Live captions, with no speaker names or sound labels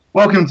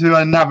Welcome to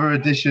another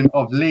edition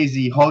of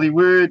Lazy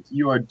Hollywood.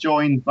 You are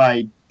joined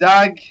by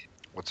Dag,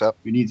 What's up?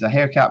 who needs a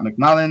haircut,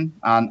 McMullen,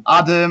 and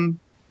Adam,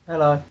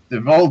 Hello. the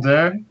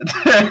Volder.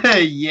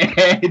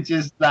 Yeah,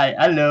 just like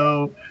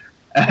hello.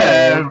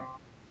 Hello.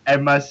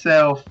 And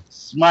myself,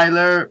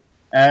 Smiler.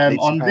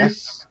 On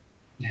this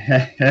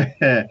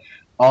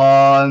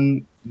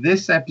on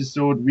this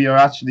episode, we are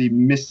actually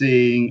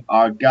missing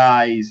our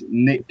guys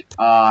Nick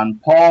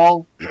and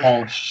Paul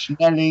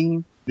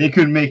Schnelling. They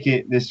couldn't make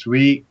it this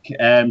week,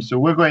 so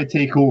we're going to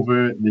take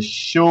over the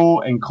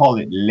show and call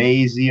it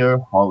Lazier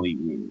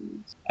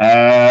Hollywood.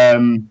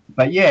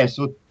 But yeah,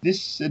 so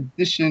this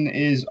edition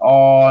is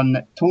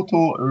on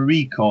Total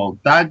Recall.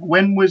 Dag,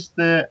 when was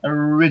the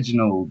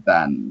original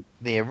done?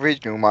 The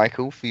original,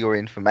 Michael, for your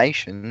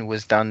information,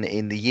 was done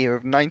in the year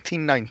of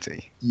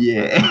 1990.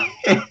 Yeah,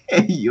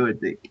 you're a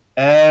dick.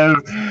 And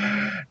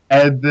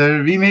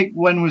the remake,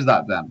 when was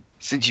that done?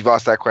 Since you've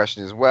asked that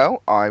question as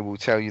well, I will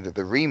tell you that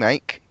the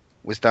remake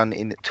was done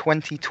in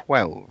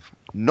 2012.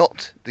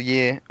 Not the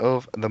year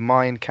of the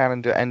Mayan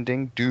calendar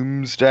ending,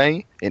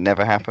 Doomsday. It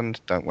never happened,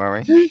 don't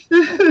worry.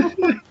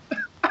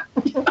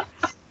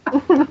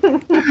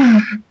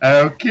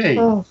 Okay.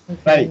 Oh,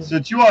 Right, so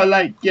do you want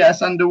to get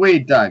us underway,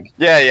 Doug?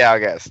 Yeah, I'll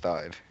get us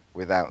started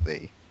without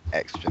the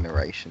X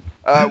generation.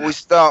 We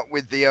start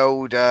with the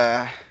old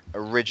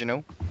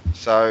original.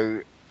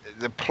 So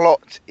the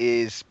plot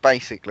is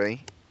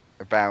basically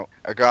about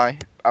a guy,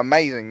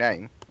 amazing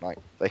name, like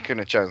they couldn't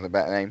have chosen a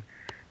better name,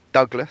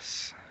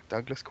 Douglas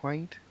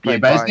Quaid. Yeah,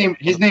 but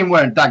his name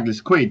weren't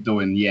Douglas Quaid though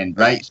in the end,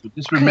 right? So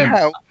just remember.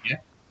 Hell, Yeah?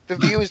 the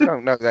viewers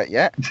don't know that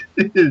yet.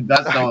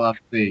 That's all I'm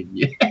saying.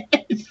 Yes.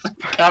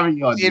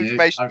 Carry on. The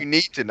information you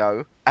need to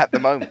know at the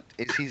moment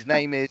is his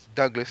name is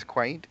Douglas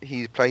Quaid.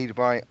 He's played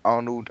by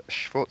Arnold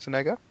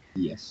Schwarzenegger.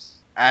 Yes.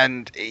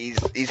 And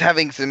he's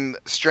having some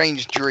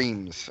strange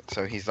dreams.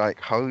 So he's like,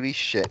 holy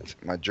shit,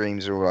 my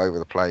dreams are all over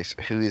the place.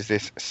 Who is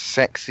this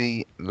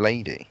sexy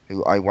lady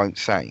who I won't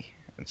say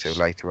until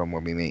later on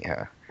when we meet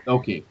her?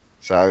 Okay.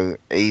 So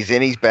he's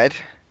in his bed.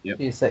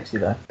 She's sexy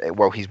though.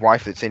 Well, his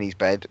wife that's in his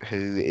bed,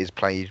 who is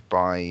played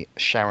by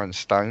Sharon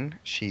Stone.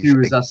 She's He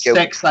was a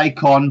sex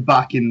icon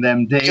back in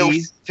them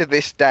days. to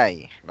this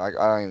day. Like,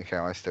 I don't even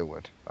care. I still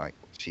would. Like,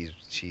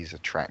 she's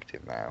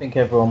attractive now. I think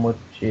everyone would.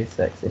 She is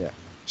sexy. Yeah.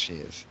 She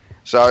is.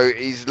 So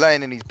he's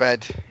laying in his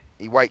bed.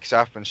 He wakes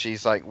up and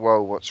she's like,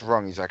 whoa, what's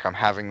wrong? He's like, I'm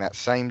having that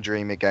same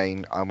dream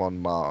again. I'm on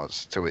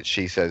Mars. To which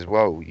she says,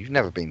 whoa, you've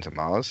never been to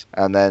Mars.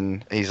 And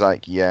then he's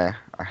like, yeah,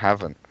 I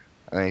haven't.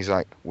 And he's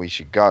like, we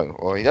should go.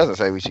 Or he doesn't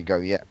say we should go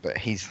yet, but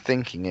he's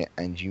thinking it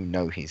and you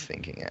know he's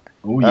thinking it.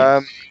 Oh,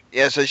 yeah.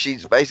 Yeah, so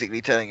she's basically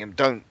telling him,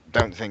 don't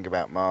think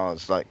about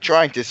Mars. Like,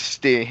 trying to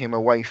steer him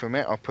away from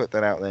it. I'll put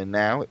that out there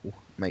now. It will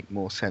make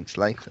more sense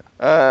later.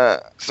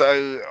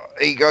 So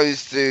he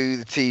goes to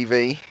the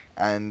TV.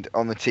 And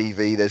on the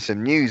TV, there's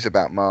some news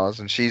about Mars,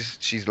 and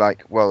she's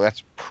like, "Well,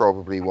 that's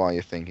probably why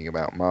you're thinking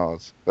about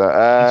Mars."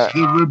 But It's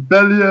the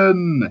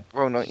rebellion.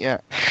 well, not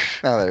yet.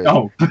 No, there is.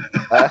 Oh.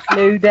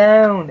 Slow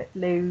down.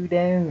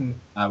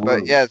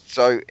 But yeah,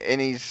 so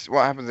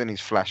what happens in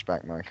his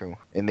flashback, Michael?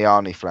 In the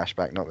Arnie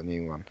flashback, not the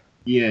new one.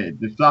 Yeah,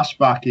 the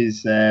flashback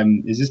is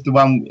this the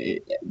one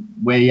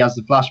where he has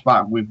the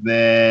flashback with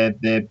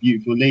the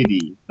beautiful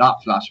lady? That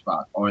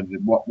flashback, or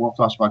what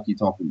flashback are you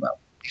talking about?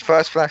 His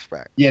first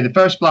flashback. Yeah, the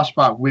first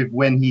flashback with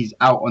when he's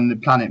out on the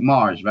planet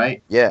Mars,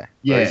 right? Yeah.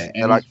 Yeah,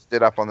 They're like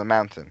stood up on the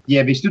mountain.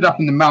 Yeah, they stood up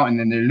in the mountain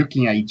and they're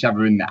looking at each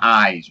other in the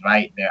eyes,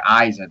 right? Their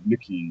eyes are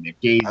looking, they're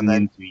gazing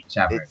into each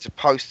other. It's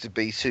supposed to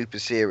be super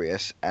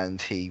serious,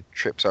 and he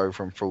trips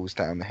over and falls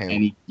down the hill.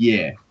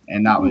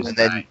 And that was And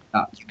then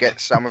you get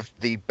some of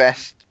the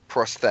best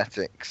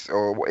prosthetics,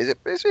 or what is it?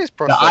 It's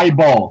prosthetics. the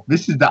eyeball.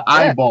 This is the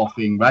eyeball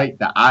thing, right?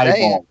 The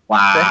eyeball.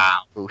 Wow.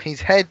 His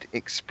head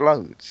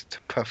explodes to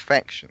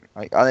perfection.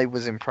 Like, I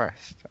was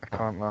impressed. I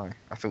can't lie.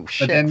 I thought,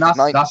 shit. But then that's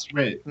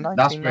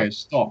where it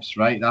stops,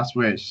 right? That's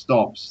where it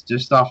stops.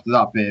 Just after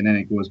that bit, and then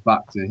it goes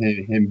back to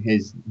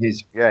his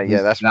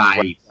Yeah, that's knife.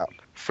 when he wakes up,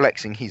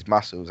 flexing his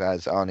muscles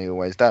as Arnie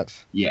always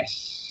does.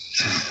 Yes.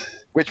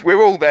 Which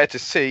we're all there to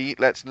see.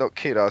 Let's not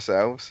kid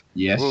ourselves.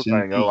 Yes. We're all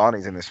saying, oh,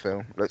 Arnie's in this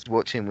film. Let's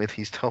watch him with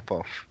his top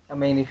off. I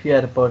mean, if you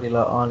had a body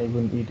like Arnie,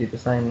 wouldn't you do the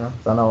same now?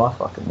 'Cause I know I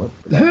fucking would.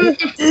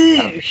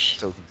 Douche.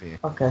 Talking to you.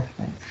 Okay,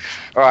 thanks.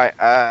 All right.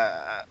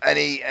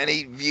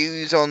 Any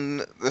views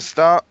on the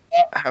start?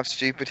 How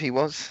stupid he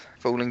was,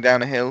 falling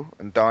down a hill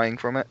and dying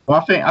from it.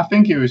 Well, I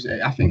think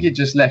it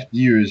just left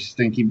viewers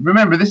thinking.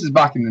 Remember, this is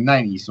back in the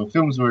 90s, so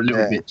films were a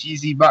little bit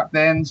cheesy back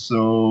then.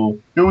 So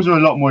films were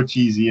a lot more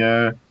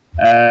cheesier.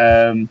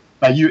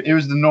 But it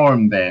was the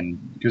norm then,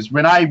 because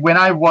when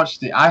I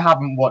watched it, I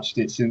haven't watched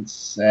it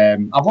since.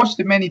 I've watched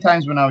it many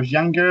times when I was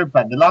younger,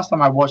 but the last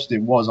time I watched it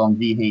was on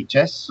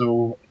VHS.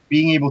 So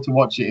being able to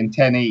watch it in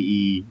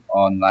 1080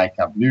 on like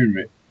a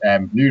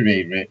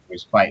Blu-ray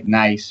was quite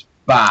nice.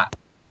 But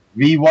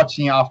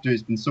rewatching it after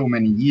it's been so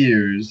many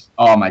years,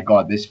 oh my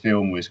god, this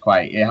film was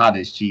it had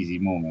its cheesy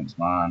moments,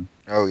 man.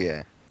 Oh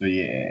yeah. So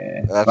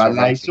yeah, That's but what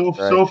like makes it great.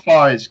 so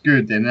far it's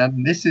good, and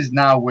then this is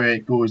now where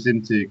it goes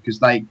into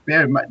because like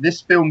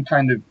this film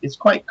kind of it's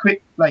quite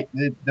quick, like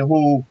the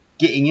whole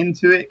getting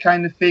into it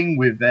kind of thing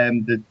with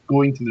the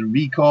going to the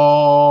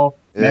recall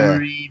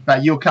memory.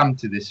 But you'll come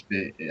to this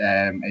bit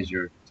as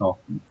you're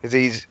talking.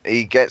 Because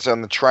he gets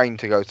on the train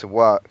to go to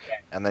work,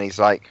 and then he's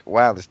like,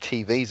 wow, there's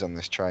TVs on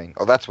this train.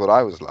 Oh, that's what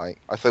I was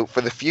like. I thought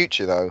for the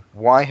future, though,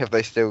 why have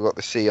they still got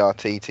the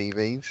CRT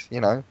TVs,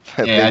 you know?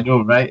 Yeah, I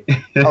know, right?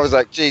 I was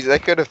like, geez, they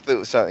could have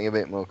thought something a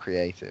bit more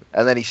creative.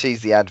 And then he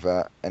sees the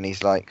advert, and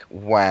he's like,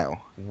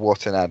 wow,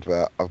 what an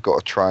advert. I've got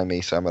to try me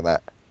some of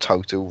that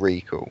Total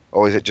Recall.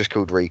 Or is it just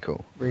called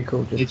Recall?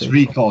 Recall. It's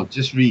Recall,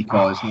 just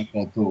Recall. It's not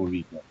called Total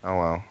Recall. Oh,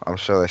 well, I'm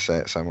sure they say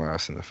it somewhere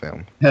else in the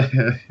film.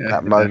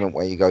 That moment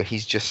where you go,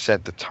 he's just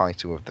said the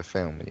title of the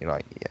film, and you're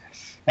like,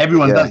 yes.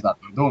 Everyone does that,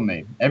 though, don't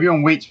they?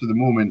 Everyone waits for the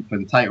moment for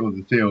the title of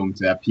the film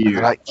to appear.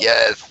 You're like,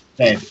 yes.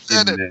 That's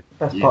part of the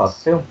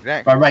film.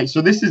 Exactly. Right, so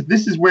this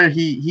is where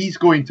he's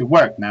going to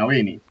work now,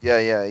 ain't he?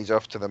 Yeah, he's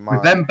off to the mine.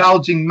 With them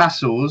bulging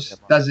muscles,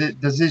 does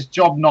his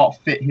job not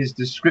fit his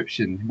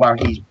description while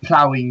he's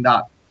ploughing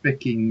that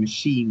freaking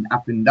machine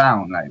up and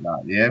down like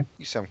that? Yeah.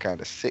 You some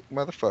kind of sick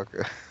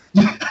motherfucker.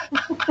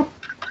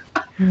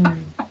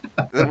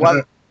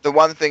 The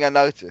one thing I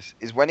notice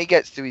is when he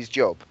gets to his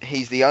job,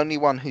 he's the only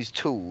one whose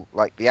tool,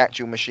 like the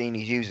actual machine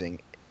he's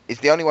using, is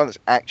the only one that's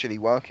actually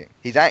working.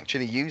 He's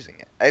actually using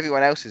it.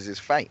 Everyone else's is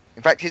fake.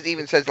 In fact, his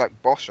even says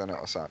like Bosch on it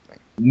or something.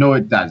 No,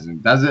 it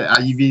doesn't. Does it?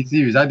 Are you being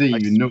serious? I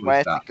didn't even notice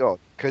swear that. to God,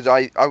 because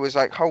I was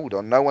like, hold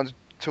on, no one's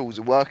tools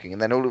are working,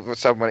 and then all of a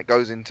sudden when it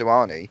goes into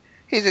Arnie,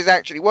 his is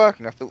actually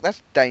working. I thought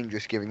that's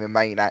dangerous, giving the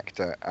main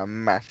actor a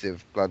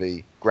massive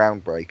bloody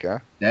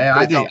groundbreaker. Yeah,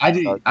 I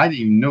didn't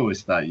even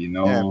notice that, you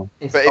know.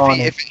 Yeah. But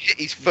if it hit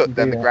his foot,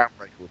 then the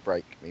groundbreaker would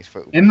break. And his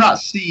foot would in that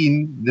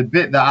scene, the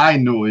bit that I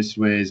noticed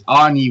was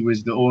Arnie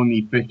was the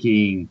only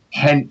freaking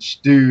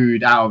hench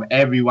dude out of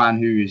everyone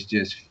who is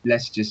just,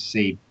 let's just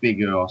say,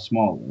 bigger or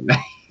smaller.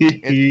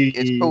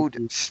 It's called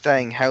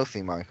staying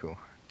healthy, Michael.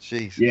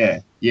 Jeez.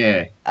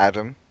 Yeah.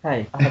 Adam.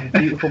 Hey, I have a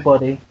beautiful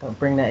body. Don't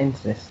bring that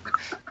into this.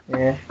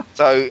 Yeah.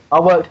 So I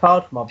worked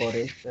hard for my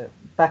body. So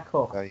back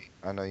off.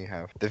 I know you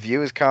have. The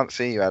viewers can't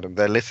see you, Adam.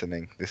 They're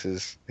listening. This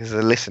is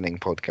a listening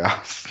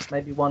podcast.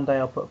 Maybe one day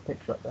I'll put a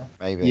picture up there.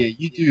 Maybe. Yeah,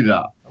 you do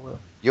that. I will.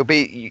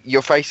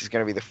 Your face is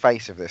going to be the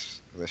face of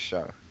this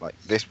show. Like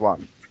this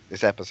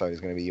episode is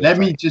going to be your Let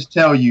face. me just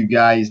tell you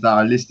guys that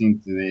are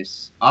listening to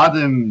this.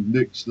 Adam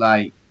looks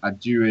like a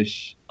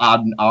Jewish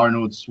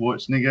Arnold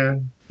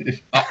Schwarzenegger.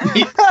 If that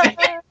makes sense.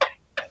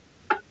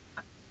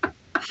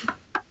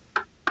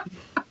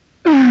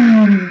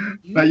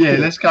 But yeah,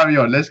 let's carry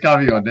on.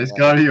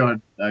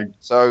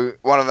 So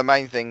one of the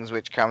main things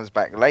which comes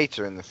back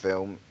later in the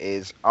film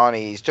is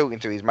Arnie. He's talking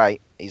to his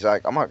mate. He's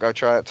like, I might go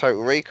try that Total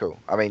Recall.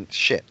 I mean,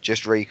 shit,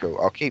 just Recall.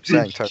 I'll keep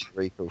saying Total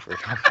Recall for a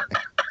couple.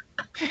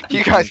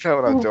 You guys know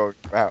what I'm talking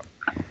about.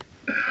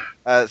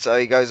 So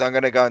he goes, I'm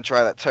going to go and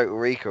try that Total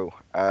Recall.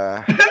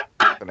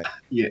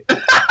 Yeah.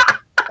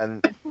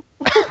 And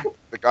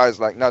the guy's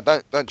like, no,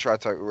 don't try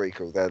Total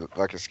Recall. They're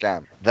like a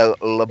scam. They're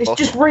It's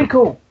just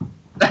Recall.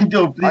 I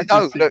know,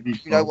 look, you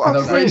know what I'm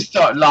I'm going to saying?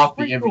 start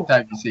laughing every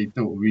time you say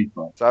Total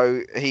Recall.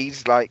 So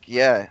he's like,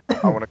 yeah,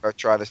 I want to go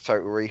try this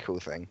Total Recall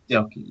thing.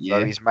 Okay, yeah.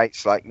 So his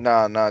mate's like,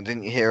 no,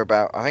 didn't you hear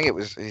about, I think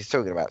he's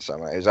talking about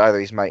someone. It was either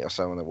his mate or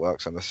someone that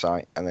works on the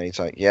site. And then he's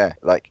like, yeah,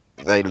 like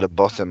they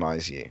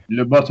lobotomize you.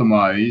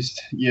 Lobotomized,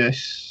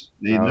 yes.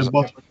 They I was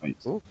like,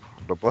 lobotomized. ooh,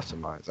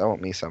 lobotomized. I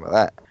want me some of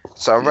that.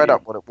 So I read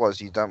up what it was.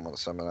 You don't want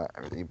some of that.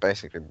 You're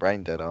basically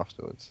brain dead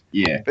afterwards.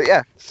 Yeah. But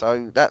yeah,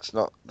 so that's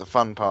not the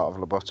fun part of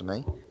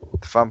lobotomy.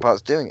 The fun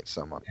part's doing it to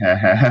someone.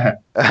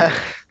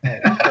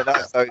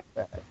 So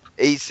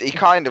he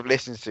kind of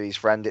listens to his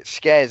friend. It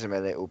scares him a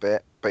little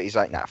bit, but he's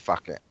like, nah,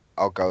 fuck it.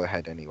 I'll go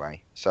ahead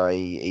anyway. So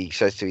he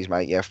says to his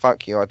mate, yeah,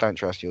 fuck you. I don't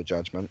trust your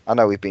judgment. I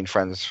know we've been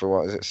friends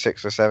for,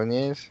 6 or 7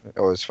 years?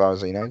 Or as far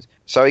as he knows.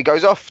 So he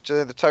goes off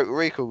to the Total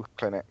Recall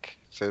clinic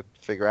to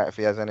figure out if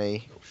he has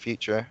any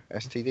future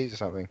STDs or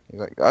something. He's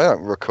like, I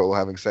don't recall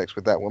having sex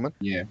with that woman.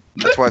 Yeah.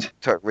 That's why it's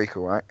Total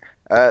Recall, right?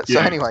 So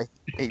anyway,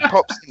 he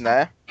pops in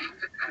there.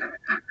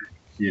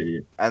 Yeah.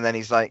 And then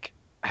he's like,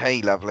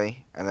 hey,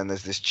 lovely. And then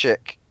there's this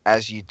chick,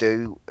 as you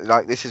do.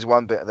 Like, this is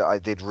one bit that I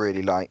did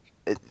really like.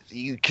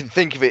 You can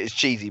think of it as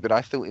cheesy, but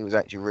I thought it was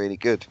actually really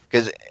good.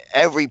 Because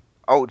every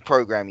old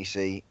program you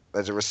see,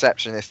 there's a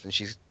receptionist and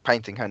she's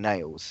painting her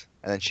nails.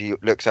 And then she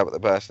looks up at the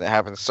person. It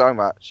happens so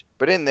much.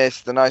 But in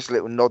this, the nice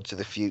little nod to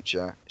the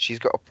future, she's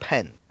got a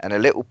pen and a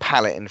little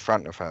palette in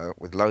front of her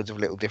with loads of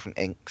little different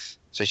inks.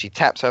 So she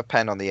taps her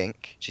pen on the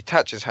ink, she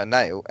touches her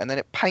nail, and then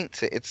it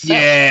paints it itself.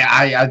 Yeah,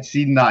 I'd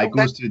seen that. It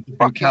goes to a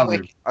different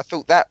colour. I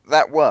thought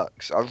that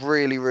works. I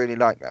really, really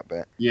like that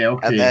bit. Yeah,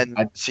 okay. And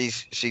then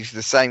she's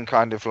the same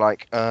kind of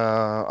like,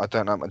 I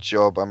don't like my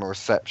job. I'm a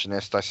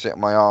receptionist. I sit on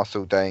my arse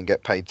all day and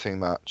get paid too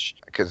much.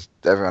 Because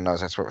everyone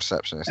knows that's what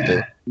receptionists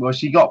do. Well,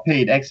 she got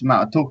paid X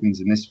amount of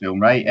tokens in this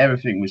film, right?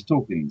 Everything was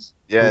tokens.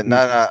 tokens? Yeah,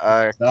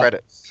 Tokens.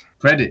 credits.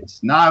 Credits.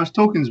 Nah, it was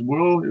tokens,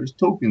 bro. It was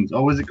tokens.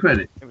 Or was it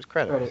credit? It was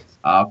credits. Credits.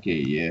 Okay,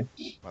 yeah.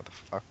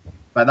 Motherfucker.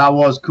 But that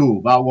was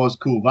cool. That was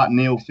cool. That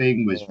nail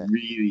thing was Yeah.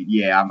 really,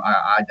 yeah.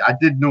 I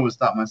did notice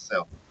that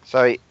myself.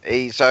 So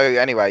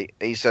anyway,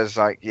 he says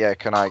like, yeah,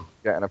 can I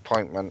get an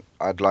appointment?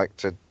 I'd like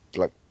to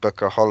like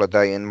book a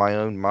holiday in my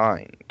own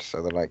mind.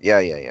 So they're like,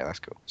 yeah, that's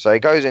cool. So he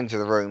goes into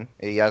the room.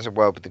 He has a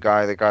word with the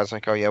guy. The guy's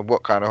like, oh yeah,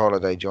 what kind of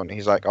holiday do you want?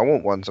 He's like, I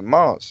want one to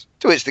Mars.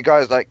 To which the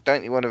guy's like,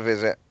 don't you want to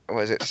visit?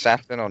 What is it,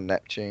 Saturn or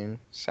Neptune?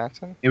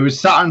 Saturn? It was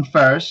Saturn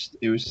first.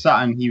 It was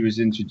Saturn he was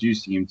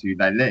introducing him to.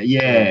 Like,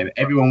 yeah,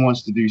 everyone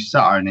wants to do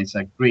Saturn. It's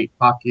a great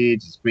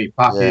package. It's a great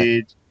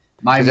package.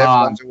 My Because mom,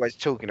 everyone's always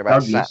talking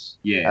about Saturn. Douglas,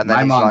 yeah, And my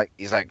then mom.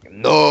 he's like,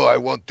 no, I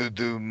want to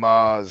do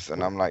Mars.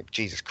 And I'm like,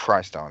 Jesus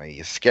Christ, Arnie,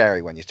 you're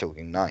scary when you're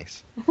talking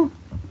nice. That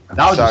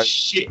was So- a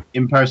shit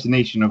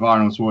impersonation of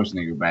Arnold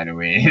Schwarzenegger, by the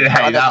way.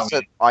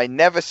 Like, I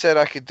never said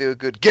I could do a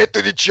good get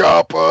to the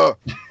chopper.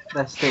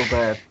 That's still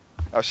bad.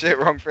 Oh shit,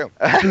 wrong film.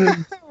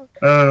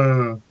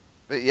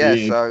 But yeah,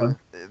 Yeah, so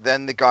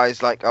then the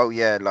guy's like, oh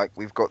yeah, like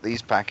we've got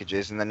these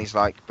packages, and then he's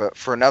like, but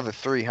for another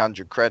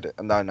 300 credit.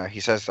 No, he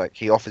says like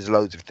he offers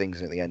loads of things,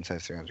 and at the end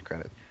says 300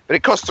 credit. But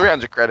it costs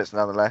 300 credits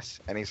nonetheless,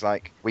 and he's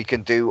like, we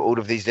can do all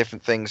of these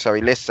different things. So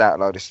he lists out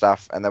a load of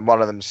stuff, and then one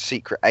of them's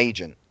secret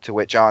agent, to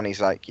which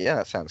Arnie's like, yeah,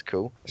 that sounds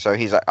cool. So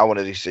he's like, I want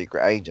to do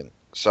secret agent.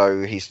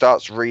 So he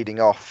starts reading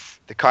off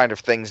the kind of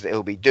things that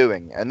he'll be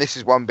doing, and this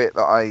is one bit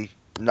that I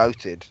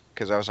noted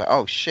because I was like,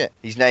 oh shit,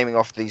 he's naming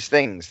off these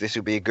things. This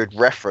will be a good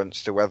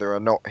reference to whether or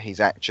not he's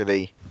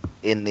actually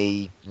in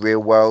the real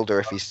world or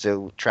if he's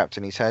still trapped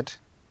in his head.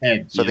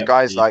 So the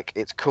guy's like,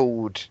 it's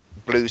called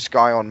Blue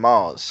Sky on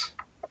Mars.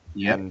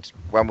 yeah. And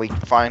when we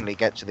finally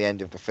get to the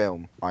end of the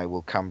film, I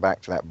will come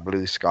back to that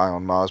Blue Sky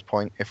on Mars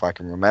point if I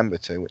can remember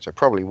to, which I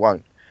probably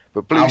won't.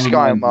 But Blue I'll Sky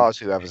remind on you. Mars,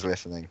 whoever's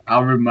listening,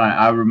 I'll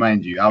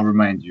remind you,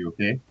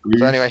 okay?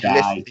 Blue anyway,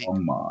 sky he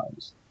on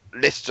Mars.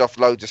 lists off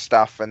loads of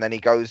stuff, and then he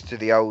goes to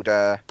the old,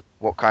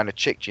 what kind of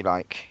chick do you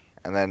like?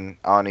 And then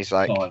Arnie's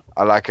like, Sorry.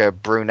 I like a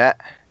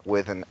brunette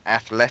with an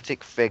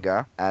athletic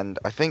figure, and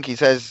I think he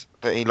says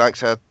that he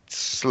likes her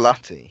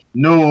slutty.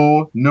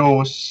 No,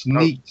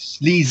 sleazy.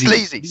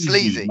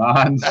 Sleazy.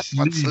 Man, That's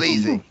one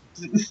sleazy.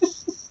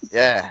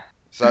 Yeah.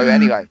 So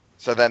anyway,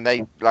 so then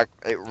they like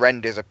it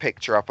renders a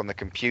picture up on the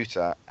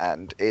computer,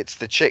 and it's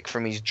the chick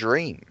from his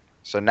dream.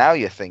 So now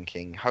you're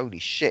thinking, holy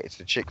shit, it's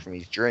the chick from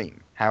his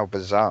dream. How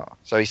bizarre.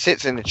 So he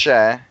sits in the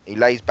chair, he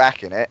lays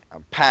back in it,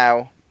 and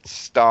pow,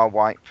 star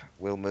wipe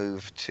will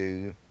move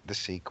to the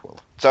sequel.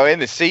 So in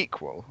the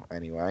sequel,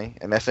 anyway,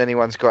 unless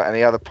anyone's got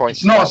any other points.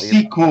 It's not a about the-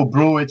 sequel,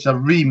 bro. It's a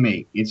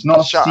remake. It's not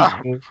a Shut up.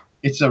 sequel.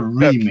 It's a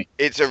remake.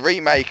 It's a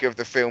remake of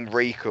the film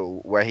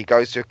Recall, where he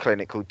goes to a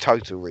clinic called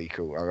Total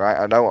Recall, alright?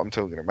 I know what I'm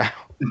talking about.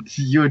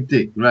 Your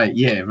dick, right?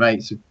 Yeah,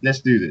 right. So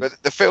let's do this.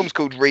 But the film's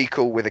called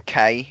Recall with a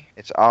K.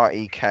 It's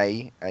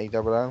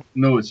REKALL.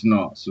 No, it's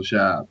not. So shut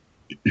up.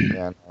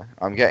 Yeah, no,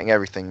 I'm getting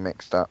everything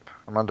mixed up.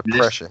 I'm under Yes.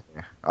 pressure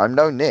here. I'm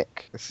no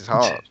Nick. This is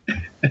hard.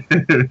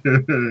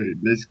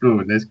 Let's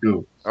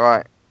go.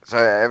 Alright, so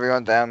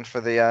everyone down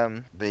for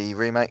the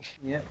remake?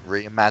 Yep.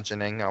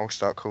 Reimagining, I'll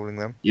start calling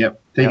them. Yep.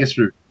 Take Yep. us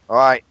through.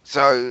 Alright,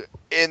 so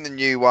in the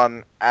new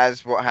one,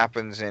 as what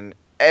happens in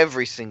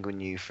every single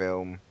new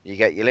film, you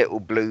get your little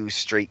blue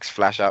streaks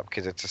flash up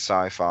because it's a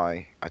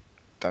sci-fi. I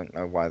don't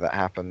know why that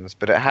happens,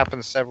 but it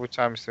happens several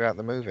times throughout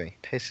the movie.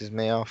 Pisses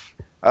me off.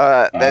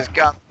 There's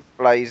guns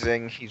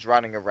blazing, he's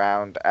running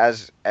around,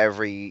 as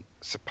every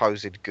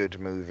supposed good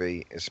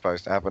movie is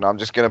supposed to happen. I'm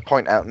just going to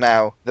point out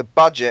now, the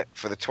budget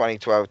for the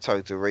 2012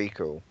 Total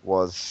Recall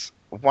was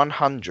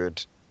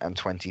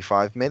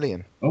 125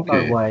 million.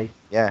 Okay. No way.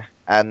 Yeah.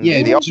 And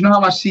Yeah, the do you know how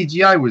much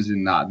CGI was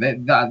in that?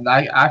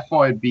 I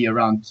thought it'd be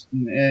around.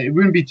 It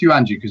wouldn't be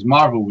 200 because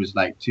Marvel was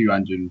like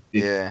 250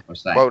 Yeah. or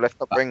something. Well, let's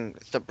not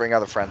bring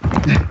other friends.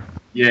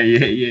 Yeah.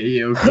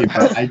 Okay,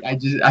 but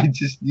I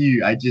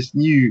just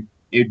knew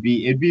it'd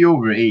be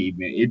over 80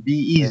 million. It'd be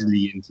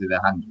easily into the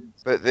hundreds.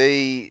 But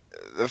the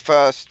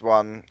first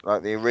one,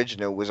 like the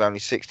original, was only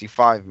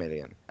 65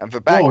 million. And for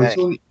back Oh, then, it's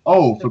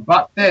only for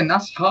back then.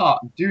 That's hard,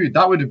 dude.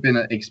 That would have been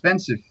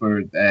expensive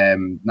for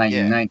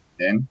 1990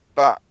 then.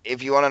 but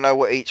if you want to know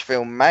what each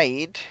film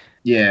made,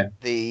 Yeah.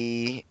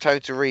 the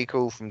Total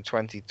Recall from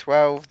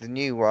 2012, the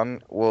new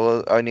one,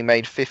 only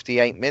made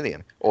 58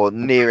 million, or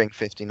nearing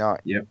 59.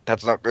 Yep.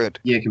 That's not good.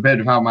 Yeah, compared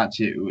to how much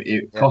it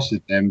Yeah.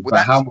 costed them. Well,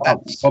 But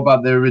that's- what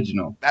about the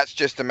original? That's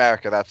just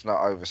America. That's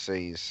not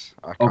overseas.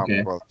 I can't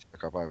Okay. bother to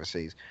look up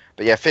overseas.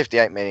 But yeah,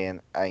 58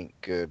 million ain't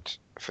good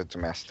for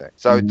domestic.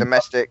 So Mhm.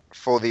 domestic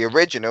for the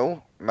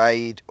original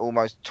made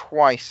almost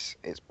twice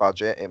its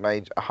budget. It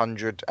made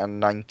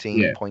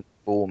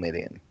 119.4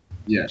 million,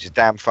 Yeah. which is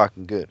damn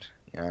fucking good.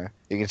 You know,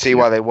 you can see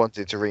why they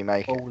wanted to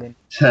remake it. Falling.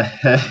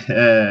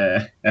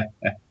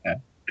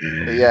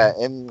 But yeah,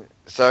 in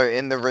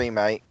the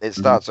remake, it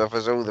starts off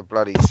as all the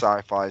bloody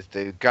sci-fis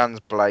do: guns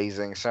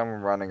blazing,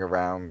 someone running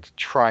around,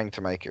 trying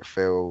to make it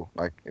feel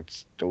like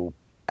it's all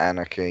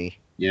anarchy.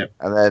 Yep.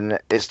 And then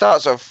it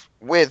starts off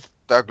with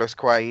Douglas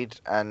Quaid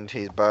and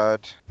his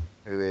bird,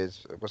 who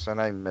is, what's her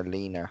name?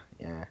 Melina.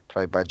 Yeah,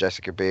 played by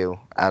Jessica Biel.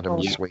 Adam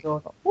Oh, Sweet.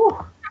 God.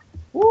 Woo!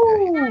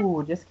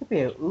 Woo! Jessica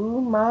Biel.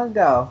 Oh my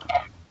God.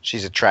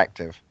 She's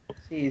attractive.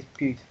 She is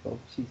beautiful.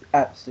 She's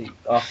absolutely.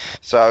 Oh,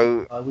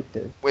 So I would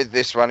do. with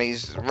this one,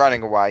 he's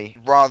running away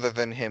rather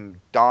than him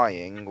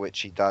dying,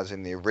 which he does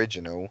in the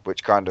original,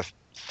 which kind of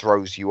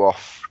throws you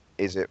off.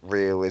 Is it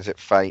real? Is it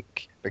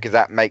fake? Because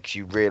that makes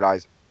you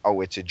realize,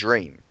 oh, it's a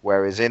dream.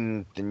 Whereas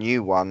in the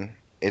new one,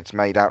 it's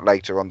made out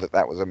later on that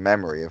that was a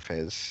memory of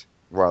his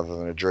rather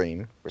than a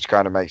dream, which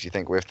kind of makes you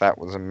think, well, if that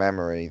was a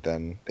memory,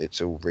 then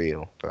it's all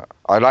real. But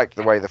I liked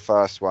the way the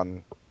first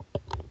one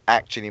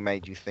actually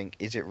made you think,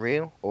 is it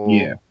real or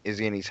is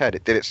he in his head?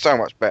 It did it so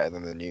much better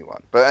than the new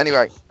one. But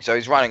anyway, so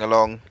he's running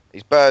along.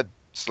 His bird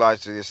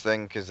slides through this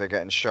thing because they're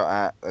getting shot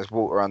at. There's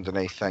water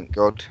underneath, thank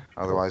God.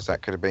 Otherwise,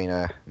 that could have been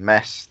a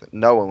mess that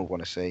no one would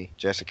want to see.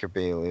 Jessica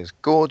Biel is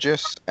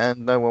gorgeous,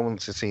 and no one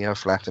wants to see her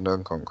flattened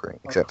on concrete,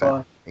 except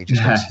that he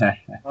just wants to.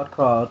 I'd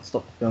cry. I'd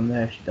stop the film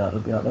there if she died.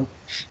 I'd be like, nope,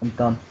 I'm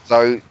done.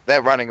 So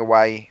they're running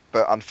away,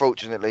 but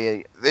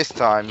unfortunately, this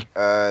time,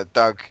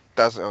 Doug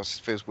does. Oh, it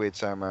feels weird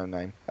saying my own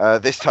name.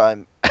 This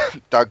time,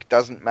 Doug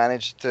doesn't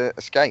manage to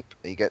escape.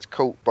 He gets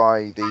caught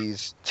by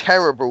these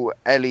terrible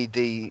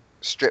LED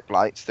strip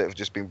lights that have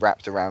just been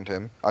wrapped around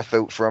him. I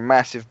thought for a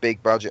massive,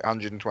 big budget,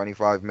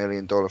 $125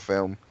 million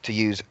film to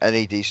use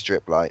LED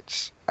strip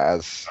lights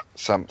as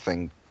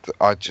something that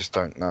I just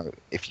don't know.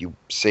 If you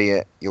see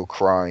it, you'll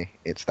cry.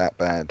 It's that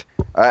bad.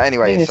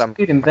 Anyway, it's a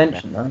good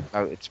invention, though.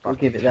 No, it's We'll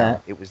give it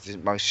that. It was the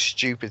most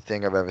stupid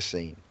thing I've ever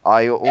seen.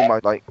 I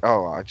almost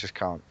I just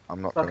can't.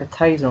 I'm not. It's like a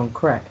taser on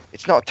crack.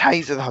 It's not a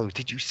taser though.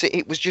 Did you see?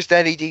 It was just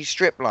LED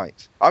strip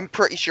lights. I'm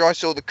pretty sure I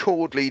saw the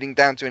cord leading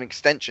down to an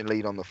extension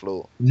lead on the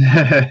floor.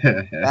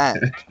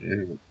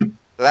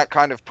 So that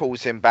kind of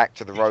pulls him back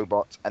to the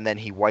robot, and then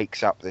he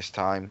wakes up this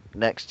time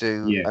next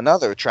to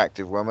another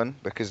attractive woman,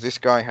 because this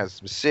guy has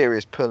some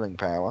serious pulling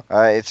power.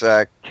 It's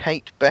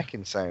Kate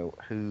Beckinsale,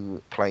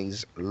 who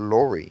plays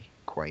Laurie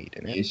Quaid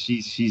in it. Yeah,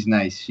 she's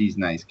nice. She's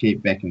nice.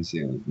 Kate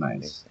Beckinsale is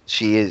nice.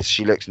 She is.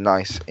 She looks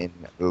nice in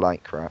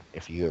Lycra.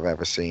 If you have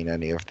ever seen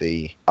any of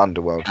the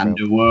Underworld films.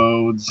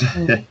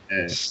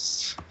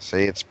 Underworlds.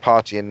 See, it's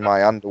party in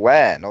my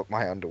underwear, not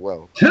my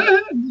underworld.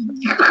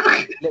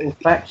 Little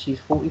fact, she's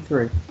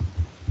 43.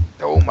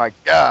 Oh my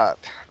God,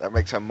 that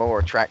makes her more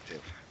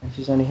attractive. And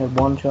she's only had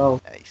one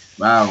child. Nice.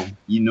 Wow,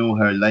 you know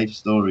her life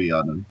story,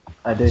 Adam.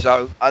 I do.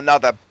 So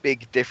another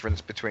big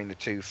difference between the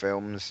two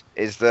films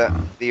is that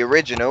the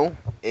original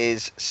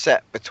is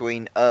set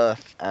between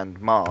Earth and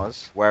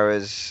Mars,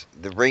 whereas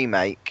the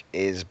remake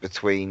is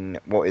between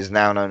what is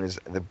now known as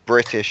the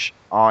British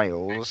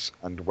Isles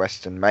and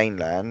Western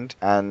Mainland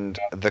and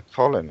the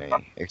colony.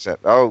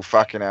 Except, oh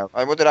fucking hell!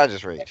 What did I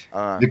just read?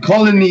 The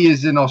colony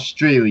is in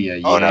Australia,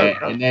 yeah,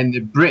 no. and then the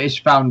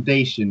British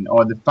Foundation,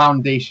 or the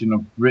Foundation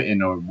of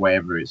Britain, or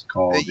whatever it's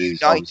called,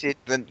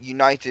 the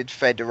United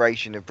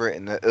Federation of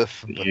Britain, the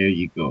UF. There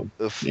you go.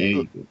 UF. There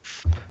you go.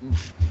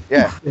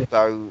 Yeah.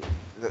 So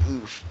the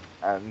UF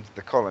and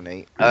the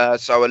colony.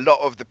 So a lot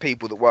of the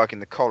people that work in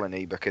the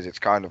colony, because it's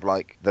kind of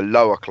like the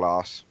lower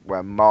class,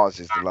 where Mars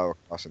is the lower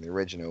class in the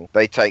original,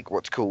 they take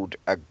what's called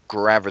a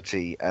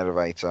gravity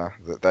elevator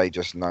that they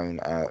just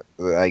that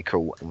they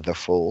call the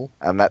Fall,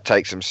 and that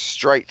takes them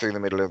straight through the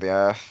middle of the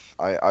Earth.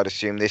 I'd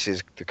assume this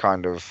is the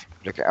kind of,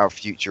 look at how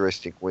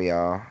futuristic we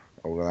are.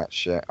 All of that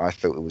shit. I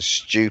thought it was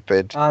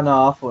stupid. I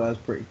know, I thought that was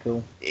pretty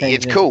cool.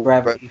 It's cool,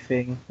 gravity but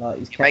thing, like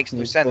he's it makes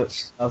no sense.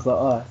 Books. I was like,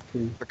 oh, that's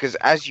cool. Because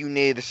as you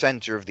near the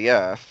center of the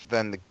Earth,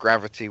 then the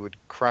gravity would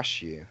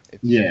crush you. It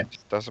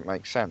just doesn't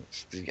make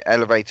sense. The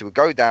elevator would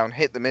go down,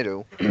 hit the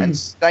middle, and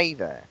stay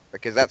there.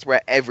 Because that's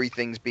where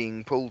everything's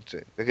being pulled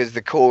to. Because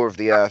the core of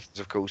the Earth is,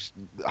 of course,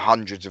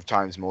 hundreds of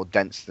times more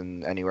dense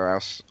than anywhere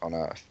else on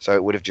Earth. So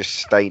it would have just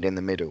stayed in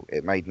the middle.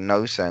 It made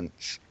no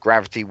sense.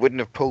 Gravity wouldn't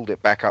have pulled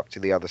it back up to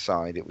the other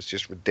side. It was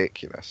just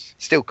ridiculous.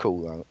 Still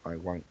cool, though. I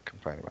won't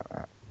complain about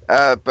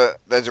that.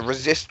 But there's a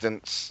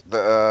resistance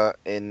that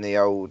in the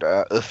old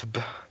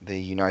UFB, the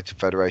United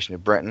Federation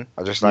of Britain.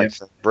 I just like to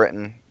say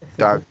Britain.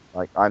 Doug.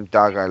 Like, I'm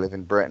Doug. I live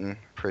in Britain.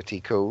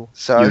 Pretty cool.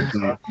 So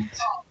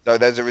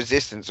there's a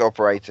resistance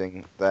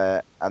operating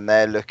there, and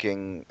they're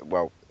looking,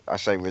 well, I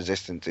say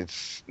resistance,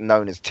 it's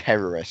known as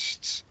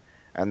terrorists,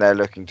 and they're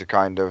looking to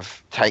kind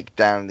of take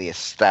down the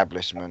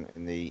establishment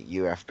in the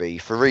UFB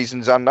for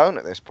reasons unknown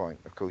at this point.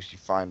 Of course, you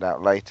find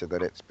out later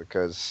that it's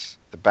because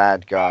the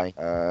bad guy,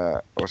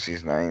 what's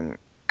his name?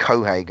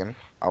 Cohagen.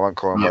 I won't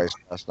call him by his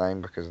first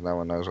name because no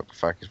one knows what the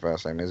fuck his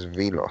first name is.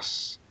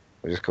 Velos.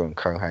 We'll just call him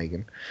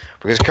Cohagen.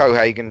 Because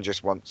Cohagen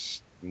just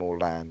wants more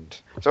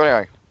land. So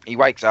anyway, he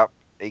wakes up.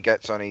 He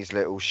gets on his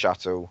little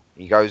shuttle.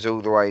 He goes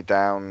all the way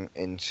down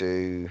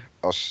into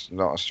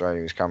not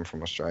Australia. He's come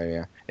from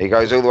Australia. He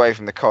goes all the way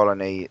from the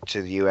colony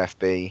to the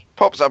UFB.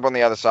 Pops up on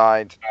the other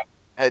side,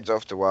 heads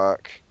off to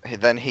work.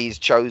 Then he's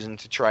chosen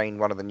to train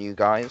one of the new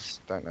guys.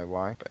 Don't know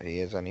why, but he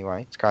is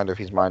anyway. It's kind of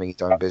he's minding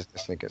his own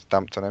business and it gets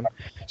dumped on him.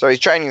 So he's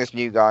training this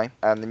new guy,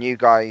 and the new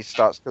guy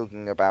starts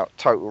talking about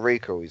Total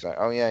Recall. He's like,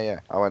 "Oh yeah,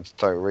 I went to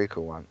Total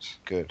Recall once.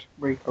 Good,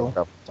 Recall. a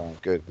couple of times.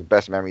 Good, the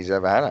best memories he's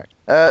ever had."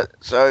 Actually.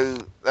 So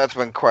that's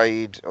when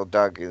Quaid or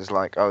Doug is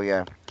like, "Oh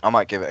yeah, I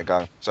might give it a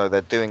go." So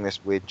they're doing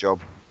this weird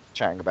job,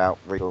 chatting about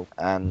Recall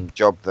and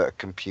job that a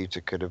computer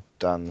could have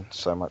done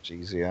so much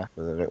easier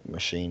with a little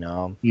machine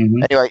arm.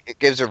 Mhm. Anyway, it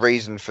gives a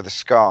reason for the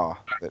scar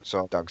that's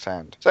on Doug's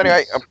hand. So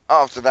anyway,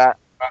 after that,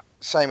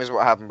 same as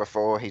what happened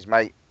before, his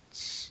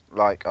mates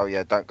like, "Oh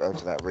yeah, don't go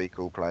to that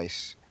Recall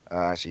place."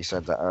 As he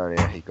said that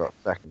earlier, he got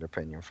second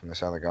opinion from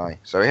this other guy.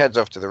 So he heads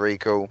off to the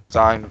Recall.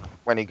 Time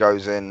when he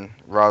goes in,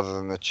 rather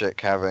than the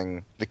chick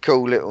having the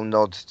cool little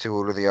nod to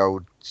all of the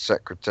old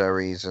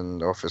secretaries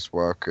and office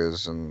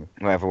workers and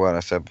whatever word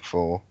I said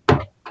before,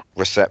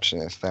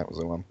 receptionist, that was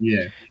the one.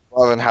 Yeah.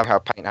 Rather than have her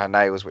paint her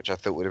nails, which I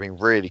thought would have been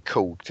really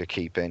cool to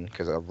keep in,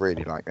 because I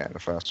really like that in the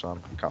first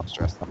one. I can't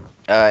stress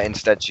that.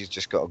 Instead, she's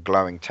just got a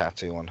glowing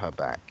tattoo on her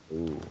back.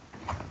 Ooh.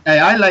 Hey,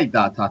 I like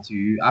that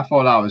tattoo. I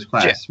thought that was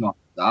quite Yeah. smart.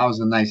 That was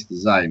a nice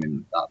design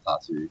in that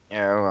tattoo.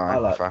 Yeah, alright. I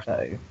like fuck.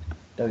 that too.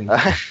 Don't you?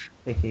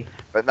 Picky.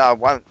 But no,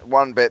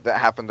 one bit that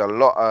happened a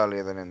lot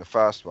earlier than in the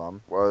first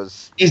one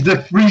was Is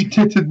the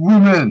three-titted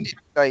woman?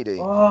 Sadie,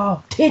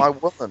 Oh, tit. my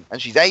woman,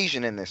 and she's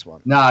Asian in this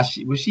one. Nah,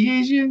 was she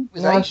Asian?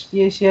 Was No, Asian.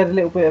 yeah, she had a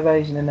little bit of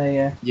Asian in there,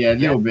 yeah. Yeah, a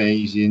little bit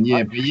Asian.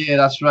 Yeah, but yeah,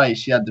 that's right.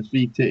 She had the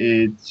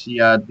three-titted. She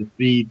had the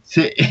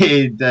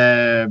three-titted.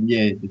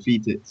 The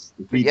three-tits.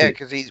 The Yeah, three-tits.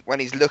 because when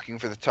he's looking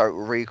for the Total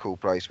Recall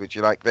place, which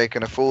you like, they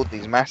can afford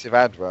these massive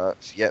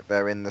adverts, yet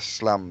they're in the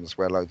slums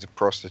where loads of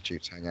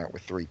prostitutes hang out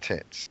with three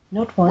tits.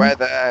 Not one, Where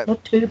they're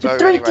not two, but So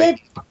three anyway,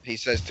 tits. he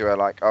says to her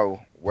like, "Oh,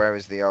 where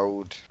is the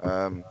old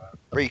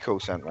recall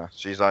center?"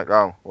 She's like,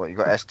 "Oh, what, you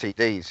got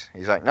STDs?"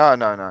 He's like,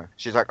 "No."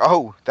 She's like,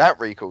 "Oh, that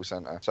recall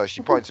center." So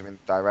she points him in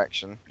the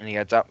direction, and he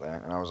heads up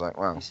there. And I was like,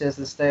 "Wow, He says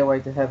the stairway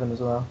to heaven as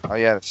well. oh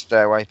yeah, the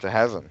stairway to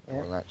heaven."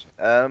 Yeah. Well,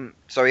 actually.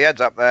 So he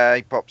heads up there.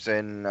 He pops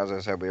in. As I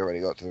said, we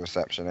already got to the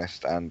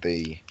receptionist and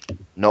the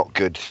not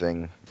good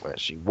thing where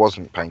she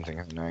wasn't painting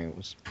her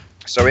nails.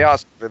 So he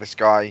asked for this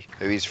guy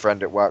who his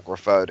friend at work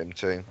referred him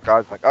to. The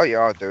guy's like, "Oh yeah,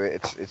 I'll do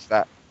it. It's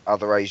that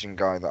other Asian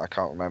guy that I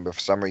can't remember. For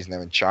some reason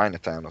they're in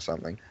Chinatown or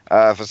something.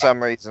 For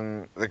some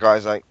reason the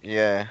guy's like,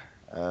 "Yeah,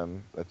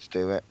 let's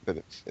do it." But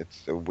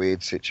it's a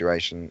weird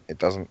situation. It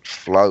doesn't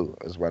flow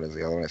as well as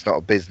the other one. It's not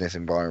a business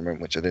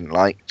environment, which I didn't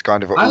like. It's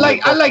kind of I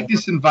like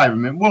this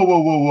environment.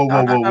 Whoa.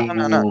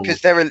 no,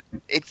 because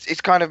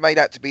it's kind of made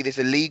out to be this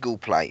illegal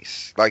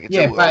place. Like it's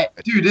Yeah, but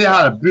dude, they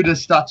had a Buddha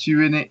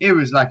statue in it. It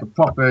was like a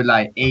proper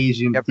like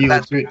Asian Yeah, but feel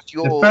that's to it. because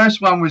The you're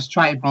first one was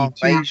trying to be half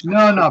too. Asian.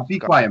 No, be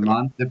quiet,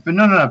 man.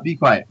 No, be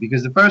quiet.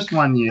 Because the first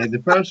one,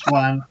 the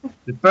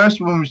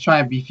first one was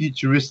trying to be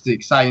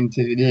futuristic,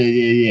 scientific.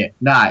 Yeah.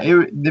 Nah,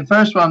 the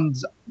first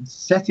one's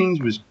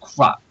settings was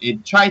crap.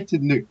 It tried to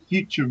look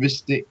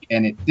futuristic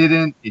and it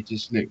didn't. It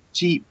just looked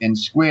cheap and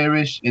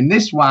squarish. In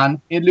this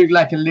one, it looked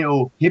like a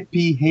little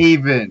hippie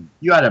haven.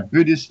 You had a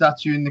Buddha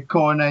statue in the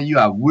corner. You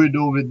had wood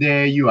over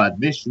there. You had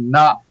this and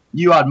that.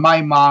 You had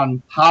my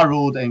man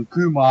Harold and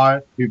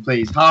Kumar, who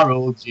plays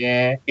Harold,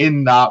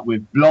 in that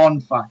with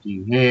blonde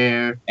fucking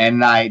hair. And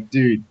like,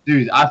 dude,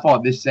 I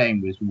thought this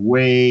setting was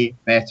way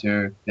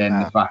better than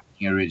the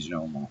fucking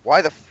original, man.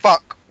 Why the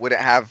fuck would it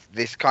have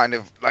this kind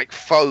of like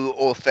faux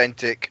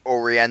authentic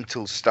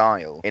Oriental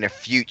style in a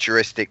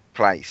futuristic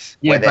place?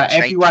 Yeah, where they're but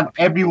changing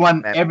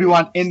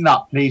everyone in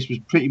that place was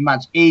pretty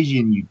much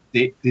Asian, you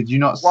dick. Did you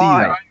not see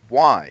that?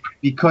 Why?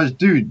 Because,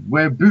 dude,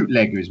 we're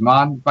bootleggers,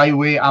 man. By the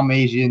way, I'm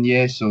Asian,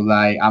 so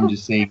like, I'm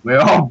just saying, we're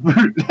all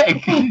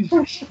bootleggers.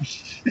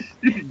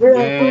 We're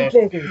all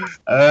bootleggers.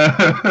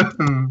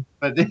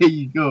 But there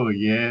you go,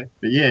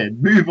 But yeah,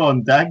 move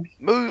on, Doug.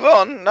 Move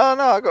on. No,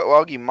 I got to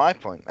argue my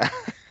point.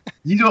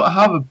 You don't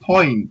have a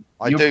point.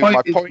 I do.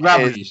 My point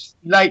rubbish.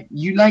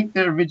 You like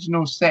the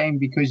original setting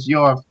because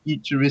you're a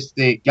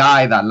futuristic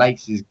guy that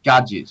likes his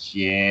gadgets,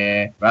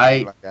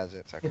 right?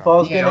 If I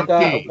was gonna go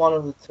out of one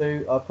of the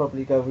two, I'd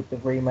probably go with the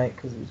remake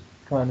because it was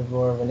kind of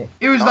more of an.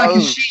 It was like a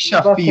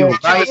shisha feel,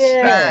 right?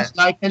 Yeah. It was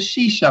like a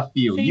shisha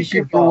feel. You Shisha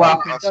could go out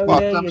vibe. and Go spot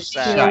there, some you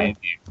shisha.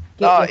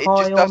 No, Get it your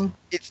just high doesn't. on.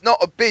 It's not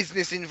a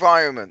business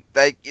environment.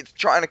 It's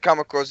trying to come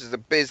across as a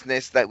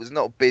business that was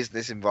not a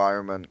business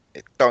environment.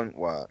 It don't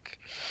work.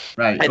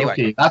 Right. Anyway,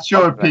 okay, that's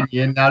your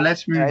opinion. Now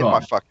let's move That's on.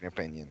 my fucking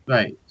opinion.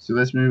 Right. So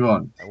let's move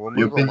on. And we'll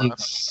Your move on opinion when I-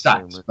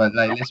 sucks, but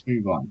like, let's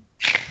move on.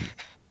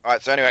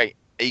 Alright, so anyway,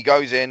 he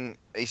goes in,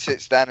 he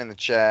sits down in the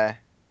chair,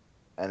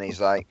 and he's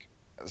like,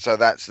 so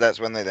that's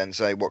when they then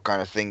say, "What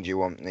kind of thing do you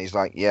want?" And he's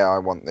like, "Yeah, I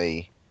want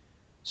the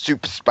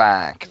super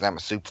spy, because I'm a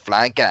super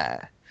fly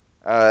guy."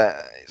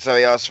 So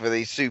he asks for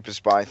the super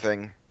spy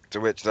thing, to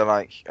which they're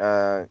like,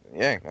 "Yeah,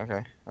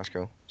 okay, that's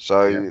cool."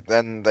 So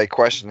then they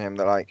question him.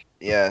 They're like,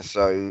 "Yeah,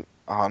 so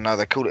Oh no,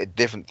 they call it a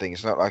different thing.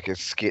 It's not like a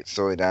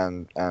schizoid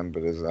and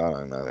ambulism. I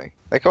don't know.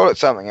 They call it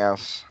something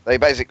else. They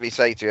basically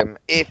say to him,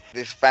 if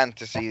this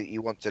fantasy that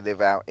you want to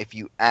live out, if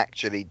you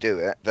actually do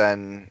it,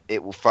 then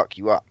it will fuck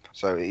you up.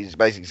 So he's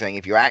basically saying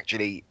if you're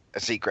actually a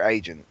secret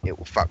agent, it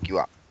will fuck you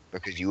up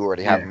because you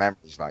already have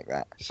memories like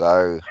that.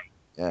 So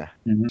yeah.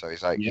 Mhm. So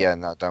he's like, yeah,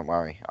 no, don't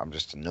worry. I'm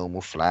just a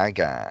normal fly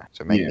guy.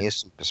 So make me a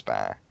super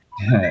spy.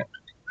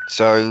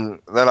 So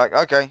they're like,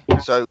 okay.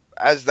 So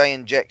as they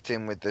inject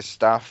him with this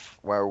stuff,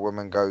 where a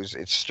woman goes,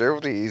 it's still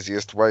the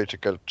easiest way to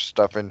get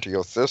stuff into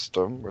your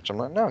system. Which I'm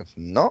like, no, it's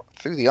not.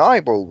 Through the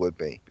eyeball would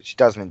be. But she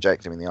doesn't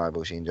inject him in the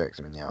eyeball. She injects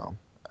him in the arm.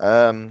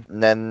 And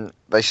then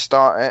they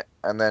start it,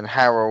 and then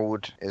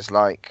Harold is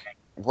like,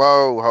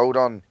 whoa, hold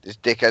on, this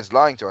dickhead's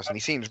lying to us, and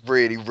he seems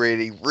really,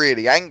 really,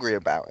 really angry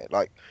about it.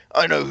 Like,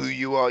 I know who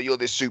you are, you're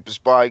this super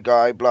spy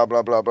guy, blah,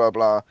 blah, blah, blah,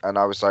 blah. And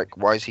I was like,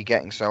 why is he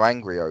getting so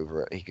angry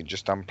over it? He can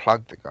just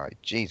unplug the guy.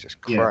 Jesus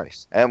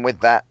Christ. And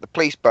with that, the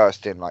police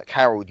burst in, like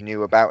Harold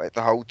knew about it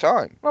the whole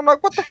time. And I'm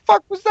like, what the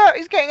fuck was that?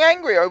 He's getting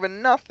angry over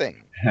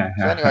nothing.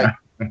 So anyway,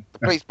 the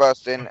police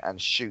burst in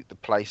and shoot the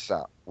place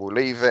up. We'll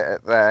leave it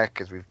at there,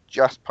 because we've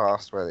just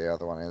passed where the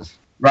other one is.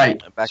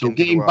 Right, so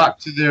getting back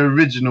to the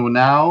original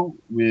now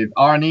with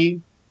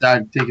Arnie.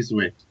 Dad, take us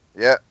away.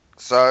 Yeah,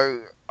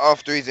 so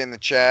after he's in the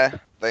chair,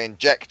 they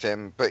inject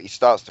him, but he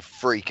starts to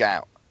freak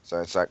out. So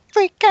it's like,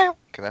 freak out!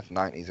 Because that's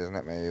 90s, isn't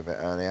it? Maybe a bit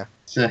earlier.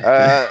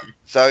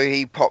 So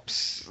he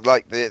pops,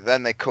 like,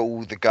 then they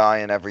call the guy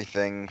and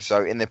everything.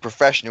 So in the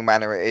professional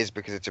manner it is,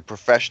 because it's a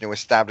professional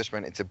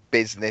establishment. It's a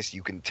business.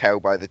 You can tell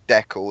by the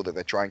decor that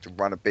they're trying to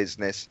run a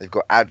business. They've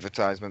got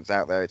advertisements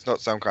out there. It's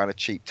not some kind of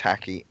cheap,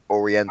 tacky,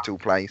 oriental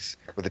place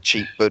with a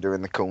cheap Buddha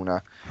in the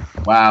corner.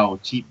 Wow,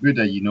 cheap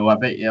Buddha, I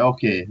bet you.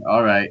 Okay,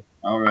 all right.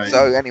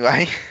 So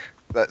anyway...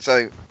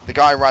 So the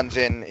guy runs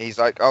in. He's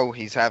like, "Oh,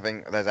 he's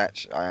having." I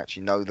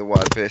actually know the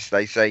word for this.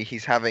 They say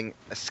he's having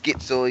a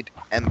schizoid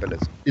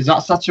embolism. Is that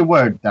such a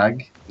word,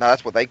 Dag? No,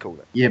 that's what they call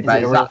it. Yeah,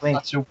 but is that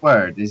such a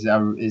word? Is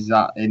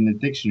that in the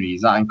dictionary?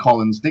 Is that in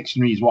Collins'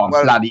 dictionary? Is what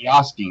I'm bloody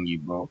asking you,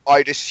 bro.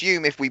 I'd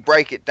assume if we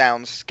break it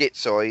down,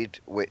 schizoid,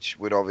 which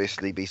would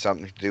obviously be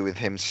something to do with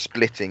him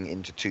splitting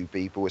into two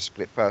people, a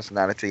split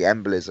personality,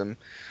 embolism.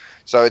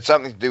 So it's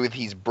something to do with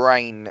his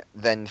brain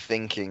then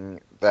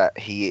thinking that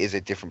he is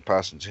a different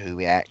person to who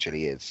he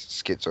actually is.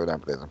 Schizoid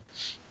embolism.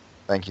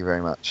 Thank you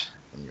very much.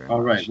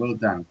 All right, well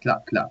done.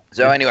 Clap, clap.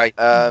 So anyway,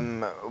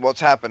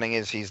 what's happening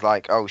is he's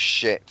like, oh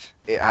shit,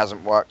 it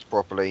hasn't worked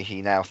properly.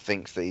 He now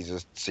thinks that he's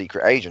a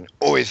secret agent.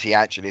 Or is he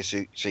actually a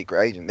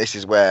secret agent? This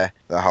is where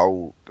the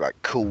whole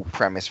cool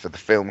premise for the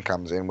film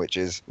comes in, which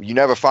is, you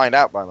never find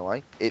out, by the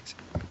way.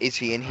 Is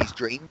he in his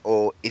dream,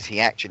 or is he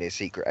actually a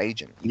secret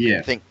agent? You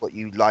can think what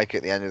you like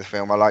at the end of the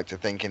film. I like to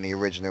think in the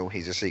original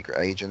he's a secret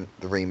agent.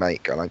 The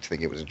remake, I like to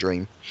think it was a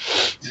dream.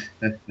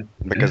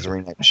 Because the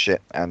remake was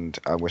shit, and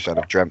I wish I'd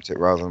have dreamt it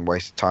rather than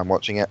wasted time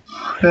watching it.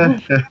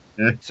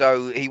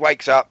 So he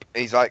wakes up,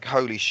 he's like,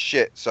 holy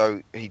shit.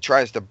 So he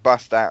tries to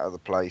bust out of the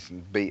place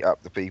and beat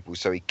up the people.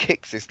 So he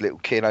kicks this little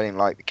kid. I didn't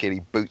like the kid. He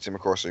boots him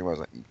across the room. I was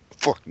like, you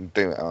fucking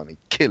do it, Arnie.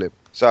 Kill him.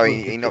 So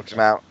he knocks him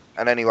out.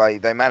 And anyway,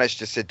 they manage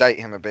to sedate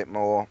him a bit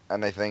more.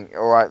 And they think,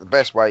 all right, the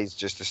best way is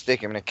just to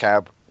stick him in a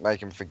cab,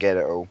 make him forget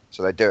it all.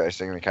 So they do it, they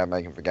stick him in a cab,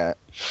 make him forget it.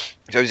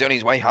 So he's on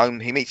his way home.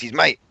 He meets his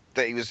mate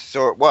that he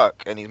saw at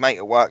work, and his mate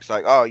at work's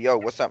like, oh, yo,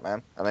 what's up,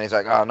 man? And then he's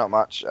like, oh, not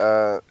much.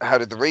 How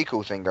did the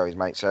recall thing go, his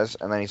mate says?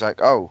 And then he's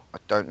like, oh, I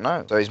don't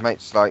know. So his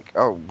mate's like,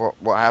 oh,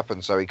 what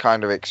happened? So he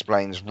kind of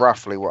explains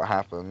roughly what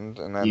happened,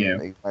 and then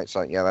his mate's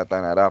like, yeah, that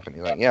don't add up. And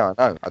he's like, yeah,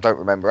 I know, I don't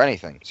remember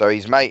anything. So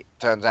his mate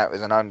turns out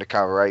is an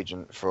undercover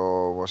agent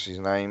for, what's his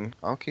name?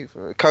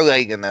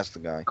 Cohagen, that's the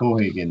guy.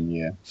 Cohagen,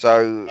 yeah.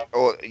 So,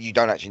 or you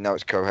don't actually know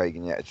it's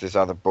Cohagen yet. It's this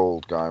other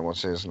bald guy.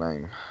 What's his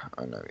name?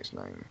 I know his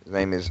name. His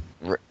name is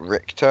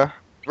Richter.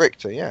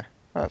 Richter, yeah,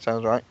 that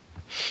sounds right.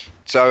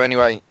 So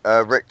anyway,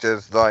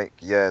 Richter's like,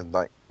 yeah,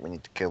 like, we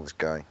need to kill this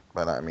guy.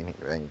 By that I mean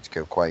they need to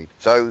kill Quaid.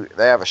 So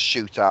they have a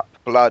shoot up,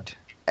 blood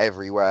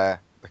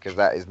everywhere, because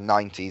that is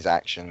 90s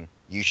action.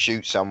 You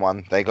shoot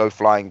someone, they go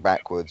flying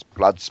backwards,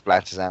 blood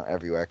splatters out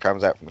everywhere,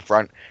 comes out from the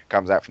front,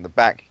 comes out from the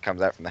back,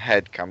 comes out from the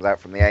head, comes out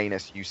from the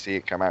anus. You see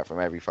it come out from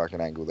every fucking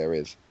angle there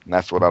is. And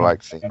that's what I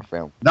like to see in a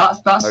film.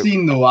 That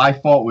scene, though, I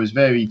thought was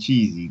very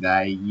cheesy.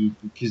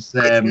 Because it's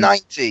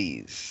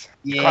 90s.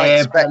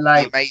 Yeah, but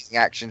the amazing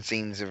action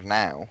scenes of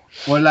now.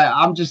 Well,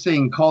 I'm just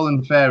saying,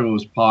 Colin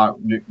Farrell's part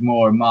looked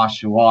more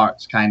martial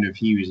arts kind of.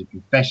 He was a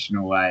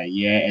professional,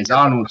 as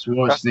Arnold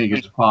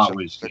Schwarzenegger's part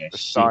was the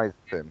size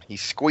of him. He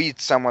squeezed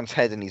someone's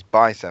head in his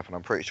bicep, and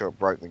I'm pretty sure it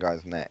broke the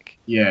guy's neck.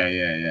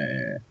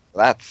 Yeah.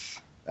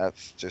 That's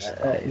just.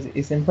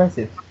 It's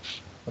impressive.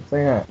 I'll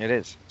say that. It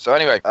is. So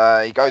anyway,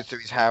 he goes to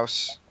his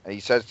house. He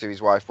says to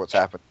his wife what's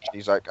happened.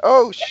 She's like,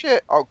 oh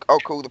shit, I'll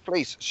call the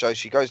police. So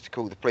she goes to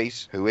call the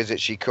police. Who is it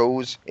she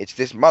calls? It's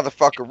this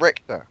motherfucker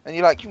Richter. And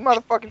you're like, you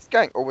motherfucking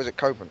skank. Or was it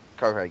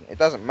Cohagen? It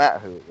doesn't matter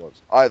who it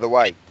was. Either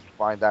way, you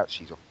find out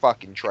she's a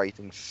fucking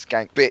traitor,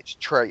 skank bitch,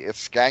 traitor,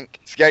 skank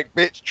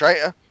bitch,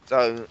 traitor.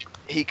 So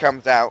he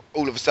comes out,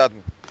 all of a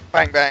sudden,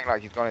 bang, bang,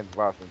 like he's gone into the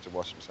bathroom to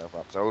wash himself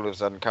up. So all of a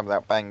sudden comes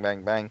out, bang,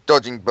 bang, bang,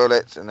 dodging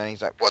bullets, and then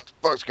he's like, what the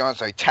fuck's going on?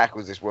 So he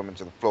tackles this woman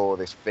to the floor,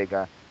 this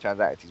figure. Turns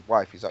out it's his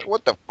wife. He's like,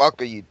 what the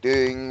fuck are you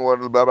doing? What,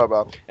 blah, blah,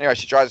 blah. Anyway,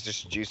 she tries to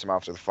seduce him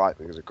after the fight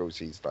because, of course,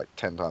 he's like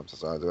 10 times the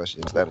size of her. She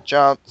didn't stand a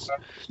chance.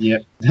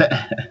 Yep.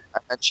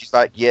 And she's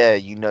like, yeah,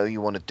 you know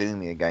you want to do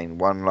me again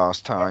one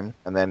last time.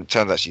 And then it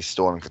turns out she's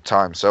stalling for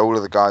time. So all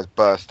of the guys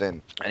burst in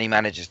and he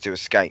manages to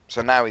escape.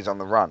 So now he's on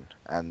the run.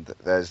 And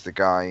there's the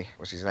guy,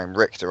 what's his name,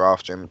 Richter,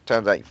 after him.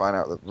 Turns out you find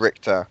out that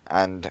Richter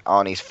and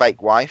Arnie's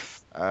fake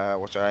wife,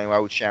 what's her name,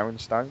 old Sharon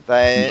Stone,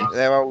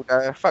 they're old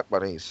fuck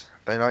buddies.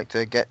 They like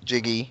to get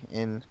jiggy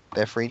in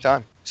their free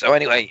time. So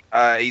anyway,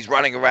 he's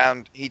running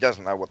around. He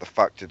doesn't know what the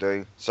fuck to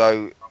do.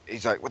 So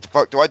he's like, what the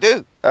fuck do I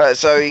do?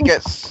 So he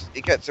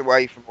gets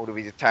away from all of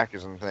his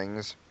attackers and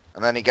things.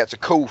 And then he gets a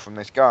call from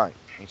this guy.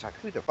 He's like,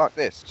 who the fuck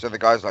this? So the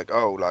guy's like,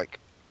 oh, like,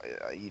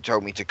 you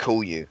told me to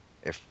call you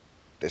if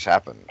this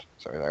happened.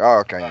 So he's like, oh,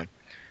 okay.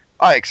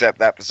 I accept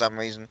that for some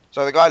reason.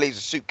 So the guy leaves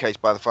a suitcase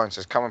by the phone and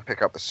says, come and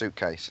pick up the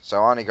suitcase. So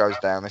Arnie goes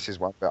down. This is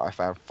one bit I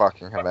found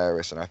fucking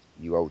hilarious. And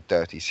you old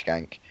dirty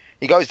skank.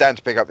 He goes down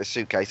to pick up the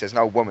suitcase. There's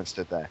no woman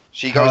stood there.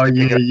 She goes to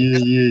pick it up.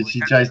 Yeah. She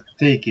tries to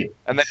take it.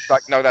 And then she's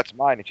like, no, that's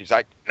mine. And she's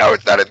like, no,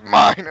 it's not. It's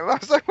mine. And I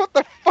was like, what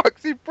the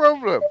fuck's your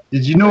problem?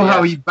 Did you know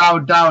how he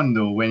bowed down,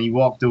 though? When he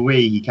walked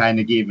away, he kind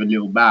of gave a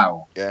little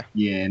bow. Yeah.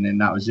 Yeah, and then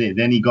that was it.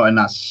 Then he got in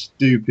that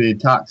stupid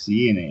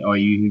taxi, innit? Or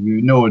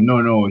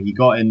no. He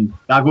got in.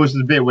 That goes to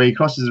the bit where he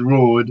crosses the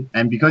road,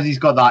 and because he's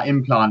got that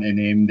implant in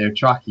him, they're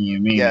tracking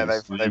him. Yeah,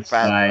 so they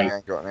found he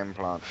ain't got an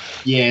implant.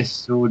 Yes,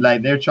 so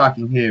like they're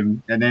tracking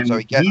him, and then So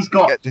he's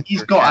got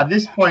at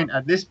this point.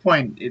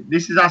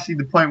 This is actually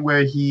the point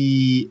where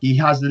he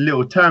has the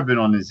little turban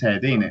on his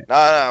head, ain't it?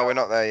 No, we're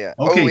not there yet.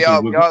 Okay,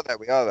 oh, we are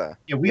there.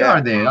 Yeah, we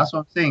are there. That's what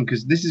I'm saying,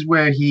 because this is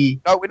where he.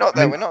 No, we're not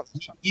there. We're not.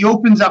 He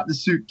opens up the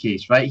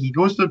suitcase, right? He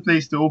goes to a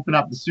place to open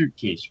up the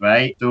suitcase,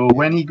 right? So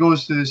when he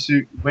goes to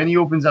when he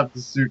opens up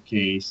the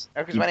suitcase,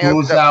 Because he when he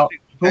opens up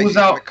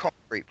the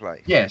concrete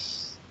plate.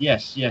 Yes. But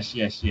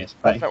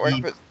That's not where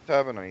he puts the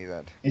turban on his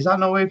head. Is that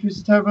not where he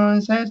puts the turban on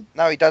his head?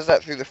 No, he does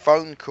that through the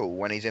phone call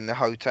when he's in the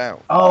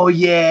hotel. Oh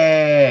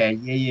yeah.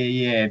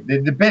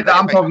 The bit that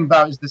I'm talking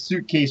about is the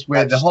suitcase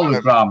where the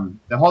hologram,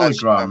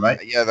 right?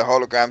 Yeah, the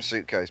hologram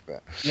suitcase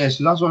bit. Yeah,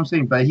 so that's what I'm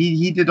saying. But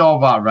he did all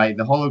that, right?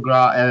 The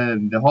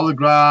hologram.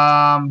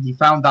 He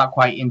found that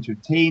quite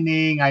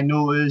entertaining. I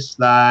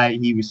noticed, like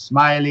he was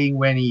smiling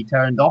when he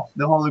turned off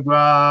the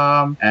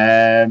hologram.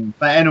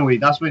 But anyway,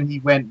 that's when he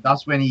went.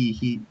 That's when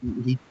he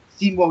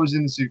seen what was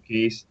in the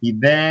suitcase. He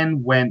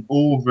then went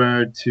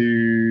over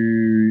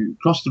to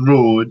cross the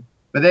road.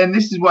 But then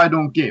this is what I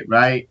don't get,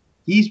 right?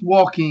 He's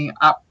walking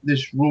up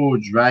this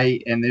road,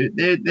 right? And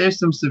there's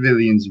some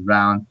civilians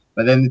around.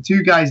 But then the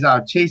two guys that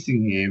are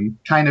chasing him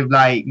kind of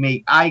like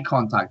make eye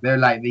contact. They're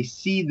like, they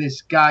see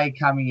this guy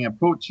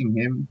approaching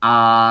him,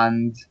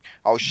 and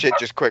oh shit!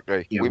 Just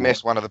quickly, we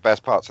missed one of the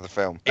best parts of the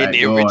film. In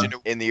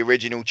the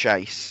original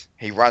chase,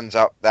 he runs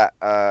up that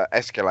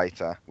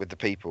escalator with the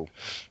people.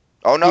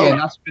 Oh no! Yeah,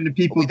 that's when the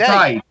people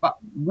died. But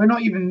we're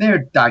not even there,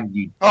 Dag.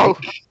 You. Oh,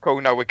 cool.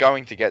 No, we're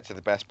going to get to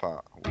the best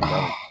part.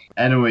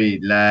 Anyway,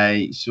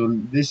 like, so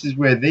this is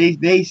where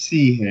they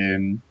see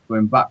him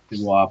going back to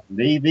what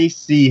happened. They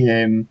see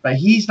him, but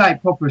he's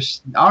like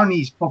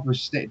Arnie's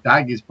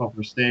Dag is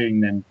proper staring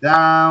them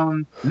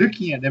down,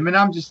 looking at them, and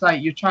I'm just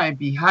like, you're trying to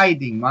be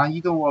hiding, man.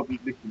 You don't want to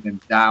be looking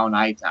them down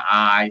eye to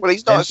eye. Well,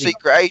 he's not a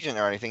secret agent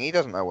or anything. He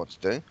doesn't know what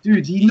to do.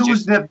 Dude, he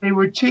knows that they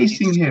were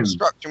chasing him.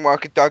 Construction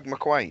worker Doug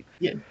McQuaid.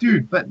 Yeah,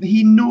 dude, but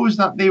he knows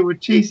that they were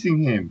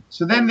chasing him.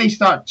 So then they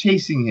start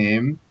chasing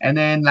him, and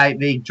then like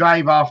they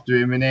drive after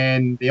him, and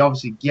then they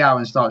obviously get out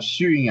and start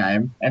shooting at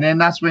him, and then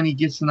that's when he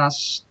gets in that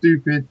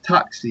stupid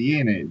taxi,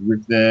 in it,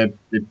 with the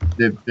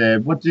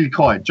what do you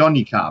call it?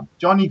 Johnny Cab.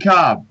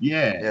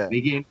 Yeah. They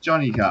get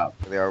Johnny Cab.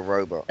 They are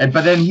robot.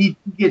 But then he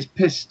gets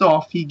pissed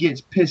off. He gets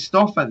pissed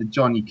off at the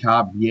Johnny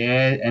Cab,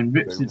 and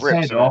rips its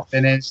head off,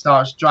 and then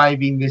starts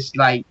driving this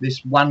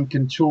one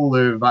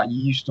controller that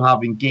you used to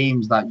have in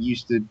games that you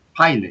used to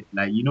pilot,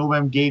 like, you know,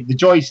 when the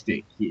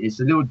joystick. It's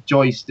a little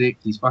joystick.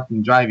 He's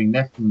fucking driving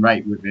left and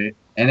right with it,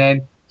 and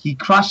then he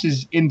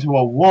crashes into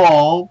a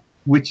wall,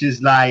 which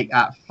is like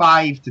at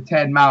 5 to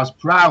 10 miles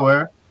per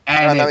hour,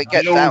 and he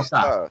gets out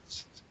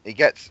first.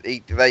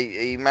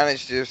 He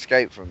managed to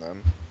escape from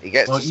them. He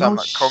gets to some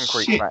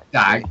concrete factory.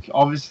 Dag.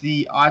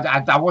 Obviously,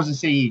 I wasn't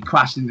saying he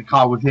crashed in the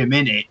car with him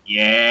in it.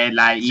 Yeah,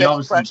 like he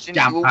obviously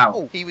jumped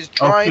out. He was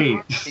driving.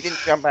 Okay. He didn't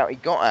jump out. He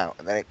got out,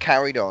 and then it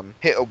carried on,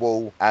 hit a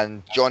wall,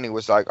 and Johnny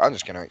was like, "I'm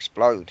just going to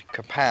explode."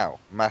 Kapow!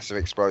 Massive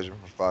explosion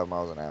for 5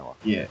 miles an hour.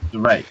 Yeah,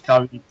 right.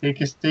 Carry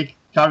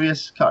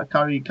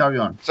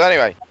on. So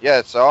anyway,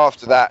 yeah. So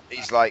after that,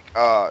 he's like,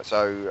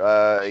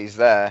 he's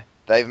there.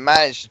 They've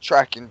managed to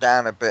track him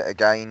down a bit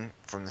again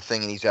from the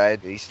thing in his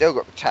head. He's still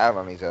got the towel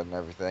on his head and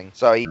everything.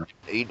 So he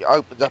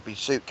opens up his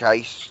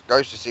suitcase,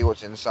 goes to see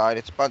what's inside.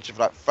 It's a bunch of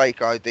like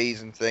fake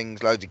IDs and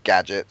things, loads of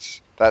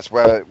gadgets. That's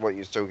what you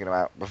was talking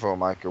about before,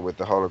 Michael, with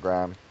the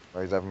hologram.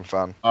 where he's having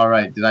fun. All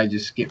right, did I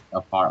just skip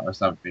a part or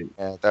something?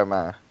 Yeah, don't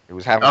matter. He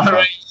was having All fun.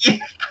 right.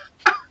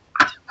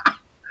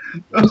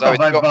 So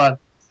my bad.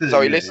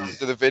 So he listens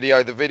to the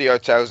video. The video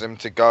tells him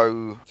to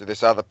go to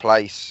this other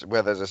place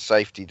where there's a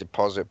safety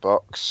deposit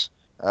box.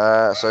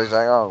 So he's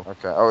like, oh,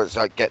 okay. Oh, it's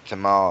like get to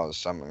Mars,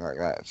 something like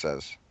that. It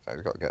says. So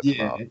he's got to get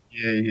to Mars.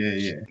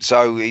 Yeah.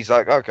 So he's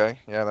like, okay,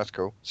 yeah, that's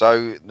cool.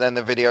 So then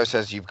the video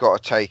says you've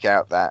got to take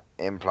out that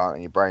implant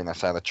in your brain.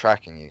 That's how they're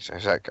tracking you. So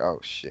he's like, oh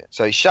shit.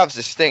 So he shoves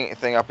this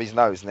thing up his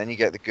nose, and then you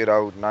get the good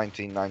old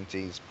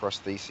 1990s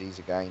prostheses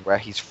again, where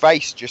his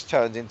face just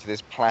turns into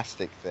this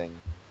plastic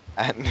thing.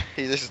 And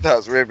he just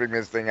starts ripping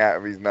this thing out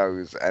of his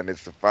nose, and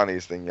it's the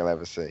funniest thing you'll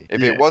ever see.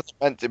 If it wasn't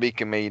meant to be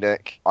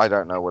comedic, I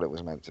don't know what it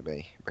was meant to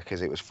be,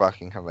 because it was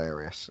fucking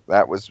hilarious.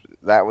 That was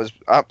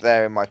up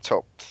there in my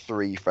top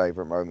 3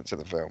 favourite moments of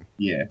the film.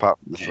 Yeah. Apart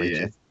from the 3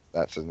 kids.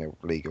 That's a new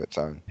league of its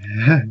own.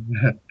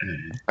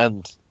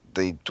 And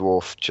the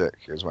dwarf chick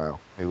as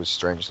well, who was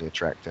strangely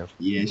attractive.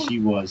 Yeah, she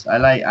was. I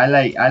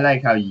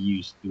like how you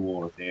used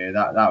dwarf there.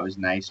 That was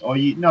nice. Or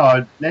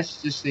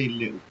let's just say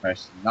little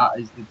person. That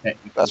is the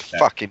technical. That's term.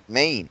 fucking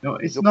mean. No,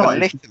 it's You're not.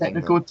 It's the belittling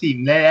technical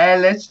team.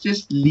 Let's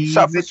just leave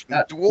Suffers it from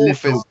at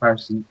dwarfism. little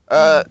person.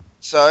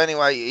 So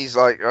anyway, he's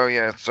like, oh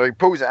yeah. So he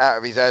pulls it out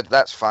of his head.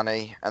 That's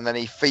funny. And then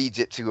he feeds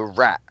it to a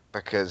rat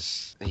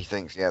because he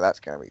thinks, yeah, that's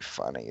going to be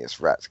funny. This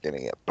rat's going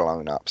to get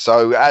blown up.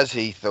 So as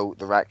he thought,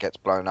 the rat gets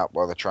blown up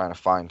while they're trying to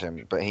find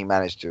him, but he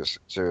managed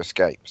to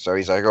escape. So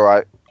he's like, all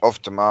right,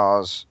 off to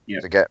Mars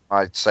to get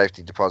my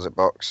safety deposit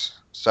box.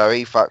 So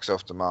he fucks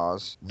off to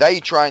Mars.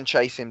 They try and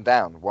chase him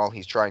down while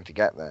he's trying to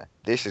get there.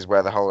 This is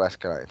where the whole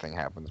escalator thing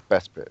happens.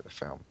 Best bit of the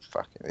film.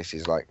 Fuck it. This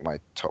is like my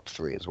top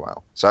 3 as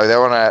well. So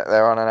they're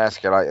on an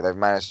escalator. They've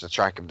managed to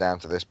track him down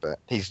to this bit.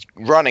 He's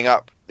running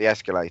up the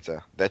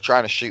escalator. They're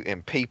trying to shoot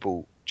him.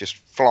 People just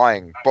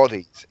flying,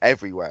 bodies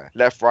everywhere,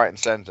 left, right, and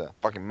center.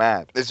 Fucking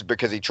mad. This is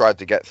because he tried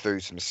to get through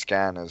some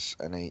scanners,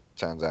 and he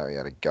turns out he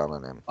had a gun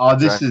on him. Oh,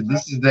 this is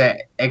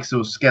the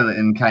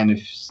exoskeleton kind of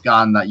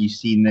scan that you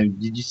seen them.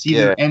 Did you see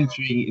them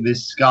entering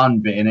this scan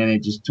bit, and then it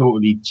just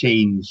totally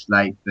changed?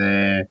 Like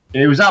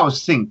it was out of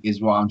sync,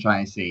 is what I'm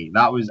trying to say.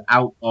 That was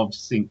out of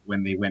sync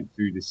when they went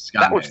through the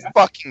scan. That was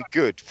fucking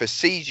good for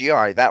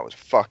CGI. That was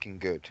fucking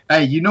good.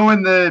 Hey, you know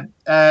in the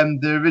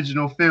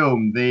original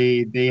film,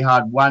 they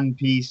had one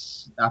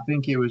piece. I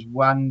think it was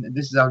one.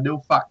 This is a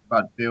little fact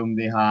about the film.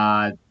 They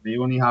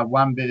only had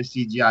one bit of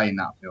CGI in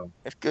that film.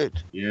 It's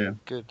good. Yeah.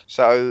 Good.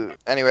 So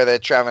anyway, they're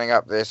traveling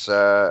up this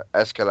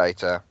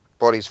escalator.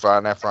 Bodies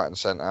flying left, right, and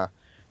center.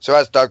 So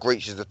as Doug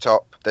reaches the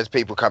top, there's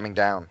people coming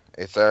down.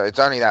 It's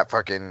only that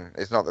fucking.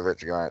 It's not the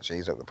rich guy actually.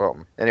 He's at the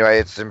bottom. Anyway,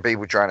 it's some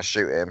people trying to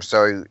shoot him.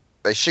 So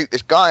they shoot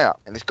this guy up,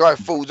 and this guy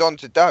falls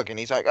onto Doug, and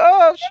he's like,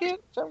 "Oh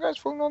shit, some guy's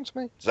falling onto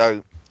me."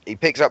 So he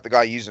picks up the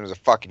guy, uses him as a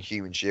fucking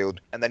human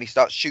shield, and then he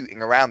starts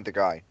shooting around the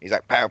guy. He's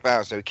like, pow,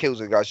 pow. So he kills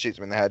the guy, shoots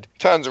him in the head,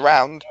 turns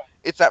around.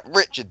 It's that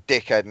Richard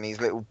dickhead and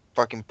his little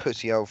fucking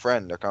pussy old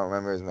friend. I can't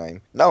remember his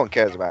name. No one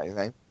cares about his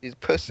name. He's a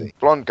pussy.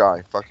 Blonde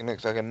guy. Fucking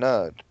looks like a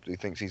nerd who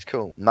thinks he's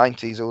cool.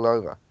 90s all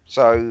over.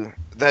 So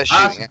they're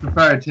shooting. I actually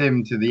preferred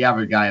him to the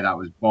other guy that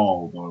was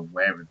bald or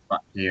whatever the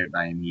fuck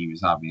hairline he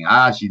was having.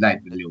 I actually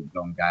liked the little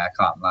blonde guy. I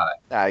can't lie.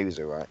 Nah, he was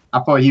alright.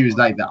 I thought he was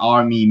like the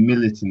army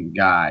militant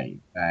guy.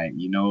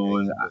 You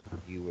know.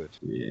 You would.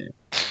 Yeah.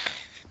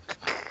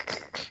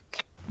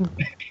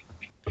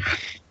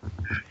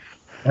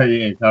 Oh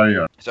yeah, carry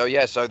on.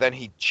 So then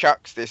he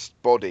chucks this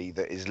body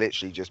that is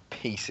literally just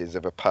pieces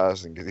of a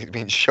person because he's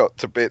been shot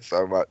to bits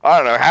so much. I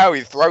don't know how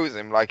he throws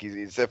him like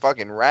it's a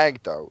fucking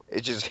ragdoll.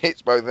 It just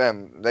hits both of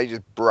them. They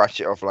just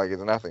brush it off like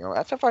it's nothing. I'm like,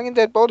 that's a fucking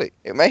dead body.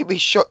 It may be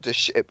shot to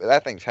shit, but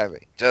that thing's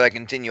heavy. So they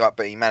continue up,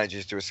 but he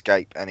manages to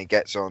escape and he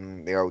gets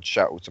on the old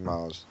shuttle to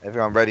Mars.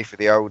 Everyone ready for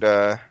the old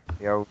Total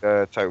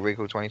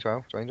Recall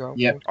 2012? 2012?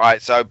 Yep. All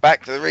right, so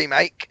back to the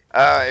remake.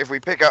 If we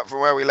pick up from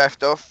where we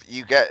left off,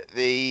 you get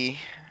the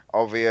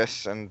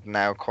obvious and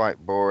now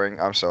quite boring.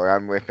 I'm sorry,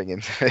 I'm ripping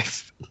into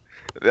this.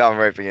 I'm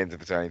ripping into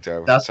the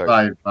 2012. That's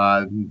fine,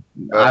 man.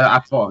 I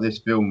thought this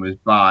film was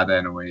bad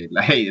anyway.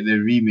 Like the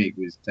remake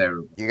was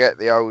terrible. You get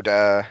the old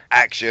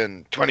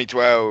action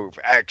 2012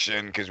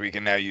 action because we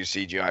can now use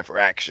CGI for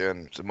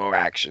action. Some more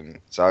action.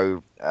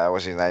 So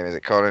what's his name? Is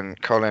it Colin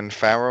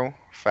Farrell?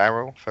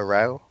 Farrell?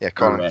 Yeah,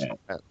 Colin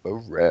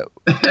Farrell.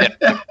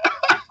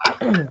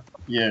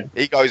 Yeah.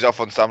 He goes off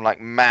on some like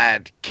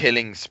mad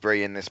killing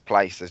spree in this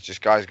place. There's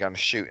just guys going to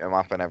shoot him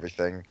up and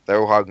everything.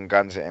 They're all holding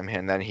guns at him,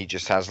 and then he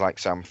just has like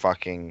some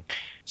fucking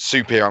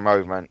superhero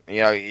movement.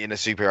 You know, in a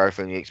superhero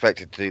film, you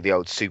expect it to do the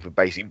old super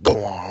basic,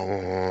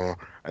 and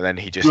then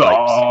he just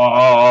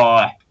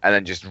like, and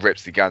then just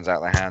rips the guns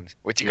out of their hands,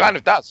 which he kind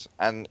of does,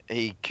 and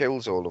he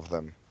kills all of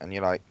them. And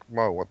you're like,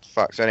 whoa, what the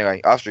fuck? So anyway,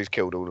 after he's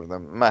killed all of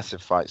them,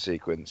 massive fight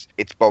sequence.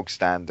 It's bog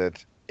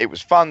standard. It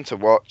was fun to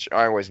watch.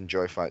 I always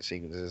enjoy fight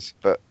sequences,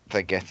 but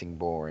they're getting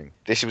boring.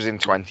 This was in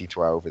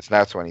 2012. It's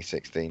now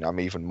 2016.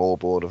 I'm even more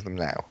bored of them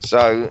now.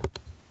 So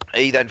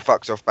He then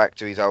fucks off back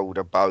to his old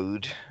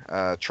abode,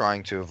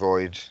 trying to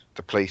avoid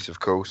the police, of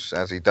course,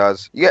 as he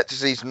does. You get to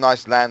see some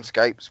nice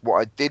landscapes.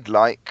 What I did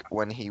like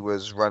when he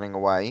was running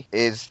away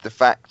is the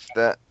fact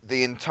that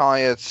the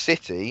entire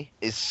city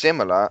is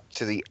similar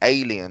to the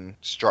alien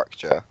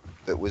structure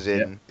that was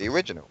in the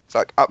original. It's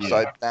like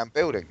upside down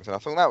buildings, and I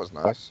thought that was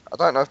nice. I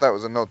don't know if that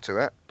was a nod to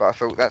it, but I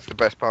thought that's the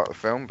best part of the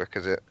film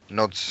because it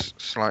nods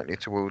slightly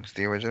towards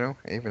the original.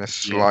 Even a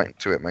slight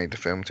to it made the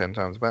film 10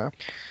 times better.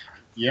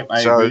 Yep,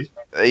 I agree.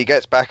 He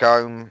gets back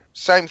home.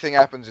 Same thing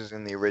happens as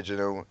in the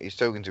original. He's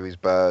talking to his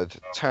bird.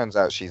 Turns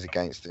out she's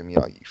against him.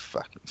 You're like, you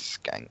fucking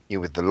skank.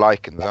 You're with the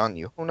Lycans, aren't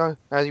you? Oh no,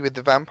 now you're with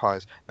the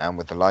vampires. Now I'm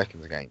with the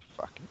Lycans again.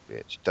 Fucking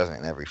bitch. Does it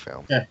in every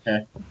film.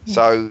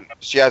 So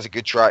she has a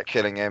good try at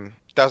killing him.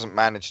 Doesn't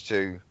manage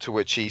to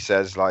which he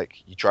says,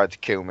 like, you tried to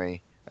kill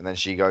me. And then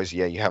she goes,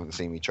 yeah, you haven't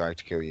seen me try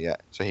to kill you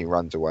yet. So he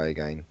runs away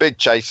again. Big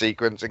chase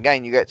sequence.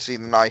 Again, you get to see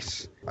the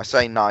nice, I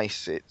say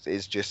nice, it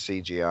is just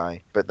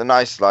CGI. But the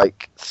nice,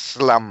 like,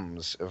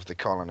 slums of the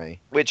colony.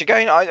 Which,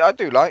 again, I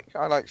do like.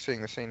 I like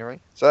seeing the scenery.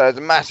 So there's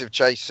a massive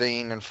chase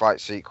scene and fight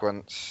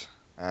sequence.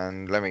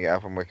 And let me get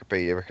up on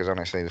Wikipedia because,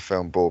 honestly, the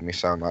film bored me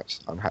so much.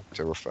 I'm happy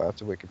to refer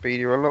to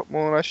Wikipedia a lot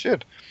more than I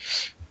should.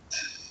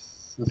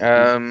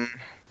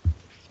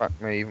 Fuck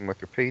me, even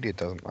Wikipedia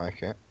doesn't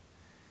like it.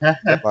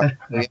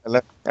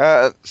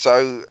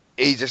 So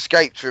he's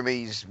escaped from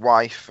his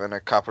wife and a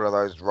couple of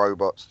those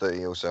robots that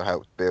he also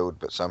helped build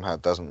but somehow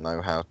doesn't know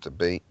how to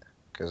beat,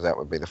 because that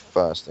would be the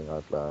first thing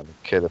I'd learn.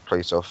 Kill a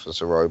police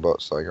officer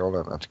robots, like, I'll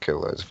learn how to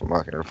kill those if I'm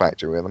working in a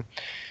factory with them.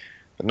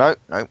 But no,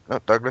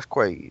 not Douglas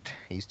Quaid.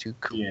 He's too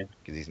cool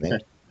because his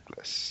name's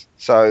Douglas.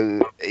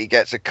 So he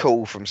gets a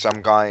call from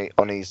some guy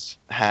on his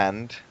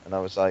hand, and I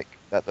was like,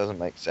 that doesn't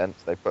make sense.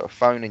 They put a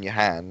phone in your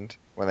hand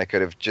when they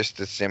could have just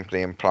as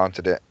simply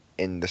implanted it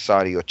in the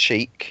side of your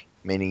cheek,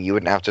 meaning you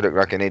wouldn't have to look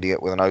like an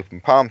idiot with an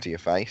open palm to your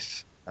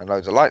face and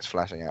loads of lights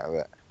flashing out of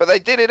it. But they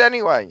did it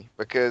anyway,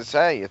 because,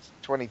 hey, it's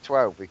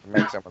 2012, we can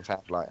make someone's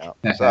hand light up.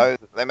 So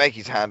they make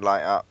his hand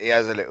light up. He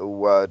has a little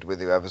word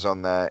with whoever's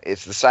on there.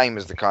 It's the same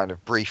as the kind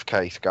of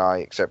briefcase guy,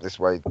 except this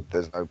way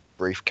there's no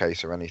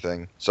briefcase or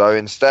anything. So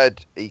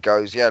instead, he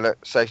goes, yeah,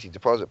 look, safety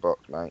deposit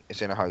box, mate.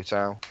 It's in a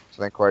hotel.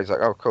 So then Quaid's like,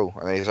 oh, cool.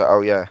 And then he's like,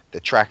 oh, yeah,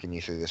 they're tracking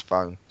you through this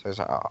phone. So he's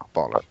like, oh,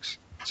 bollocks.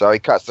 So he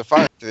cuts the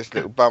phone to this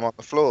little bum on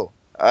the floor.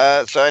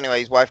 So anyway,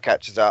 his wife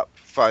catches up,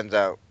 finds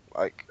out,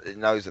 like, he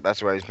knows that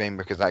that's where he's been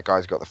because that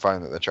guy's got the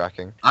phone that they're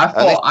tracking. I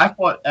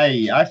thought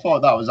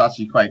that was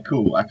actually quite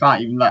cool. I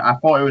can't even I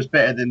thought it was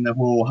better than the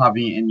whole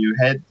having it in your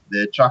head,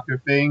 the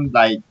tracker thing.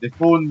 Like the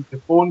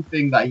phone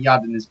thing that he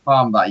had in his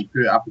palm that he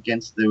put up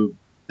against the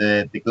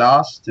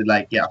glass to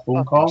like get a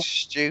phone call.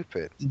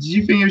 Stupid. Did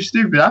you think it was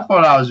stupid? I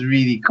thought that was a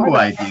really cool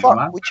idea,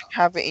 man. Would you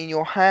have it in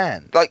your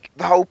hand? Like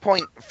the whole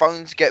point,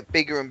 phones get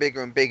bigger and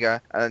bigger and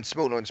bigger, and then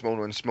smaller and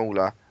smaller and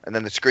smaller, and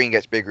then the screen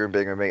gets bigger and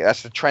bigger and bigger.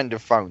 That's the trend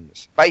of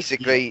phones.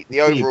 Basically, the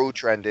overall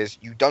trend is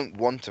you don't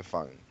want a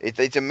phone.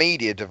 It's a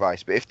media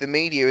device, but if the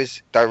media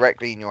is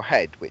directly in your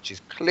head, which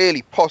is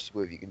clearly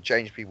possible if you can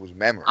change people's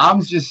memory.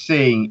 I'm just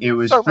saying it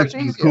was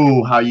pretty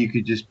cool how you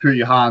could just put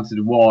your hand to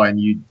the wall and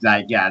you'd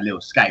like get a little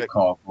Skype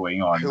call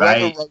going on, Whoever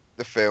right? wrote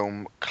the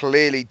film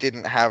clearly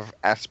didn't have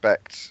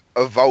aspects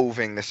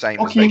evolving the same.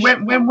 Okay,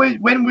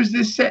 when was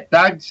this set,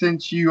 Dag?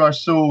 Since you are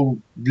so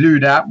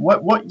glued up,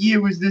 what year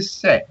was this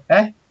set?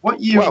 What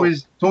year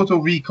was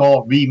Total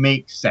Recall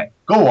remake set?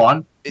 Go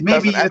on.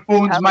 Maybe the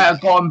phones might have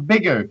gotten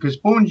bigger because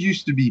phones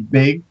used to be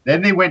big,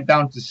 then they went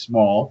down to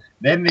small,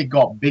 then they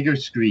got bigger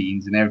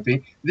screens and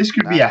everything. This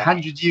could be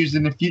 100 years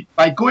in the future.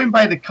 By going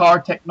by the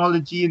car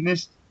technology in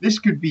this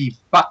could be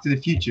Back to the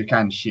Future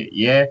kind of shit.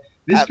 Yeah.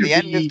 This could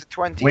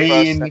be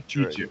way in the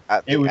future.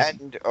 At the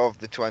end of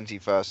the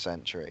 21st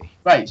century.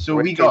 Right, so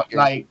we got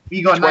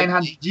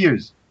 900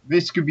 years.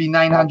 This could be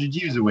 900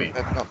 years away.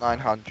 Not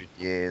 900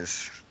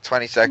 years.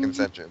 22nd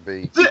century would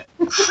be.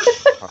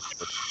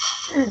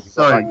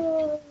 Sorry.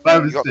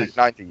 You got like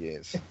 90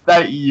 years.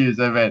 90 years,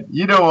 I meant.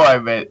 You know what I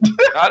meant.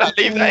 No, don't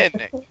leave that in,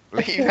 Nick.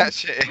 Leave that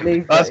shit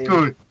in. That's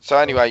good. So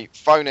anyway,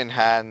 phone in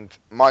hand.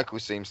 Michael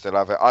seems to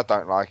love it. I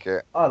don't like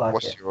it. I like it.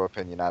 What's your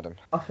opinion, Adam?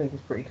 I think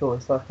it's pretty cool.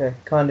 It's like a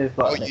kind of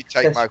like you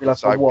take Michael's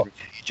side. You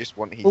just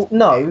want his. Well,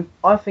 no,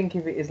 I think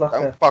of it as like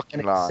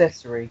an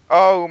accessory.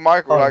 Oh,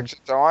 Michael likes it,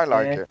 so I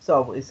like it.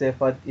 So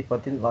if I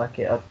didn't like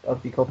it,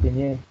 I'd be copying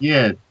you.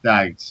 Yeah,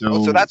 Dag. So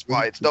that's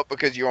why it's not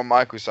because you're on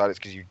Michael's side. It's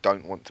because you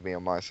don't want to be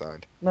on my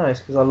side. No, it's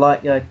because I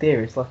like the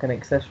idea. It's like an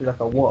accessory, like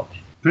a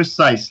watch.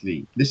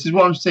 Precisely. This is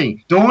what I'm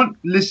saying. Don't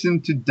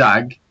listen to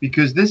Dag,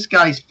 because this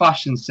guy's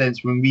fashion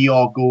sense when we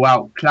all go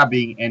out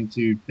clubbing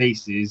into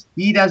places,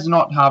 he does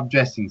not have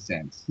dressing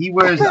sense. He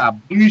wears a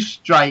blue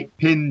striped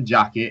pin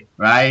jacket,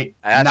 right?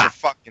 And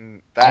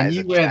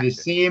you wear the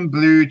same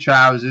blue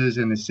trousers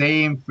and the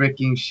same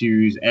freaking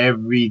shoes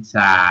every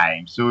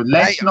time. So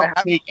let's not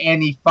take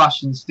any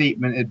fashion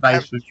statement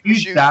advice from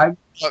you, Dag.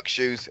 Work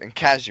shoes and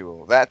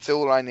casual. That's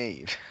all I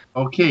need.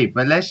 Okay,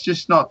 but let's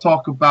just not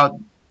talk about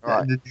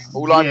Right.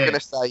 All I'm going to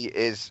say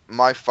is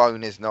my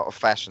phone is not a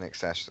fashion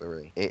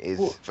accessory. It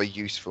is for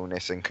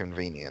usefulness and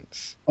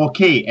convenience.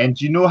 Okay, and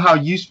do you know how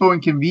useful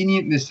and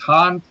convenient this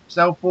hand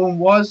cell phone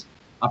was?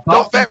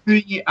 Apart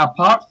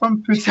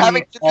from putting He's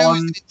having to on...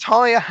 lose his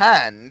entire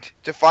hand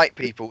to fight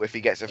people if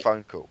he gets a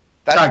phone call.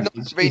 That's not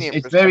convenient.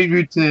 It's very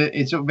rude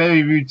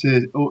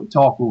to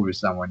talk over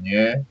someone.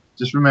 Yeah,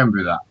 just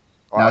remember that.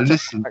 Right, now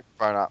listen.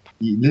 Phone up.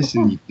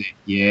 Listen, you dick.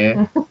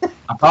 Yeah.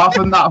 Apart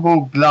from that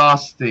whole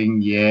glass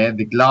thing, yeah,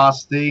 the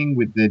glass thing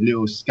with the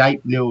little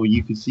Skype,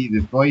 you could see the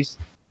voice.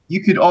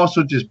 You could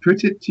also just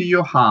put it to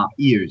your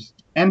ears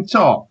and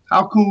talk.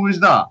 How cool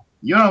is that?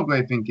 You're not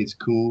going to think it's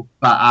cool,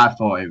 but I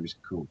thought it was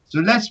cool.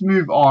 So let's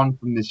move on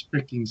from this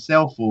freaking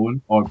cell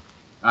phone, or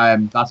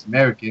that's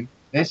American.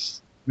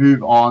 Let's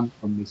move on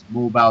from this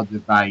mobile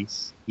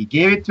device. He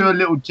gave it to a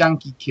little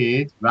junkie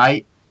kid,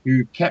 right,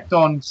 who kept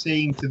on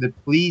saying to the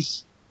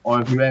police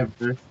or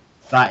whoever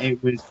that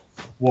it was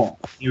what?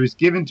 It was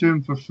given to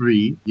him for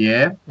free,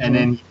 yeah? And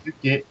then he took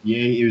it,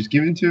 it was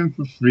given to him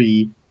for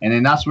free, and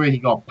then that's where he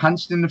got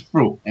punched in the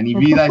throat, and he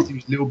realized he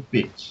was a little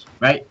bitch,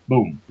 right?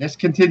 Boom. Let's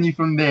continue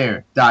from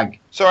there, Dag.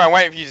 Sorry, I'm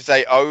waiting for you to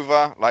say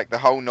over, like the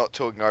whole not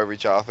talking over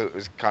each other. I thought it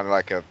was kind of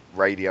like a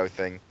radio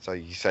thing, so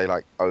you say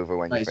like over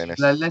when you finish.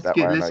 Oh,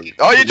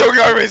 you're talking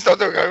over me, stop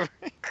talking over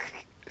me.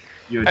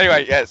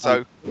 Anyway, yeah,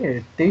 so... You're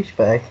a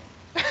douchebag.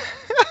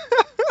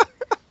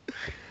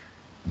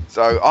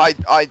 So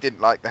I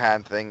didn't like the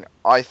hand thing.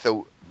 I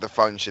thought the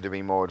phone should have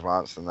been more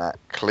advanced than that.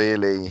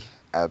 Clearly,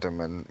 Adam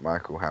and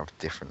Michael have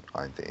different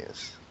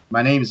ideas.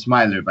 My name is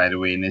Smiler, by the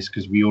way, in this,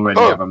 because we already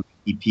have a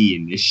EP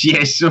in this.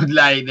 Yes, so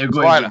like they're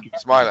going.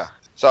 Smiler.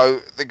 So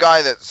the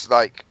guy that's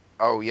like,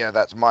 oh yeah,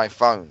 that's my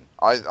phone.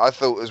 I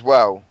thought as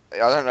well. I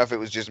don't know if it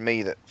was just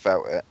me that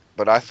felt it,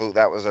 but I thought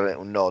that was a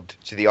little nod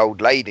to the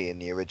old lady in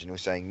the original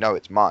saying, no,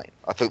 it's mine.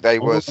 I thought they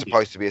were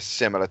supposed to be a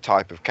similar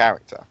type of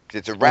character. Because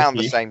it's around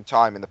the same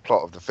time in the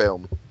plot of the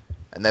film,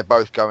 and they're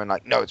both going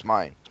like, no, it's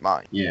mine, it's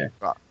mine. Yeah.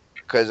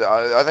 Because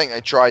I think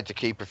they tried to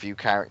keep a few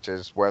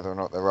characters, whether or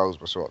not their roles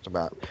were swapped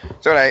about.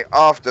 So anyway,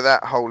 after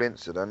that whole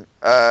incident,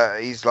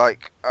 he's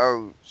like,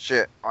 oh,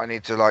 shit, I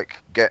need to, like,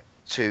 get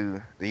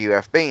to the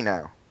UFB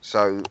now.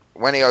 So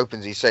when he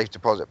opens his safe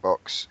deposit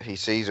box, he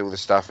sees all the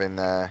stuff in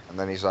there, and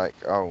then he's like,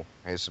 oh,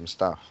 here's some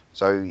stuff.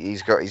 So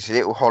he's got his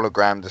little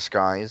hologram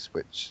disguise,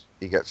 which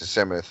he gets a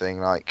similar thing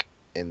like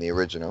in the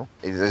original.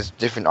 There's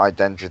different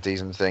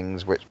identities and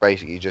things which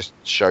basically just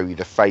show you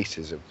the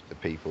faces of the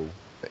people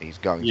that he's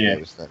going to be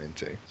able to turn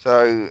into.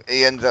 So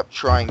he ends up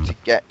trying to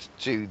get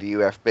to the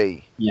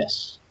UFB.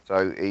 Yes.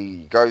 So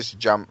he goes to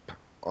jump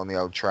on the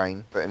old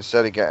train, but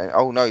instead of getting...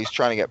 Oh, no, he's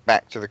trying to get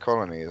back to the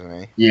colony,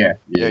 isn't he? Yeah.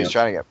 Yeah, he's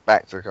trying to get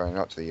back to the colony,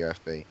 not to the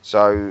UFB.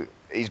 So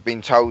he's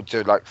been told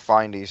to, like,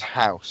 find his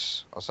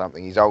house or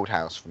something, his old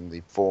house from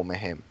the former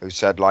him, who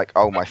said, like,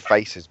 oh, my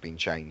face has been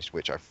changed,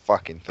 which I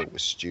fucking thought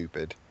was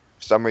stupid.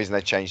 For some reason,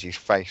 they changed his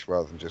face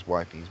rather than just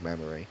wiping his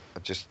memory. I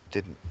just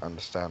didn't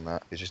understand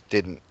that. It just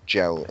didn't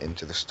gel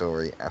into the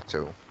story at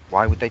all.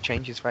 Why would they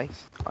change his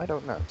face? I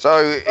don't know.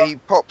 So he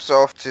pops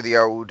off to the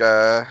old,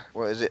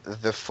 what is it?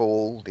 The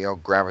Fall, the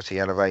old gravity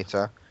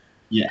elevator.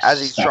 Yes. As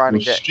he's trying to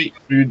get straight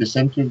through the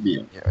center of the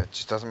earth. Yeah, it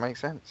just doesn't make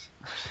sense.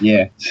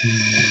 Yeah.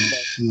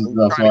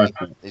 That's what I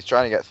think. He's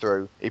trying to get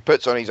through. He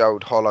puts on his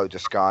old hollow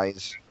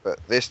disguise, but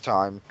this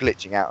time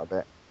glitching out a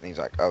bit. And he's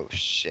like, oh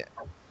shit.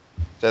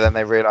 So then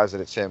they realise that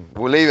it's him.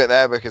 We'll leave it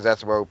there because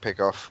that's where we'll pick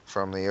off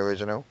from the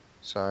original.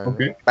 So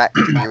back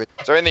to the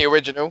So in the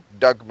original,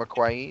 Doug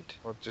McQuaid,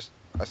 or just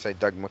I say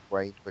Doug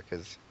McQuaid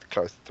because it's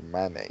close to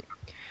my name.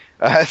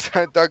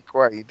 So Doug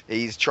Quaid,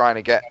 he's trying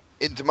to get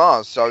into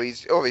Mars. So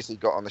he's obviously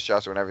got on the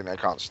shuttle and everything. They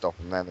can't stop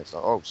him then. It's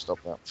like, oh, stop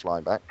that,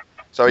 flying back.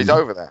 So he's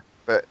over there.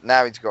 But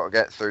now he's got to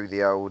get through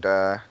the old,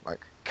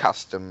 like,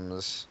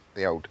 customs,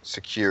 the old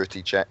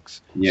security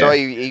checks. Yeah. So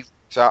he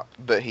up,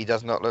 but he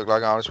does not look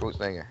like Arnold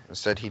Schwarzenegger.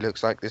 Instead, he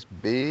looks like this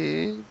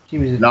big... She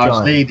was a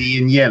large lady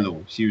in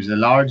yellow. She was a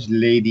large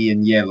lady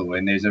in yellow,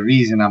 and there's a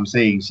reason I'm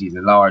saying she's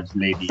a large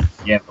lady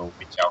in yellow,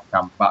 which I'll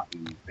come back to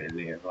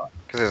later on.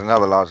 Because there's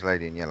another large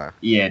lady in yellow.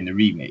 Yeah, in the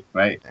remake,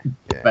 right?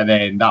 Yeah. But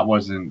then that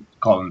wasn't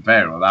Colin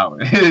Farrell, that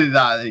was...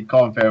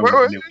 Colin Farrell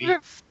was a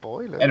little...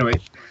 Spoiler. Anyway,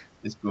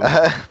 let's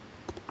go.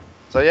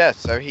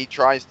 So he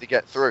tries to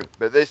get through,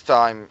 but this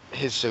time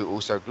his suit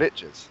also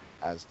glitches,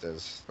 as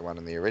does the one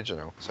in the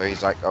original. So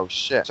he's like, oh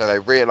shit. So they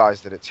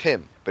realise that it's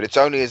him. But it's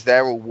only as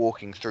they're all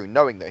walking through,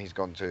 knowing that he's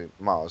gone to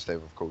Mars, they've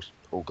of course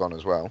all gone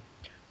as well.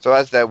 So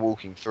as they're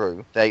walking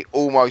through, they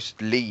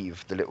almost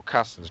leave the little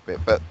customs bit,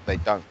 but they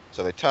don't.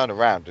 So they turn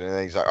around and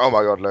then he's like, oh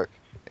my god, look,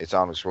 it's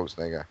Arnold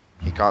Schwarzenegger.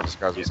 He can't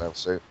disguise himself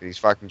suit. He's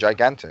fucking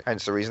gigantic.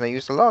 Hence the reason they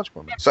used a large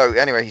one. So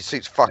anyway, his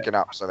suit's fucking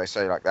up. So they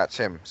say like, that's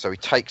him. So he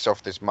takes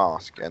off this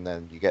mask and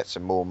then you get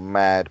some more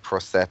mad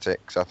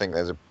prosthetics. I think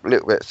there's a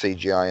little bit of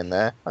CGI in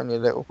there. Only a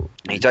little.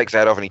 He takes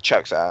that off and he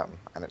chucks it at him.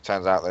 and it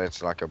turns out that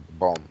it's like a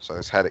bomb. So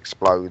his head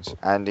explodes,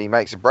 and he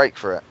makes a break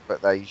for it,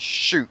 but they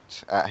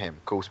shoot at him.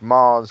 Of course,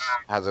 Mars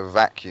has a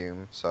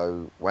vacuum,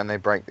 so when they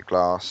break the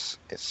glass,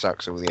 it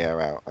sucks all the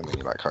air out, and then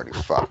you're like, holy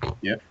fuck.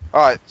 Yeah.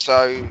 Alright,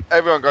 so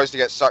everyone goes to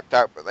get sucked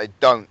out, but they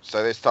don't.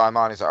 So this time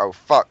Arnie's like, oh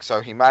fuck.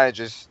 So he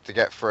manages to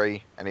get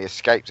free, and he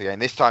escapes again.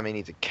 This time he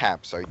needs a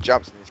cab, so he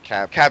jumps in his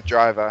cab. Cab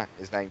driver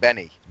is named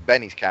Benny.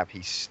 Benny's cab,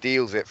 he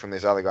steals it from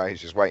this other guy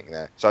who's just waiting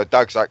there. So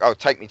Doug's like, oh,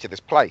 take me to this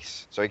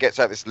place. So he gets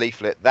out this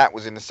leaflet. That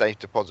was in the safe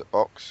deposit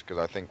box,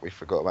 because I think we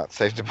forgot about the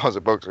safe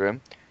deposit box for him.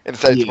 In the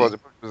safe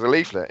deposit box was a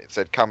leaflet. It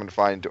said, come and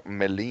find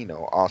Melina,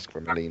 or ask for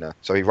Melina.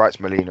 So he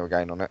writes Melina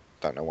again on it.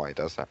 Don't know why he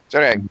does that.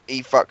 So anyway,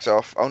 he fucks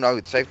off. Oh no,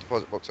 the safe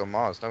deposit box on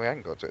Mars. No, we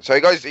haven't got to it. So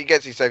he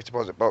gets his safe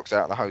deposit box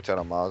out of the hotel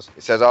on Mars.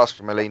 It says, ask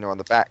for Melina on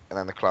the back, and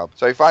then the club.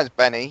 So he finds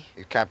Benny,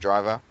 his cab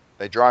driver.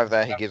 They drive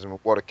there. He gives him a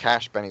wad of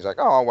cash. Benny's like,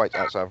 "Oh, I'll wait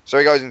outside." So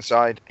he goes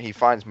inside. He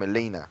finds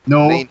Melina.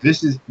 No, Melina.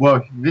 this is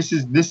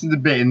the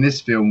bit in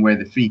this film where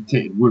the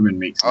free-titted woman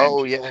makes.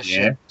 Oh yeah, yeah.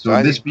 shit.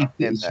 So this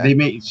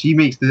she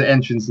makes the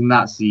entrance in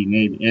that scene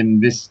in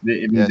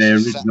the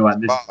original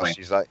at this point.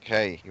 She's like,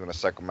 "Hey, you want to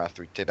suckle my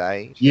through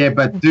today?" Yeah,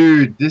 but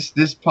dude,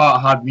 this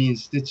part had me in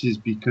stitches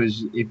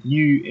because if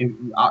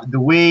the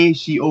way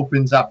she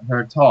opens up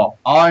her top,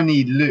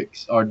 Arnie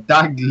looks, or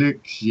Doug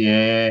looks,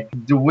 yeah,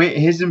 the way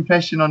his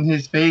impression on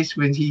his face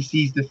when he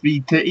sees the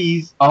free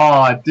titties.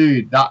 Oh,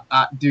 dude,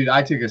 dude,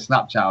 I took a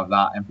Snapchat of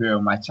that and put it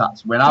on my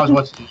chats. When I was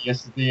watching it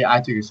yesterday,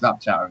 I took a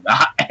Snapchat of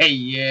that.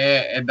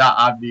 Yeah, and that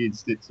had me in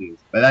stitches.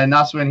 But then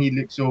that's when he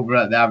looks over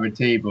at the other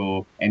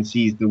table and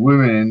sees the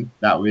woman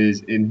that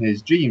was in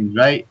his dreams,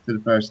 right, for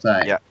the first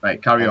time. Yeah.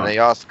 Right, carry on. And he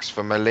asks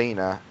for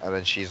Melina, and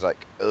then she's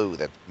like, "Oh,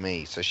 that's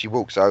me." So she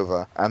walks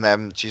over, and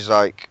then she's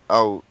like,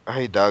 "Oh,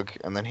 hey, Doug,"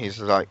 and then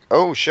he's like,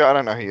 "Oh shit, I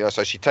don't know who you are."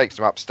 So she takes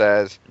him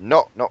upstairs,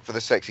 not for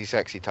the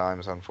sexy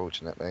times,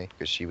 unfortunately,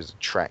 because she was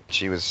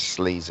she was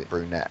sleazy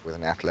brunette with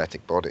an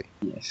athletic body,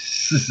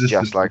 Yes.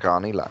 just like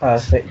Arnie Lux.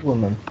 Perfect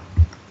woman.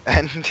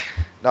 And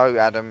no,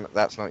 Adam,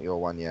 that's not your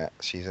one yet.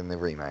 She's in the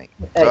remake.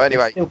 Hey, So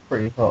anyway, still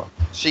pretty hot.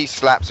 she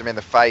slaps him in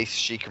the face.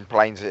 She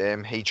complains at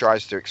him. He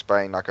tries to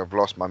explain, like, I've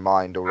lost my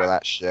mind, all of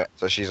that shit.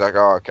 So she's like,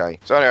 oh, okay.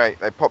 So anyway,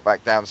 they pop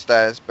back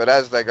downstairs. But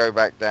as they go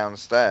back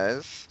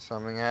downstairs,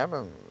 something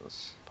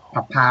happens.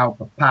 Pa-pow,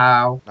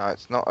 pa-pow. No,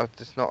 it's not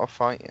a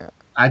fight yet.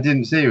 I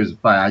didn't say it was a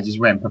fight. I just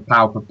went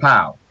pa-pow,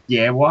 pa-pow.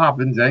 Yeah, what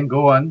happens then?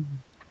 Go on.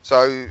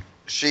 So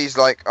she's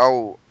like,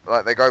 oh,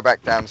 like they go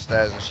back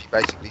downstairs, and she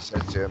basically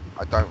says to him,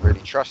 I don't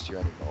really trust you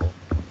anymore.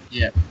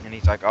 Yeah. And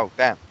he's like, oh,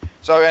 damn.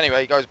 So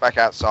anyway, he goes back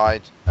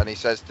outside, and he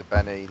says to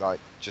Benny, like,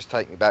 just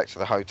take me back to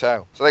the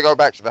hotel. So they go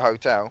back to the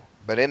hotel,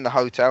 but in the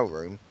hotel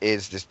room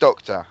is this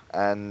doctor,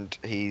 and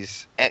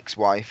his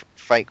ex-wife,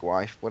 fake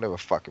wife, whatever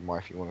fucking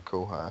wife you want to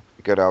call her,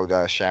 the good old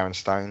Sharon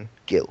Stone,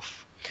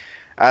 Gilf.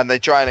 And they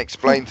try and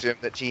explain to him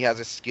that she has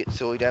a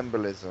schizoid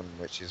embolism,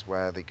 which is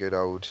where the good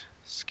old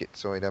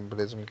schizoid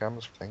embolism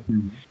comes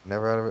from.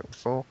 Never heard of it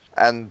before.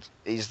 And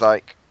he's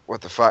like,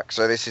 what the fuck?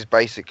 So this is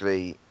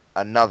basically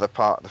another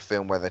part of the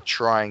film where they're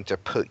trying to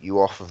put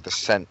you off of the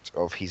scent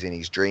of he's in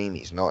his dream,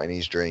 he's not in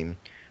his dream,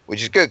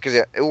 which is good because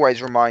it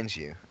always reminds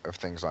you of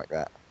things like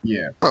that.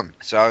 Yeah.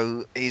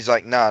 So he's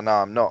like, no,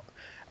 I'm not.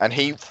 And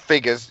he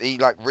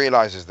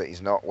realizes that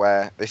he's not,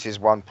 where this is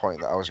one point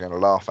that I was going to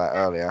laugh at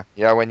earlier.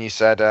 Yeah, when you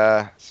said,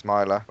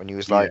 Smiler, when you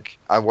was like,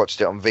 I watched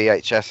it on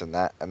VHS and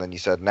that, and then you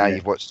said, now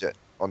you've watched it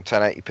on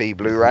 1080p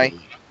Blu-ray.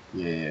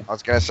 Yeah. I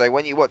was going to say,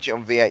 when you watch it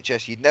on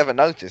VHS, you'd never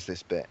notice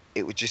this bit.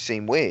 It would just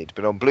seem weird.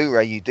 But on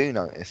Blu-ray, you do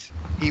notice.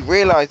 He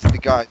realised the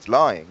guy's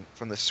lying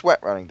from the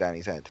sweat running down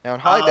his head. Now, in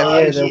high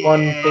definition... the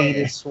one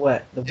bead of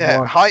sweat.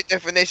 High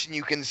definition,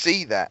 you can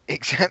see that.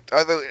 Except,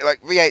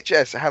 like,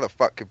 VHS, how the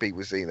fuck could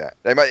people see that?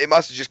 It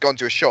must have just gone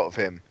to a shot of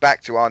him,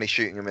 back to Arnie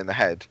shooting him in the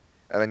head.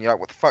 And then you're like,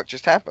 what the fuck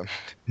just happened?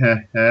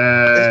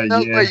 There's no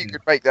way you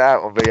could make that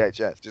out on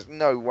VHS. Just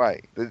no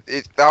way.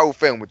 The whole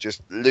film would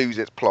just lose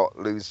its plot,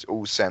 lose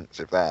all sense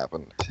if that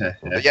happened.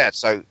 But yeah,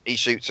 so he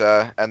shoots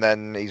her, and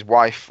then his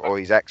wife, or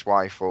his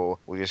ex-wife, or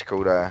we just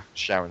called her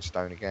Sharon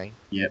Stone again.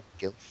 Yep.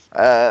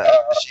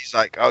 She's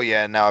like, oh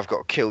yeah, now I've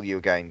got to kill you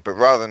again. But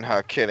rather than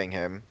her killing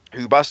him,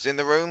 who busts in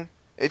the room?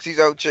 It's his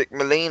old chick,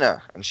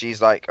 Melina. And she's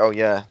like, oh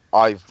yeah,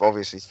 I've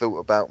obviously thought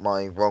about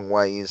my wrong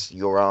ways.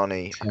 You're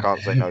Arnie. I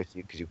can't say no to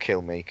you because you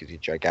kill me because you're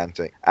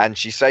gigantic. And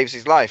she saves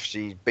his life.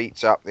 She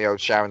beats up the old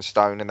Sharon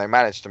Stone, and they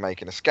manage to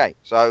make an escape.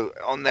 So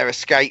on their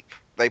escape,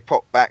 they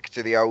pop back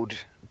to the old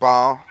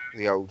bar,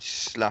 the old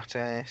slut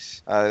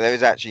ass. There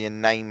is actually a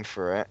name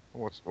for it.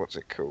 What's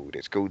it called?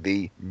 It's called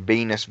the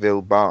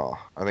Venusville Bar.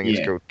 I think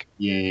it's called.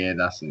 Yeah,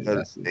 that's it.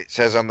 It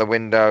says on the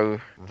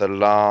window, the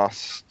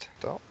last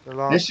stop.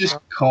 Let's just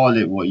call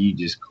it what you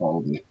just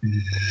called it.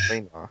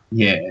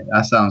 Yeah,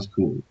 that sounds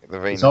cool.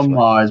 It's on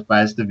Mars,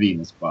 but it's the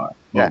Venus Bar.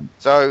 Yeah.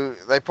 So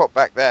they pop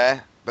back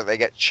there, but they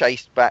get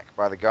chased back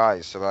by the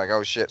guys. So they're like,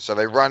 oh shit. So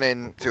they run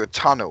into a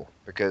tunnel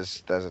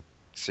because there's a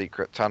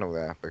secret tunnel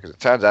there, because it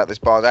turns out this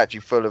bar is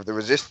actually full of the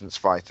resistance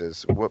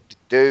fighters.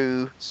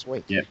 Whoop-de-doo.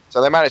 Sweet. Yep. So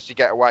they managed to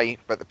get away,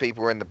 but the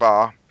people were in the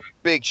bar,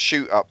 big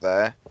shoot up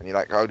there, and you're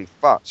like, holy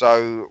fuck.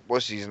 So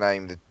what's his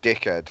name? The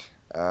dickhead.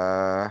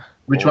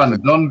 Which what one, was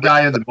the it? blonde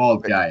guy or the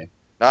bald guy?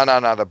 No,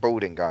 the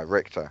balding guy,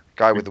 Richter.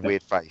 Guy with the Richter.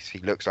 weird face. He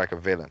looks like a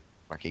villain.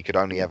 Like he could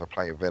only ever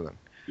play a villain.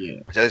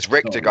 Yeah. So this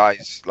Richter Sorry.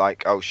 guy's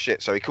like, oh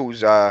shit. So he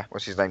calls,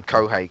 what's his name?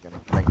 Cohagen.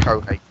 And then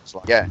Cohagen's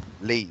like, yeah,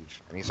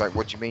 leave. And he's like,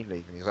 what do you mean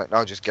leave? And he's like,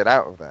 no, just get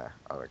out of there.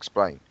 I'll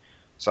explain.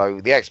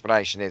 So the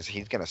explanation is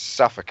he's going to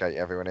suffocate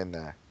everyone in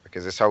there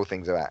because this whole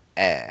thing's about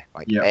air.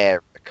 Like air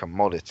is a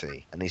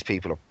commodity. And these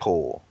people are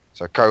poor.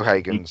 So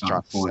Cohagen's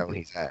trying to sell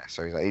his air.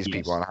 So he's like, these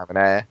people aren't having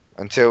air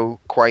until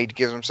Quaid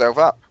gives himself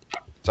up.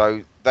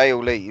 So they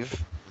all leave,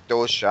 the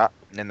doors shut,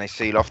 and then they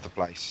seal off the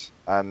place.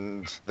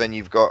 And then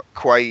you've got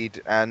Quaid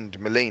and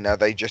Melina,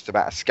 they just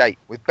about escape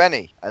with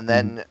Benny. And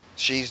then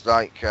she's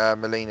like,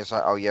 Melina's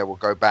like, oh yeah, we'll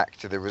go back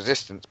to the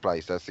Resistance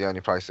place. That's the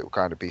only place that will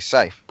kind of be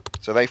safe.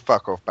 So they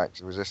fuck off back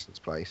to the Resistance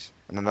place.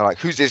 And then they're like,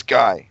 who's this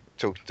guy?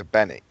 Talking to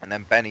Benny. And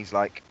then Benny's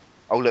like,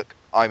 oh look,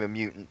 I'm a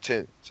mutant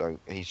too. So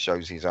he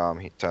shows his arm.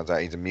 It turns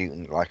out he's a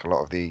mutant like a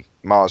lot of the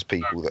Mars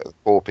people that are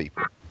poor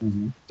people.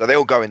 Mm-hmm. So they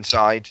all go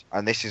inside,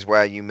 and this is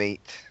where you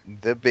meet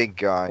the big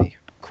guy,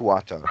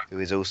 Kuato, who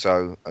is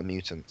also a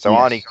mutant. So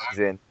Arnie goes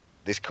in.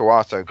 This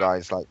Kuato guy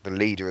is like the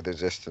leader of the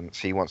Resistance.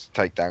 He wants to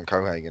take down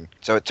Cohagen.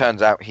 So it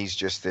turns out he's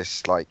just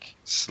this like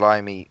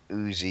slimy,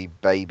 oozy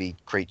baby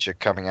creature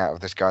coming out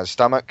of this guy's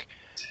stomach.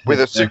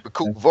 With a super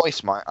cool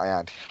voice, might I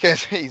add.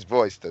 Because his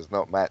voice does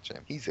not match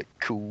him. He's a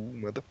cool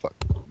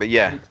motherfucker. But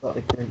yeah,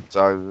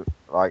 so,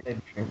 like...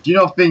 Do you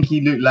not think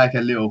he looked like a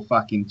little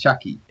fucking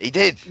Chucky? He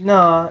did!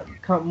 No,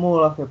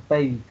 more like a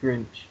baby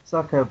Grinch. It's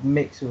like a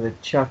mix with a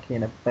Chucky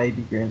and a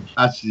baby Grinch.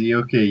 Actually,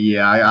 okay,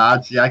 yeah,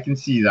 I can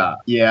see that.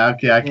 Yeah,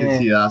 okay, I can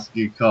see that. That's a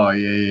good call.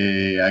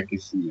 Yeah, I can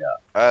see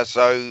that.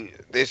 So,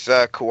 this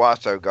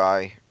Kuato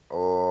guy,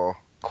 or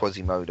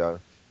Quasimodo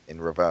in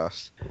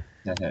reverse...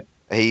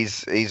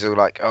 He's all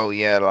like, oh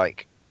yeah,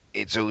 like,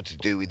 it's all to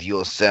do with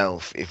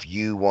yourself. If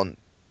you want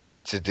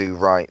to do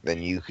right,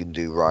 then you can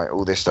do right.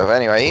 All this stuff.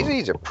 Anyway,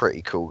 he's a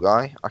pretty cool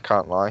guy. I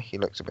can't lie. He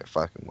looks a bit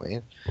fucking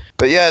weird.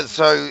 But yeah,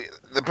 so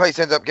the place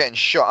ends up getting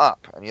shot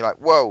up. And you're like,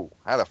 whoa,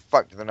 how the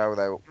fuck did they know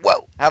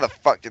how the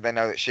fuck did they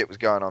know that shit was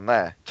going on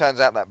there? Turns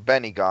out that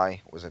Benny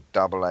guy was a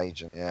double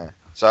agent. Yeah.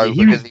 So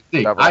he was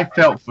sick. I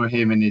felt for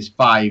him and his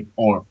 5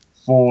 or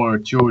 4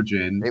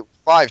 children. It was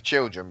 5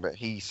 children, but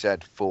he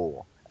said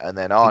 4. And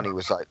then Arnie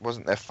was like,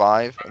 wasn't there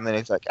 5? And then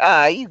he's like,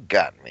 you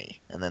got me.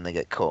 And then they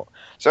get caught.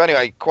 So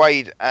anyway,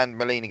 Quaid and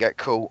Melina get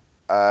caught.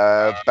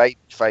 Baby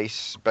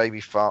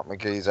fart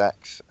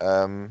McGeezak,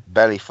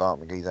 belly fart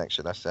McGeezak,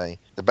 should I say.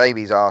 The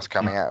baby's ass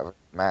coming out of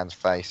a man's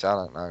face. I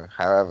don't know.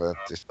 However,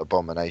 this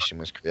abomination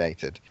was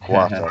created.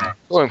 Kuato.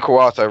 Call him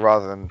Kuato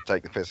rather than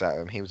take the piss out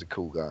of him. He was a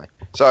cool guy.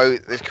 So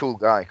this cool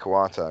guy,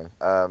 Kuato,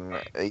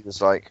 he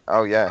was like,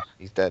 oh yeah,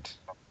 he's dead.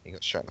 He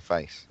got shot in the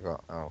face.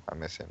 I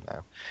miss him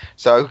now.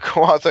 So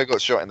Kuato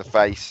got shot in the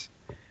face.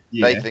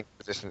 Yeah. They think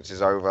Resistance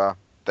is over.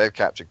 They've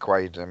captured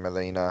Quaid and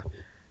Melina.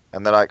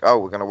 And they're like, oh,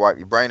 we're going to wipe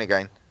your brain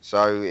again.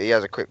 So he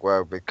has a quick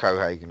word with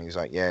Cohagen. He's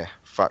like, yeah,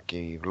 fuck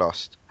you, you've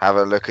lost. Have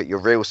a look at your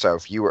real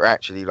self. You were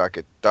actually like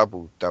a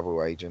double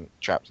agent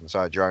trapped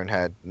inside your own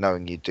head,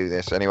 knowing you'd do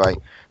this. Anyway,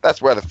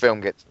 that's where the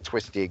film gets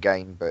twisty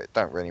again, but it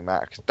don't really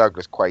matter because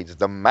Douglas Quaid's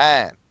the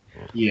man.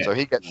 Yeah. So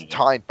he gets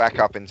tied back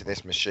up into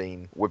this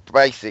machine. We're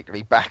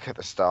basically back at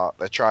the start.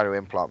 They're trying to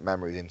implant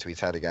memories into his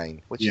head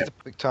again, which is the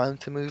perfect time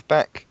to move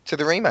back to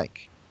the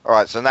remake. All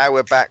right, so now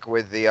we're back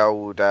with the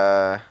old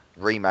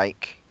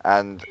remake,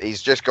 and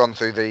he's just gone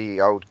through the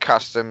old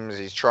customs.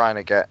 He's trying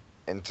to get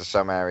into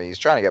some area. He's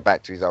trying to get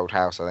back to his old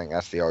house. I think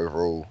that's the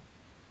overall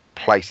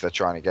place they're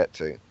trying to get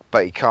to,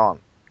 but he can't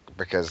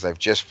because they've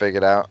just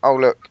figured out, oh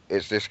look,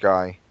 it's this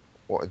guy.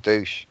 What a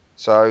douche.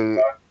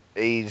 So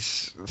he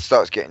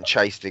starts getting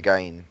chased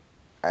again,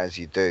 as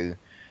you do.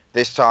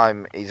 This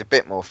time he's a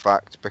bit more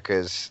fucked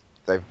because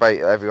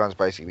everyone's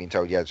basically been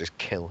told, yeah, just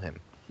kill him.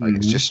 Like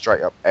it's just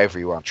straight up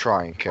everyone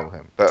try and kill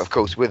him. But of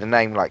course, with a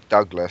name like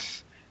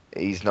Douglas,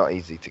 he's not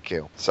easy to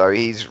kill. So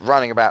he's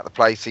running about the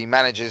place. He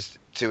manages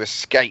to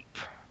escape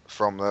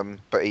from them,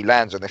 but he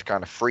lands on this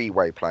kind of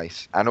freeway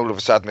place, and all of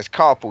a sudden this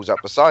car pulls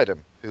up beside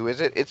him. Who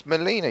is it? It's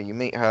Melina. You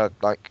meet her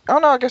like, oh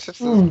no, I guess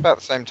it's about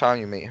the same time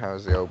you meet her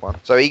as the old one.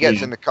 So he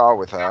gets in the car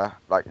with her,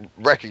 like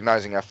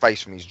recognizing her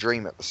face from his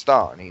dream at the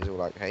start, and he's all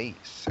like, hey,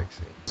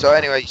 sexy. So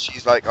anyway,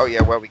 she's like, oh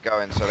yeah, where we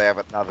going? So they have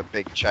another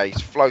big chase,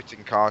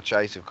 floating car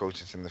chase. Of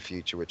course, it's in the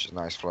future, which is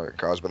nice floating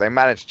cars, but they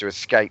manage to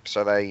escape,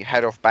 so they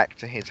head off back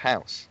to his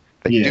house.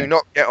 They do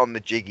not get on the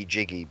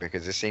Jiggy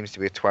because this seems to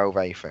be a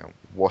 12A film.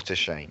 What a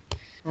shame.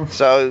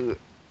 So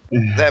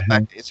they're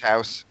back at his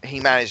house. He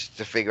managed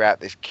to figure out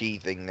this key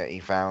thing that he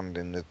found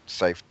in the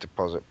safe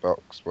deposit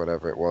box,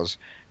 whatever it was.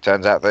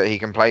 Turns out that he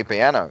can play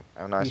piano.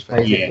 How nice for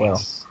him.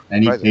 Yes,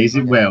 and he plays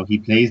it well. He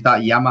plays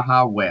that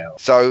Yamaha well.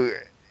 So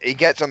he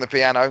gets on the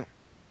piano.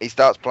 He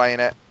starts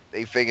playing it.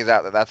 He figures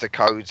out that that's a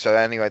code. So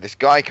anyway, this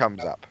guy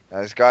comes up.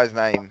 Now, this guy's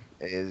name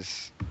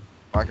is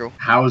Michael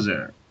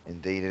Hauser.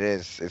 Indeed it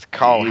is. It's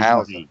Carl It is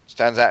Hauser. indeed. Which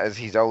turns out is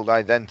his old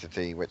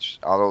identity, which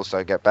I'll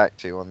also get back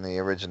to on the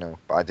original.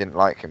 But I didn't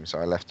like him, so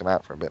I left him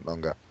out for a bit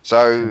longer.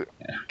 So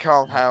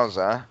Carl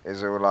Hauser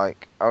is all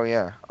like, oh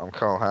yeah, I'm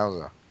Carl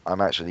Hauser.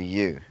 I'm actually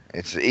you.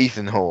 It's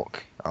Ethan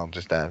Hawke, I'll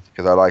just add,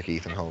 because I like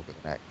Ethan Hawke as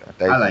an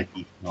actor. I like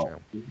Ethan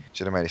Hawke.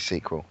 Should have made a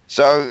sequel.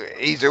 So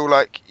he's all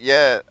like,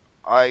 yeah,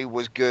 I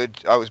was good,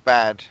 I was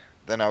bad,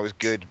 then I was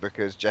good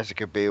because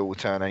Jessica Biel will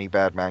turn any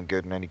bad man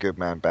good and any good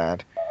man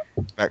bad.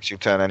 Max, she'll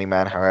turn any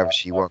man however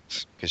she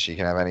wants, because she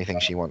can have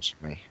anything she wants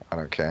from me. I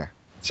don't care.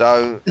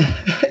 So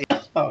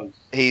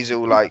he's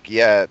all like,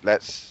 yeah,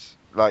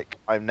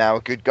 I'm now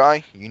a good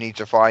guy. You need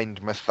to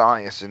find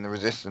Matthias in the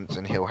Resistance,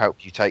 and he'll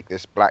help you take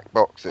this black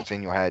box that's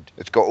in your head.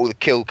 It's got all the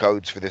kill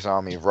codes for this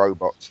army of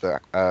robots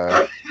that,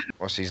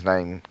 what's his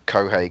name,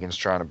 Cohagen's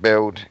trying to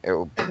build.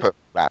 It'll put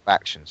that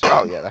actions.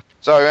 Oh, yeah.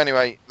 So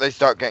anyway, they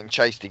start getting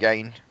chased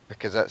again,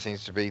 because that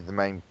seems to be the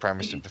main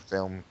premise of the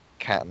film,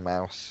 cat and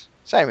mouse.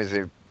 Same as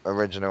the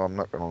original, I'm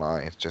not going to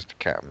lie. It's just a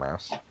cat and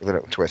mouse with a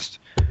little twist.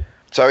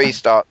 So he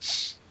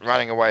starts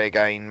running away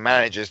again,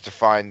 manages to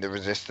find the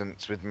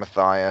Resistance with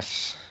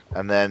Matthias,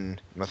 and then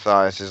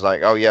Matthias is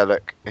like, oh yeah,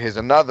 look, here's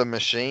another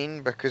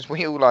machine, because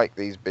we all like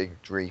these big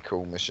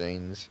recall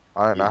machines.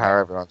 I don't know how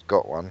everyone's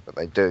got one, but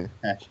they do.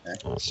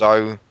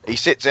 So he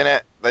sits in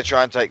it, they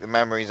try and take the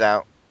memories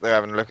out, they're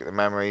having a look at the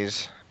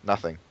memories,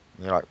 nothing.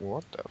 And you're like,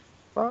 what the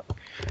fuck?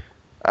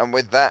 And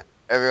with that,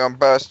 everyone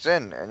bursts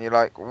in, and you're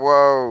like,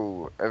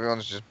 whoa,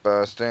 everyone's just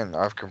burst in.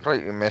 I've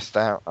completely missed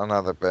out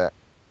another bit.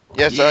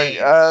 Yeah, so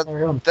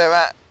they're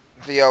at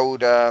the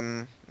old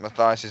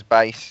Matthias's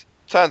base.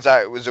 Turns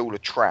out it was all a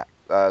trap.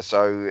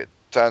 So it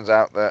turns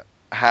out that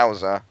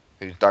Hauser,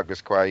 who's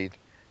Douglas Quaid,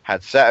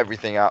 had set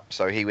everything up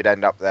so he would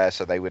end up there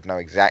so they would know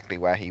exactly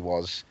where he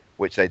was,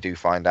 which they do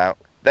find out.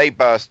 They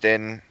burst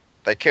in.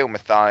 They kill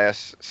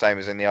Matthias, same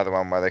as in the other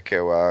one where they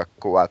kill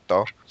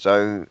Kuato.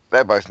 So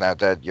they're both now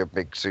dead. Your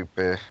big,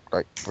 super,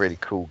 really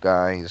cool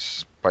guy.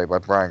 He's played by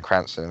Bryan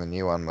Cranston in the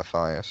new one,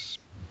 Matthias.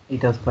 He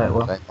does play it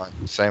well.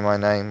 Say my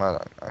name, I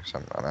don't know,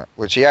 something like that.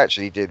 Which he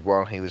actually did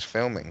while he was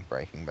filming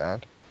Breaking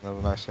Bad.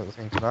 Another nice little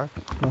thing to know.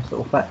 Nice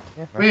little fact.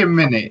 Yeah, Wait a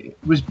minute.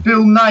 Was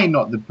Bill Nye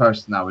not the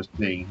person that was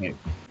playing him?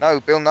 No,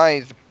 Bill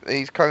Nye,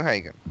 he's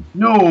Cohagen.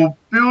 No,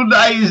 Bill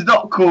Nye is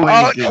not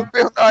Cohagen. Oh, no,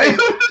 Bill Nye.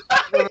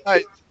 Bill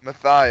Nye.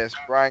 Matthias,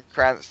 Bryan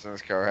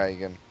Cranston's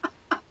Cohagen.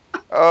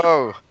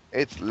 Oh,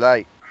 it's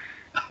late.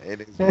 It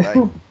is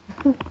late.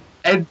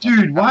 And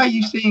dude, why are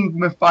you saying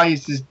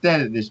Matthias is dead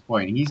at this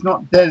point? He's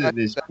not dead at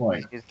this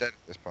point. He's dead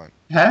at this point.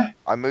 Huh?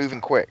 I'm moving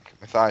quick.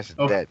 Matthias is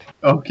dead.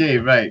 Okay,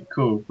 right,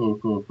 cool.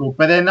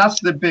 But then that's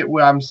the bit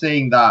where I'm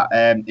saying that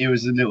it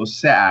was a little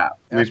setup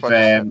with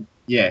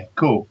yeah,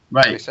 cool,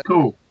 right,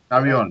 cool.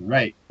 Carry on,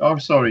 right. Oh,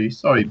 sorry,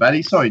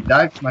 buddy. Sorry,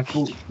 Doug, my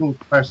cool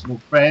personal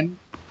friend.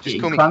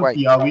 Just call me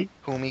Quaid. Are we?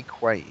 Call me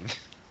Quaid.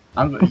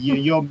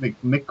 You're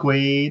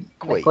McQuaid.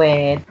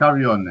 Quaid.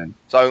 Carry on then.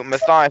 So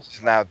Matthias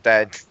is now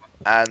dead,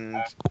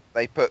 and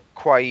they put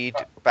Quaid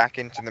back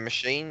into the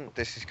machine.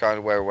 This is kind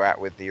of where we're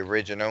at with the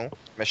original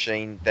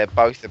machine. They're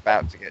both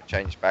about to get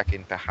changed back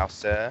into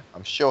Hauser.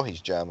 I'm sure he's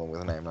German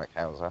with a name like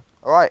Hauser.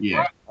 All right.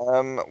 Yeah.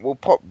 We'll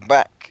pop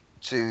back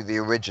to the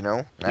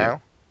original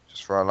now,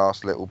 just for our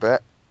last little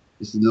bit.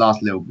 This is the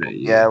last little bit.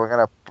 Yeah, we're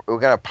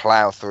gonna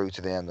plow through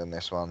to the end on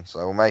this one, so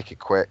we'll make it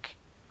quick.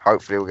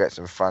 Hopefully, we'll get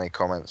some funny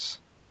comments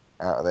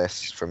out of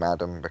this from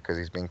Adam because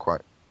he's been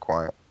quite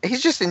quiet.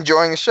 He's just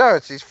enjoying the show.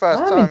 It's his first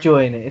time. I'm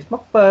enjoying it. It's my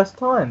first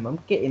time. I'm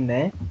getting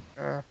there.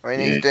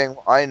 He's doing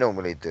what I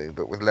normally do,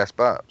 but with less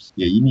burps.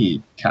 Yeah, you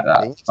need to cut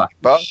that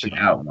fucking shit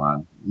out,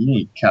 man. You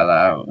need to cut that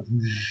out.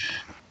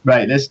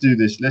 Right, let's do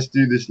this. Let's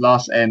do this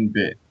last end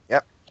bit.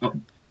 Yep.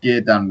 Get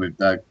it done with,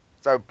 Doug.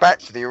 So back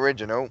to the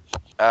original.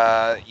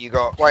 You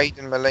got Quaid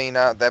and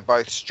Melina. They're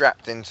both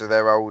strapped into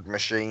their old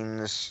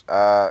machines.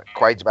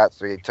 Quaid's about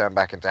to be turned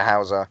back into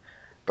Hauser,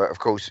 but of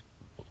course,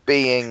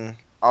 being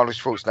Arnold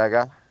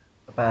Schwarzenegger,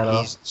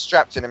 he's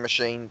strapped in a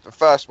machine. The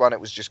first one, it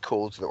was just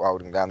cords that were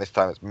holding him down. This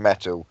time, it's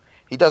metal.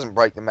 He doesn't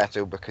break the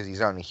metal because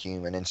he's only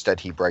human. Instead,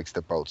 he breaks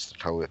the bolts to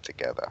hold it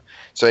together.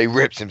 So he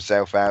rips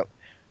himself out,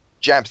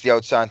 jabs the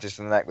old scientist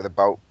in the neck with a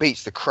bolt,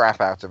 beats the crap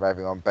out of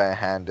everyone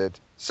barehanded,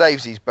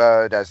 saves his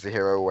bird, as the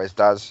hero always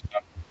does,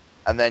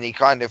 and then he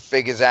kind of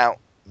figures out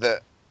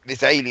that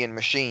this alien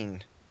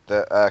machine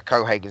that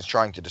Cohagen's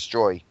trying to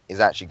destroy is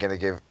actually going to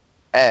give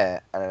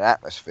air and an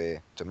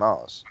atmosphere to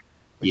Mars.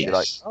 Which you're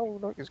like, oh,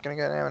 look, it's going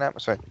to get air and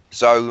atmosphere.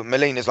 So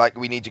Melina's like,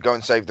 we need to go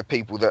and save the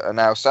people that are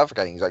now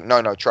suffocating. He's like,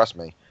 no, trust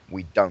me,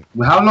 we don't.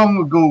 Well, how long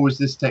ago was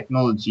this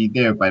technology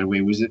there, by the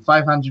way? Was it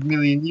 500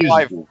 million years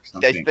ago?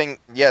 They think,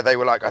 they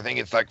were like, I think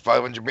it's like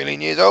 500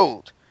 million years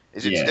old.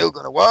 Is it still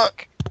going to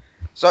work?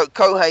 So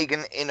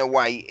Cohagen, in a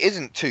way,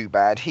 isn't too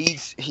bad. He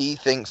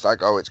thinks like,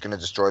 oh, it's going to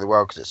destroy the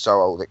world because it's so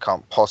old it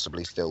can't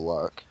possibly still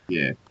work.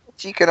 Yeah.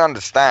 Which you can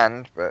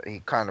understand, but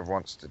he kind of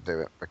wants to do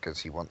it because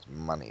he wants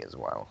money as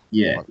well.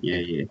 Yeah.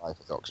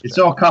 It's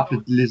all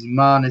capitalism,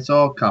 man. It's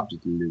all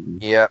capitalism.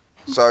 Yeah.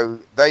 So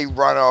they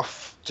run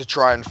off to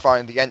try and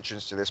find the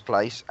entrance to this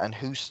place, and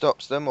who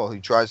stops them, or who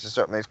tries to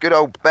stop them? It's good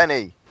old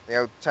Benny, the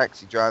old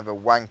taxi driver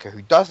wanker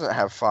who doesn't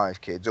have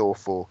 5 kids or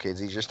 4 kids.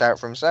 He's just out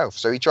for himself.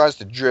 So he tries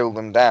to drill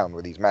them down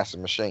with his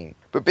massive machine.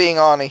 But being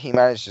Arnie, he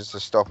manages to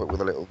stop it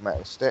with a little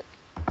metal stick.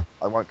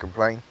 I won't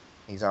complain.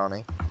 He's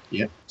Arnie.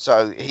 Yeah.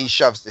 So he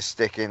shoves this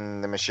stick in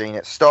the machine.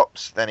 It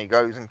stops. Then he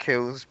goes and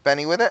kills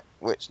Benny with it,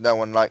 which no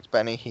one liked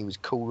Benny. He was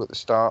cool at the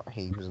start.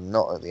 He was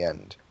not at the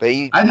end. But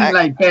I didn't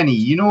like Benny.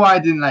 You know why I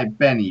didn't like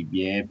Benny?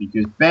 Yeah,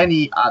 because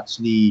Benny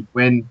actually,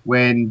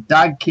 when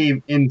Dad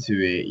came into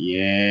it,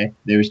 yeah,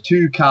 there was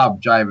 2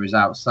 cab drivers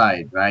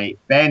outside, right?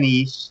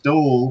 Benny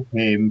stole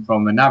him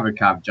from another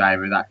cab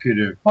driver that could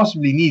have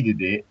possibly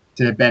needed it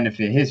to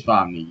benefit his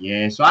family,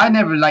 yeah. So I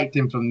never liked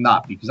him from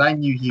that because I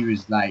knew he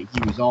was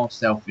all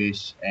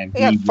selfish and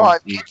he had was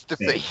 5 kids to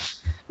feed.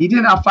 He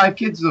didn't have 5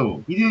 kids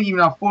though. He didn't even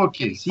have 4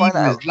 kids. He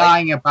was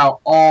lying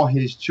about all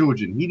his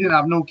children. He didn't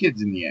have no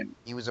kids in the end.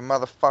 He was a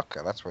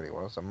motherfucker. That's what he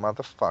was, a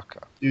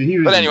motherfucker. Dude, he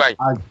was but anyway,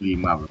 an ugly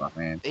motherfucker,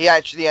 man. He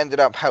actually ended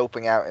up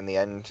helping out in the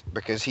end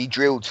because he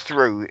drilled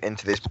through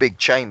into this big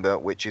chamber,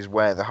 which is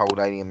where the whole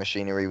alien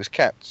machinery was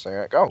kept. So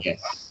you're like, oh.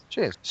 Yes.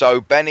 Cheers.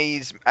 So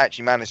Benny's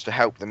actually managed to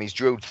help them. He's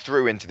drilled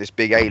through into this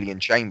big alien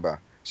chamber.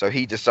 So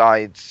he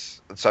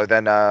decides. So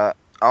then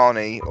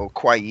Arnie or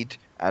Quaid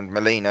and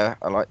Melina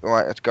are like, all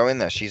right, let's go in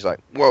there. She's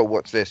like, whoa,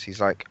 what's this? He's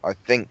like, I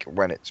think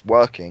when it's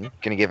working,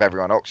 going to give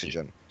everyone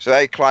oxygen. So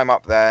they climb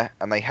up there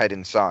and they head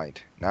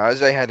inside. Now, as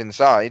they head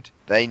inside,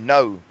 they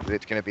know that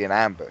it's going to be an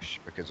ambush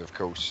because, of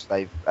course,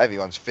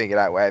 everyone's figured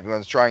out what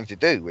everyone's trying to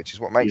do, which is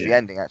what makes the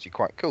ending actually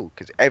quite cool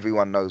because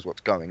everyone knows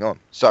what's going on.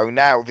 So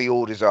now the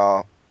orders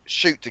are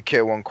shoot to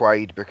kill on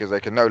Quaid because they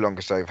can no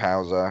longer save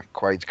Hauser.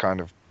 Quaid's kind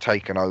of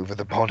taken over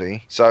the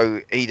body.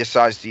 So he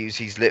decides to use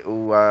his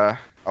little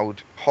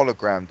old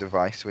hologram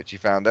device, which he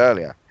found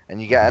earlier.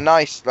 And you get a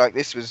nice, like,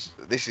 this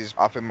is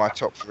up in my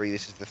top 3.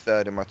 This is the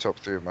 3rd in my top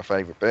 3 of my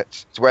favourite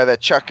bits. It's where they're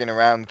chucking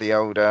around the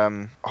old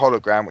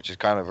hologram, which is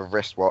kind of a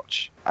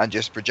wristwatch, and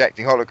just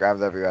projecting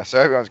holograms everywhere. So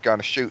everyone's going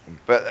to shoot them.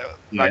 But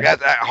like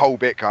that whole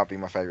bit can't be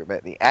my favourite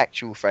bit. The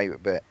actual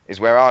favourite bit is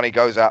where Arnie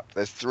goes up.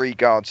 There's 3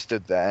 guards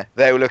stood there.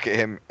 They all look at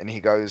him, and he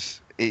goes...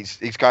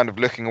 He's kind of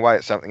looking away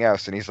at something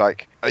else, and he's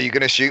like, "Are you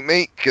going to shoot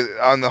me? 'Cause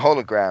I'm the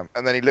hologram."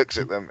 And then he looks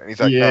at them, and he's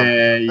like, "No."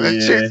 And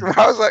then shoots them.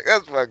 I was like,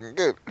 "That's fucking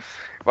good."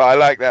 But I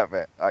like that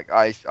bit. Like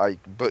I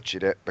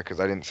butchered it because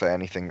I didn't say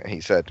anything that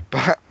he said.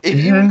 But if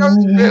you know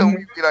the film,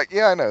 you'd be like,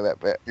 "Yeah, I know that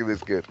bit. It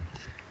was good."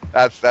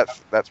 That's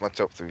my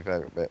top 3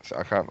 favourite bits.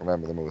 I can't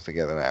remember them all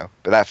together now,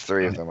 but that's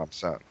 3 of them. I'm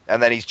certain.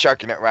 And then he's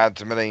chucking it around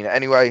to Melina.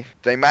 Anyway,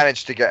 they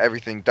managed to get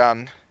everything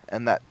done.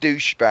 And that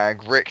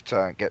douchebag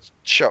Richter gets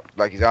chopped,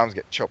 like his arms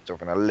get chopped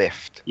off in a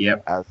lift.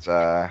 Yep. As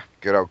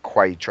good old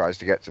Quaid tries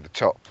to get to the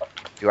top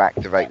to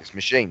activate this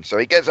machine. So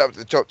he gets up to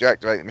the top to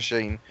activate the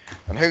machine,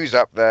 and who's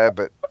up there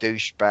but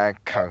douchebag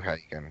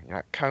Cohaagen? You're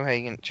like,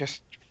 Cohaagen,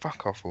 just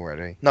fuck off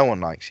already. No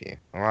one likes you,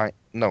 all right?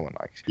 No one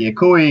likes you. Yeah,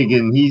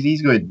 Cohaagen,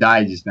 he's going to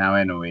die just now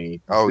anyway.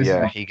 Oh,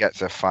 yeah, he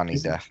gets a funny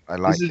death. I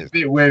like this. This is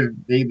the bit where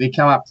they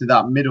come up to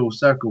that middle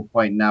circle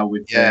point now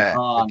with the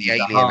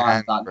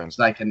hand that looks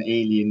like an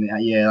alien.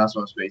 Yeah, that's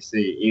what I was going to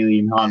say,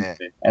 alien hand.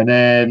 Yeah. And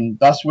then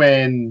that's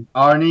when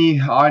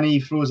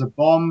Arnie throws a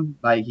bomb.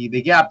 Like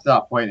they get up to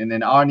that point, and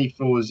then Arnie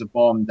throws a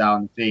bomb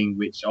down the thing,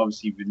 which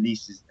obviously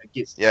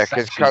gets. Yeah,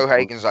 because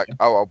Cohaagen's like,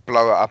 oh, I'll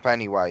blow it up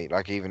anyway.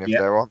 Like even if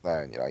they're on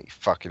there, and you're like, you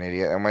fucking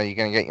idiot. And where are you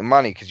going to get your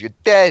money? Because you're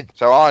dead.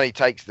 So Arnie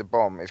takes the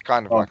bomb. It's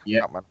kind of like a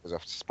cut my nose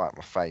off to spite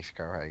my face,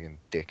 Cohaagen,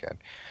 dickhead.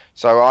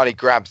 So Arnie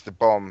grabs the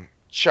bomb,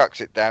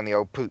 chucks it down the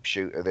old poop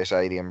chute of this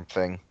alien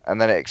thing,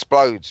 and then it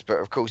explodes. But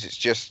of course, it's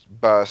just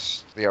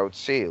burst the old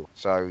seal.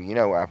 So you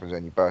know what happens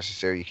when you burst a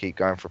seal? You keep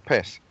going for a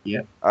piss.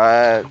 Yeah.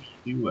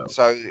 You will.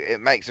 So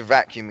it makes a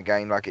vacuum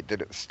again, like it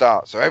did at the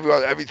start. So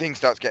everything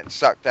starts getting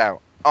sucked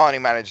out.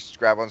 Arnie manages to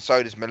grab on,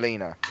 so does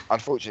Melina.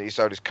 Unfortunately,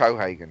 so does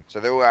Cohaagen. So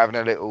they're all having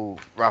a little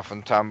rough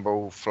and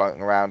tumble,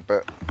 floating around,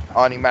 but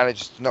Arnie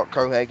manages to knock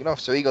Cohaagen off,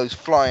 so he goes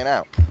flying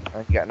out.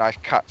 And you get a nice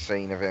cut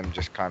scene of him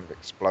just kind of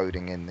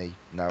exploding in the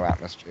no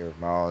atmosphere of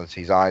Mars.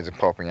 His eyes are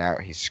popping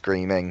out, he's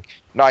screaming.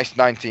 Nice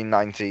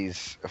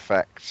 1990s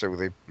effects, all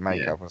the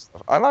makeup and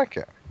stuff. I like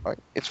it. Like,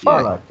 it's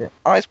fun. I liked it.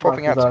 Eyes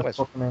popping out.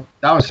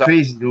 That was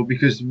crazy though,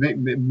 because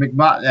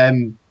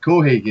Cohaagen,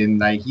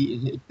 like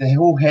the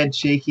whole head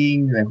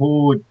shaking, the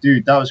whole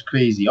dude, that was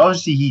crazy.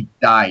 Obviously, he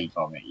died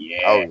from it, yeah.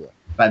 Oh yeah.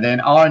 But then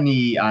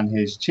Arnie and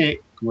his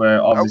chick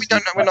were obviously. Oh, we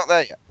don't know. We're not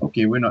there yet.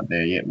 Okay, we're not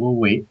there yet. We'll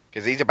wait.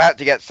 Because he's about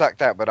to get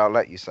sucked out, but I'll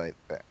let you say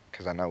that.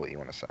 Because I know what you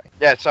want to say.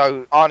 Yeah,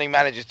 so Arnie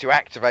manages to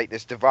activate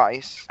this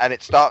device, and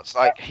it starts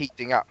like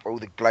heating up all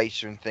the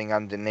glacier and thing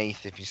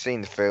underneath. If you've seen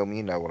the film,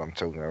 you know what I'm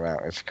talking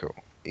about. It's cool.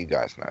 You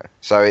guys know.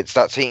 So it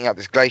starts heating up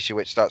this glacier,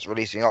 which starts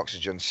releasing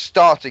oxygen,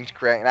 starting to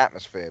create an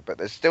atmosphere, but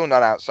there's still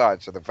none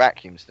outside, so the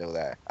vacuum's still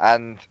there.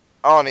 And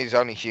Arnie's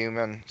only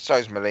human,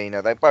 so's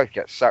Melina. They both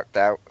get sucked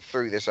out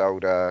through this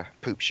old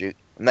poop chute,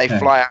 and they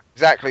fly out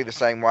exactly the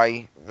same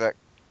way that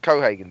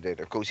Cohaagen did.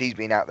 Of course, he's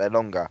been out there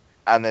longer,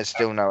 and there's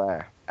still no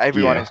air.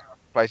 Everyone is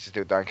place is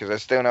still dying because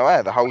there's still no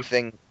air. The whole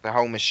thing, the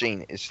whole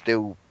machine is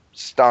still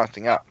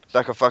starting up. It's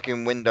like a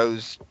fucking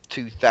Windows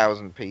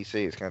 2000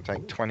 PC. It's going to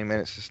take 20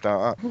 minutes to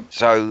start up.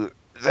 So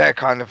they're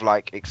kind of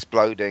like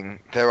exploding.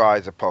 Their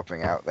eyes are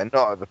popping out. They're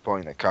not at the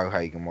point that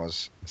Cohagen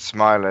was.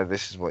 Smiler,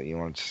 this is what you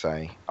want to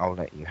say. I'll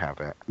let you have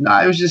it. No,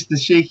 it was just the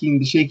shaking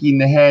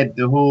the head,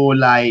 the whole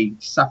like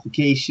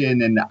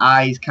suffocation and the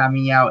eyes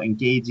coming out and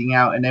gauging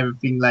out and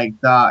everything like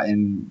that.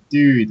 And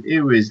dude,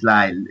 it was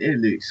like, it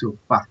looked so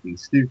fucking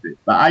stupid.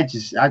 But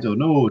I don't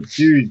know,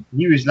 dude.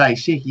 He was like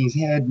shaking his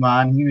head,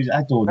 man.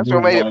 I don't That's know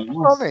what made what it it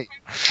was. funny.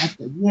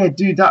 Yeah,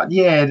 dude,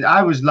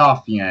 I was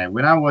laughing at it.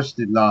 When I watched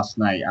it last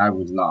night, I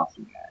was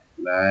laughing at it.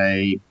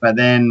 Like, but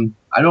then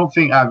I don't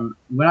think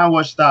when I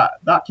watched that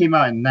came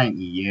out in 90,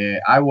 yeah.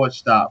 I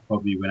watched that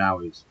probably when I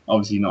was,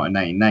 obviously not in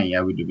 1990,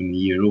 I would have been a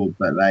year old,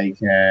 but like,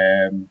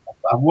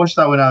 I watched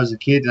that when I was a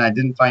kid and I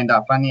didn't find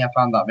that funny. I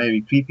found that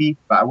very creepy,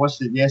 but I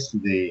watched it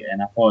yesterday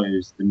and I thought it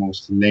was the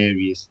most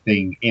hilarious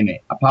thing in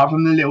it. Apart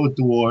from the little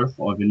dwarf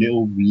or the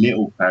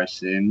little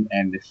person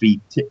and the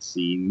free tit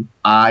scene,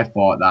 I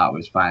thought that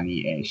was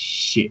funny as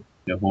shit.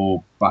 The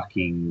whole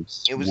fucking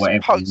It was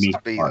whatever supposed to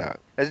make be part. though.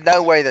 There's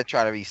no way they're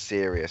trying to be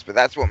serious, but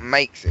that's what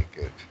makes it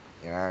good.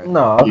 You know,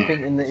 No, I Yeah.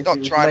 think in the, it's if not it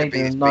was trying to made be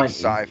in this the big 90s,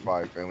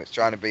 sci-fi film. It's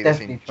trying to be this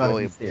definitely trying to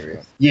be enjoyable film.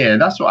 serious. Yeah,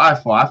 that's what I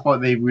thought. I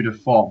thought they would have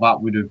thought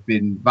that would have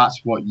been that's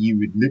what you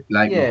would look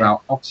like Yeah.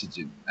 without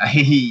oxygen.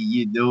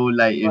 You know,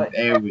 like if Like,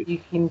 air was. you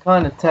can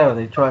kind of tell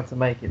they tried to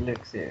make it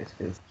look serious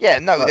because Yeah,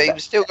 no, Like they that were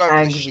still going for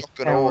the angry shock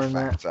and awe camera and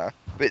that. factor,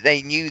 but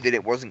they knew that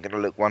it wasn't going to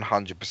look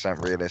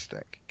 100%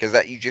 realistic because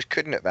that you just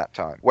couldn't at that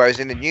time. Whereas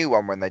in the new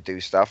one, when they do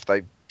stuff,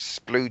 they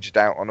splooged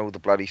out on all the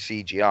bloody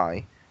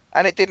CGI,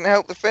 and it didn't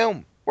help the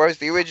film. Whereas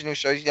the original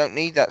shows, you don't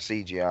need that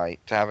CGI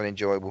to have an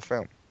enjoyable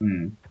film.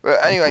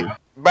 But anyway,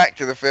 back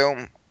to the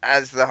film.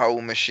 As the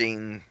whole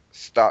machine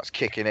starts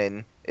kicking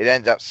in, it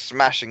ends up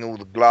smashing all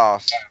the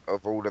glass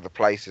of all of the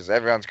places.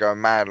 Everyone's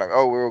going mad, like,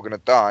 oh, we're all going to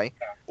die.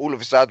 All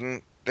of a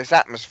sudden, this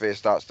atmosphere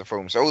starts to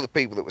form. So all the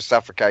people that were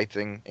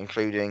suffocating,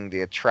 including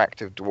the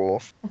attractive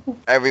dwarf,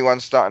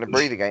 everyone's starting to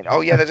breathe again.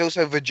 Oh, yeah, there's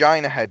also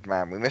Vagina Head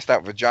Man. We missed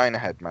out Vagina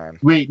Head Man.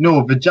 Wait,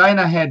 no,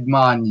 Vagina Head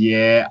Man.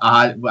 Yeah,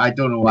 I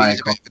don't know why.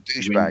 He's a bit of a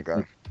douchebag,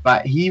 though.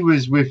 But he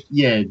was with,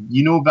 yeah,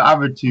 you know the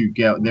other two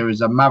girls. There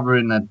was a mother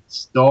and a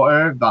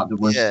daughter that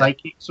were Yeah.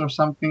 psychics or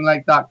something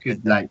like that.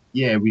 Could like,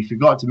 yeah, we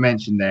forgot to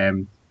mention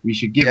them. We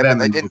should give Yeah, but them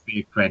they a little didn't-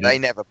 bit of credit. They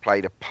never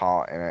played a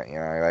part in it, you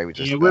know. They were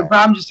just Yeah, there. but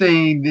I'm just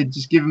saying they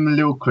just give them a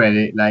little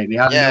credit. Like they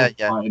had a Yeah, little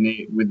yeah. part in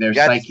it with their You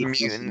had some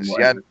psychic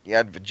mutants. You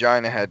had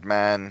Vagina Head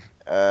Man.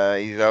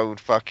 His old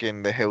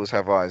fucking The Hills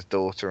Have Eyes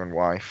daughter and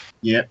wife.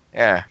 Yep.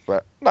 Yeah,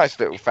 but nice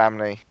little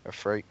family of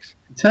freaks.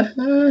 But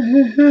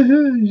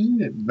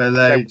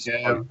like,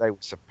 They were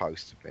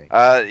supposed to be.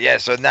 Yeah,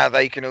 so now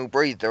they can all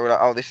breathe. They were like,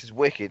 oh, this is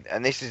wicked.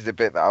 And this is the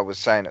bit that I was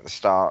saying at the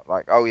start.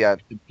 Like, oh, yeah,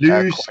 the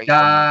blue quite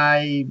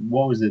sky.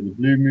 What was it? The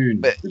blue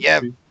moon. But The yeah,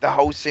 blue- the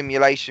whole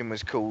simulation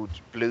was called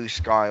Blue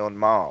Sky on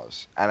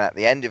Mars. And at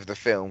the end of the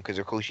film, because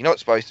of course you're not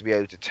supposed to be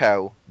able to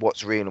tell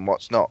what's real and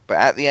what's not, but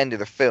at the end of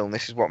the film,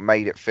 this is what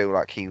made it feel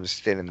like he was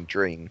still in the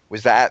dream,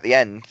 was that at the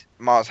end,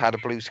 Mars had a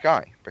blue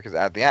sky because it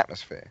had the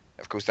atmosphere.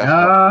 Of course, that's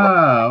not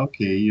right,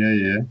 okay,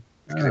 yeah.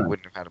 because it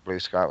wouldn't have had a blue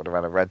sky, it would have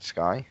had a red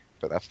sky.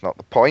 But that's not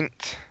the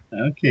point.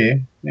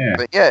 Okay, yeah.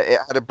 But yeah, it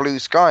had a blue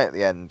sky at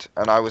the end.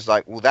 And I was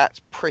like, well,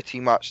 that's pretty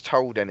much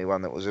told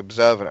anyone that was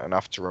observant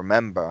enough to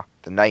remember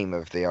the name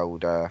of the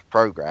old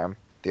program,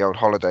 the old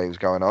holiday was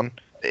going on,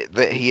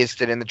 that he is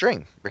still in the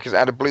dream. Because it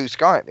had a blue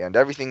sky at the end.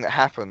 Everything that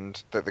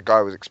happened, that the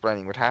guy was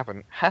explaining would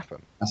happen,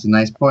 happened. That's a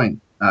nice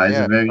point. That is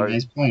Yeah, a very so-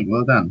 nice point.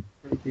 Well done.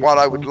 While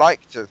I would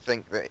like to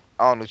think that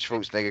Arnold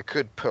Schwarzenegger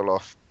could pull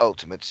off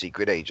Ultimate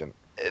Secret Agent,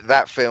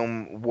 that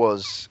film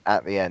was,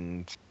 at the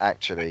end,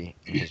 actually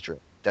in his dream.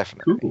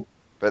 Definitely. Cool.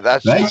 But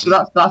that's Right, just- so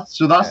that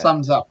Yeah.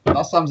 sums up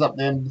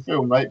the end of the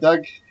film, right,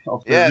 Doug?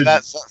 Of the yeah, original.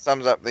 that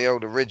sums up the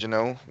old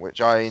original,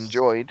 which I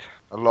enjoyed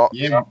a lot.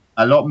 Yeah,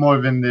 a lot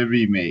more than the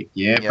remake.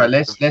 Yeah, Yeah, but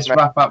let's the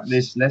wrap up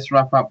this. Let's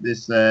wrap up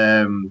this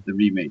the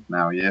remake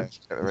now. Yeah. Let's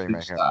get the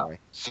remake Good out of the way.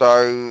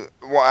 So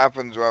what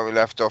happens where we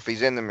left off?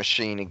 He's in the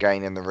machine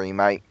again in the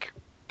remake.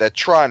 They're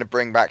trying to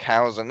bring back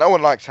Hauser. No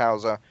one likes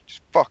Hauser.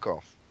 Just fuck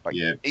off. Like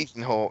Yeah.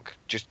 Ethan Hawke,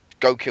 just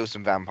go kill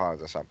some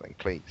vampires or something,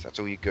 please. That's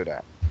all you're good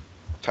at.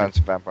 Turn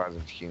some vampires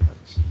into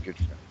humans. Good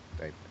film,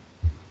 David.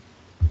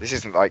 This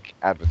isn't like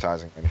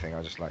advertising or anything.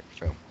 I just like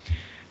the film.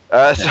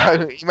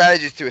 So he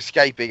manages to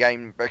escape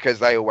again because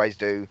they always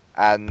do,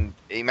 and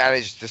he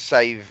managed to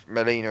save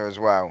Melina as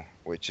well,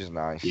 which is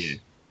nice Yeah.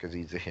 because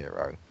he's a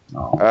hero.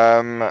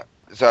 Oh.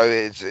 So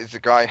it's a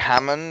guy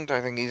Hammond,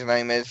 I think his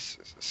name is,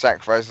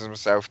 sacrifices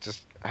himself to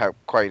help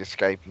Quaid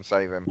escape and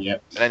save him.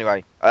 Yep. But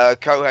anyway,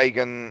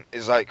 Cohagen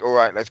is like, all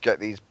right, let's get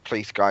these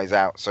police guys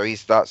out. So he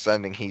starts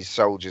sending his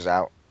soldiers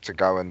out to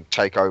go and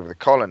take over the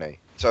colony.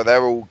 So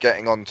they're all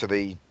getting onto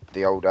the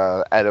old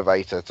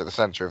elevator to the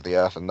center of the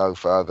Earth and no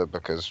further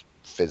because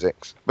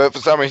physics. But for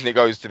some reason it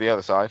goes to the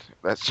other side.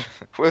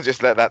 We'll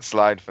just let that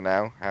slide for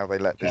now. How they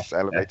let this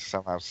elevator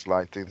somehow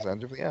slide through the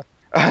center of the Earth.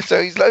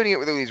 So he's loading it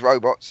with all these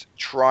robots,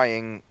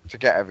 trying to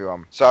get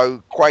everyone.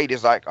 So Quaid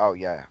is like, oh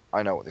yeah,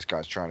 I know what this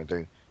guy's trying to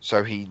do.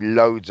 So he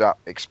loads up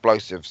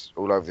explosives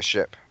all over the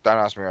ship. Don't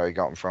ask me where he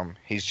got them from.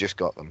 He's just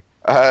got them.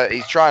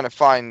 He's trying to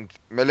find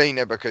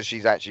Melina because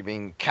she's actually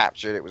been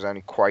captured. It was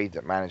only Quaid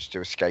that managed to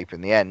escape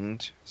in the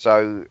end.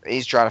 So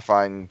he's trying to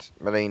find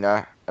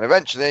Melina. And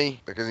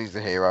eventually, because he's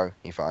the hero,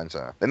 he finds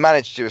her. They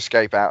manage to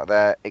escape out of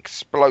there.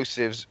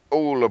 Explosives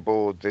all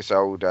aboard this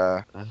old,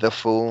 The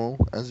Fall,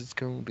 as it's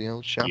called, the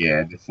old ship.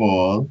 Yeah, The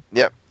Fall.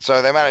 Yep.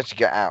 So they manage to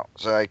get out.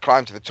 So they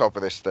climb to the top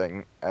of this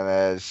thing, and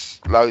there's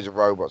loads of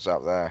robots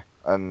up there.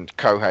 And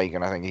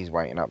Cohagen, I think he's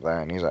waiting up there,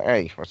 and he's like,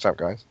 "Hey, what's up,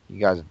 guys?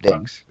 You guys are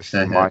dicks. This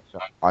is my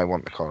shop. I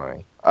want the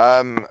colony."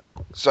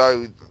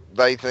 So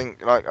they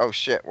think like, "Oh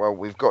shit! Well,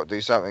 we've got to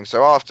do something."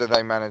 So after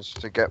they manage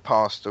to get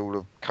past all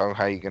of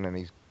Cohagen and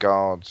his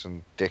guards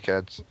and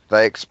dickheads,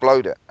 they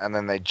explode it, and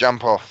then they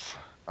jump off.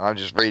 I'm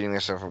just reading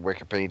this off of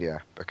Wikipedia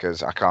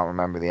because I can't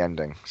remember the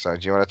ending. So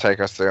do you want to take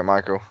us through it,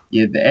 Michael?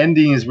 Yeah, the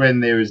ending is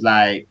when there was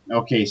like,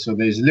 okay, so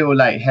there's a little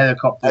like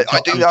helicopter.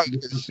 I do know.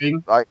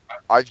 Thing. Like,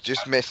 I've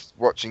just missed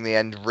watching the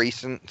end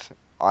recent.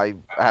 I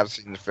have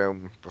seen the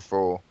film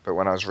before, but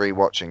when I was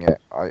rewatching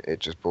it, it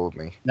just bored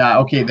me.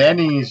 Nah, okay, the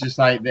ending is just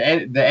like the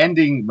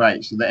ending,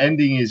 right? So the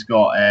ending has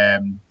got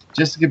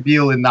Jessica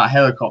Biel in that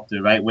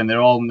helicopter, right? When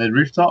they're all on the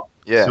rooftop.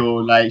 Yeah. So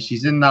like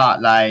she's in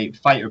that like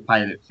fighter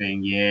pilot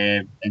thing,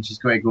 yeah, and she's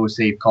going to go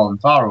save Colin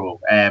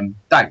Farrell.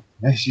 Dag.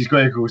 She's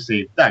going to go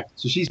save Dag.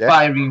 So she's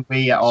firing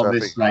away at all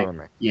this like,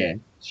 yeah.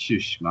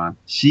 Shush, man.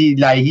 She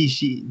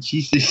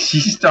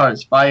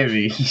starts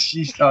firing.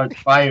 She starts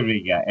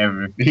firing at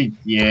everything.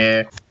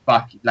 Yeah,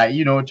 fuck, like,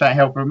 you know, trying to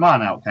help her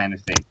man out, kind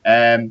of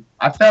thing.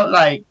 I felt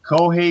like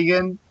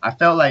Cohagen. I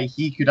felt like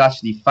he could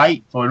actually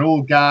fight for an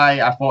old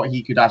guy. I thought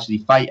he could actually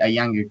fight a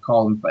younger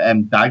Colin,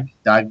 Dag,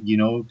 you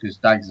know, because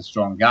Dag's a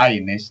strong guy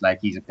in this. Like,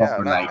 he's a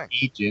proper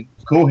agent.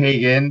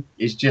 Cohagen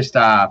is just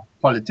a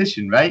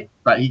politician, right?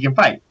 But he can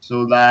fight.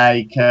 So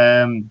like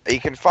he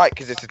can fight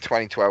because it's a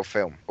 2012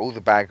 film. All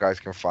the bad guys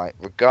can fight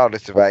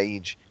regardless of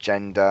age,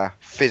 gender,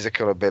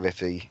 physical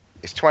ability.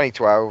 It's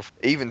 2012.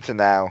 Even to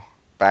now,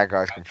 bad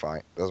guys can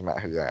fight. Doesn't matter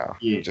who they are.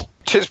 Yeah.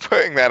 Just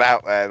putting that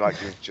out there, like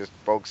it's just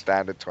bog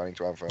standard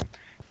 2012 film.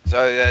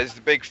 So there's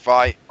the big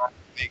fight.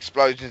 The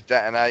explosions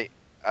detonate.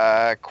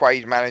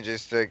 Quaid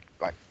manages to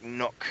like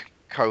knock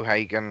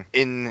Cohagen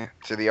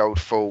into the old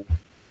Fall.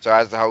 So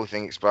as the whole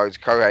thing explodes,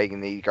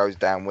 Cohagen, he goes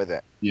down with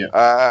it. Yeah.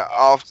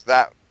 After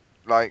that,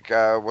 like,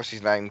 what's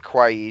his name?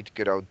 Quaid,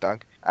 good old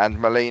Doug, and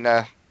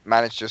Melina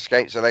manage to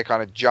escape. So they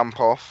kind of jump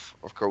off.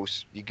 Of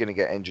course, you're going to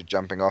get injured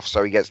jumping off.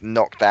 So he gets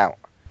knocked out.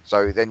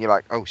 So then you're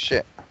like, oh,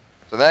 shit.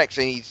 So the next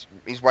thing,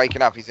 he's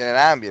waking up. He's in an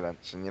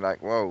ambulance. And you're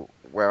like, whoa,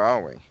 where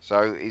are we?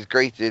 So he's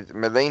greeted.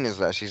 Melina's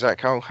there. She's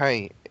like, oh,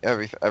 hey,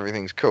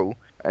 everything's cool.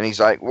 And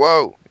he's like,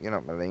 whoa, you're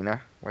not Melina.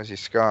 Where's your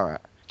scar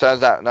at?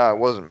 Turns out, no, it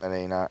wasn't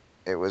Melina.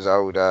 It was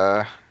old.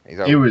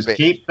 It was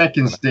Kate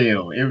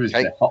Beckinsale. It was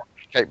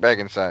Kate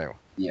Beckinsale.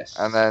 Yes.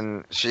 And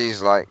then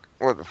she's like,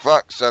 "What the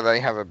fuck?" So they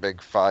have a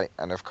big fight,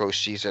 and of course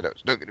she said,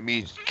 "It's not going to be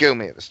easy to kill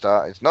me at the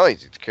start. It's not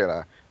easy to kill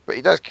her, but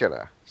he does kill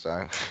her."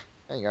 So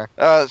there you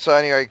go. So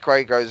anyway,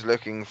 Quaid goes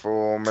looking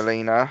for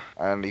Melina,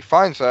 and he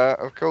finds her,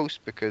 of course,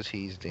 because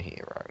he's the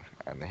hero,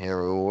 and the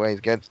hero always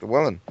gets the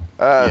woman.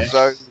 Yes.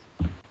 So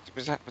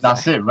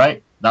that's it,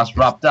 right? That's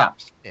wrapped up.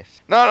 Yes.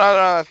 No,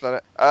 that's not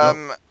it.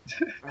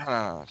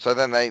 No. So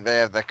then they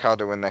have their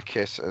cuddle and their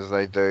kiss as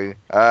they do.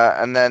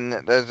 And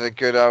then there's a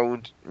good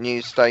old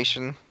news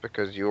station,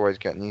 because you always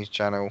get news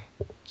channel.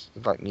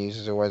 Like news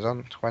is always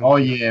on. 20. Oh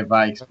yeah,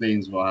 that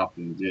explains what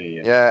happened.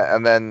 Yeah. Yeah,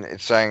 and then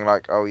it's saying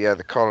like, oh yeah,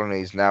 the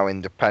colony is now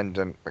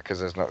independent because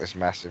there's not this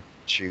massive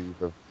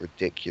tube of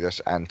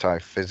ridiculous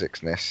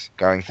anti-physicsness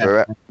going through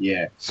it.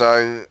 Yeah.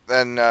 So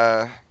then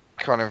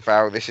Colin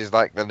Farrell, this is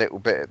like the little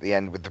bit at the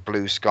end with the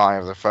blue sky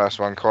of the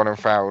first one. Colin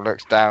Farrell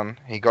looks down.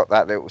 He got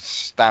that little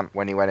stamp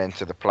when he went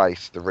into the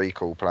place, the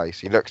recall place.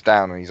 He looks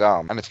down on his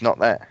arm and it's not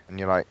there. And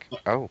you're like,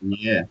 oh,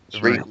 yeah,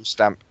 the recall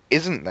stamp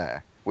isn't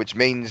there, which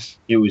means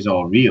it was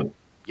all real.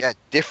 Yeah,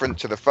 different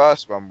to the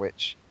first one,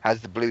 which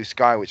has the blue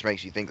sky, which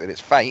makes you think that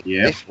it's fake.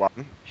 Yeah. This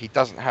one, he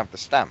doesn't have the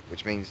stamp,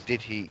 which means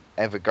did he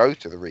ever go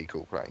to the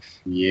recall place?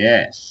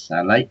 Yes,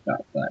 I like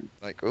that then.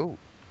 Like, oh.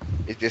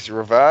 Is this a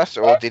reverse,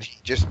 or did he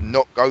just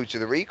not go to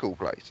the recall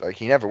place? Like,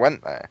 he never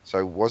went there.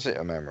 So was it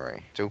a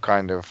memory? Still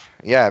kind of,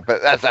 yeah,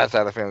 but that's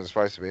how the film is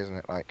supposed to be, isn't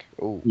it? Like,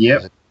 oh,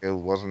 yep.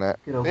 Wasn't it?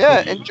 Yeah,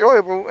 an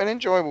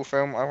enjoyable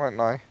film, I won't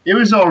lie. It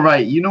was all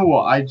right. You know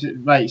what?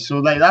 Right, so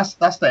like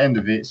that's the end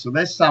of it. So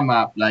let's sum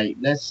up. Like,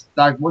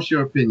 Doug, what's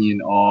your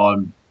opinion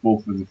on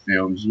both of the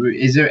films?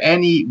 Was there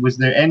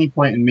any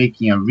point in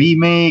making a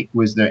remake?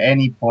 Was there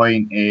any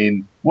point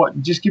in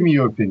what? Just give me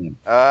your opinion.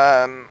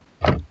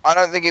 I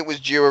don't think it was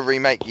due a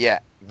remake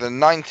yet. the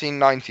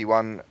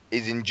 1991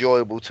 is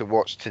enjoyable to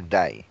watch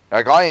today.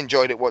 Like, I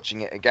enjoyed it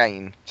watching it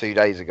again 2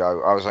 days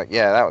ago. I was like,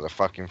 yeah, that was a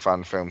fucking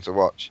fun film to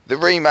watch. The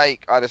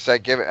remake, I'd have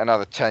said give it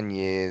another 10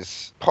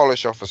 years,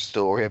 polish off a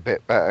story a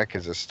bit better,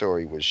 because the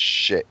story was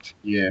shit.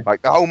 Yeah.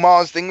 Like, the whole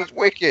Mars thing was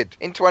wicked.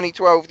 In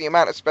 2012, the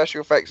amount of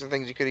special effects and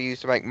things you could have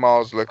used to make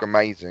Mars look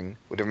amazing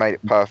would have made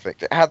it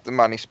perfect. It had the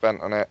money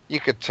spent on it, you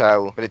could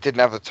tell, but it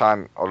didn't have the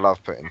time or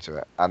love put into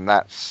it. And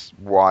that's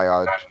why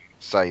I'd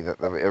say that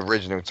the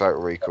original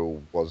Total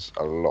Recall was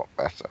a lot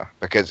better,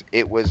 because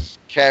it was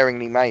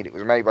caringly made. It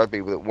was made by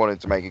people that wanted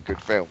to make a good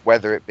film,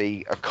 whether it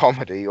be a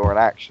comedy or an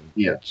action.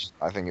 Yeah. Which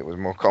I think it was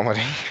more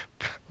comedy.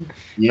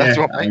 Yeah,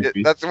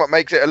 that's what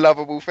makes it a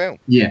lovable film.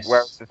 Yes.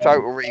 Whereas the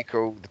Total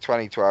Recall, the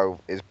 2012,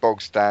 is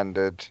bog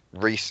standard,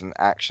 recent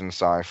action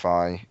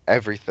sci-fi.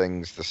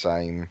 Everything's the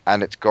same,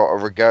 and it's got a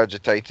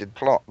regurgitated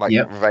plot, like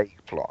vague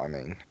plot. I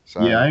mean,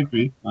 so yeah, I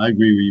agree with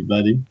you,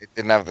 buddy. it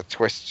didn't have the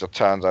twists or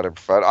turns I'd have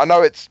preferred. I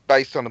know it's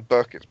based on a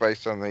book. It's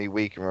based on the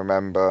We Can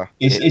Remember.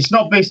 It's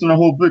not based on a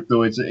whole book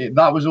though.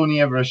 That was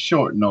only ever a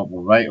short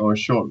novel, right, or a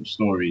short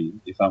story,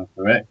 if I'm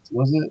correct.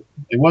 Was it?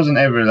 It wasn't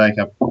ever like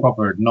a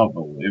proper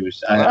novel. It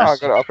was. I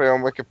got it up here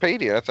on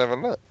Wikipedia. Let's have a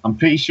look. I'm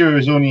pretty sure it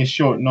was only a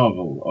short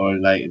novel or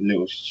like a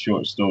little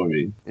short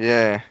story.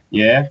 Yeah.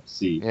 Yeah.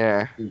 See.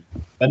 Yeah.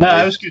 But no,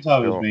 it was good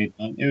how it was made,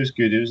 man. It was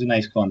good. It was a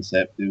nice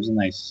concept. It was a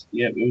nice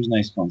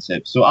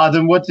concept. So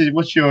Adam, what's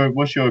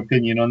your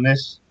opinion on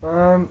this?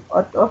 I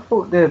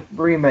thought the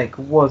remake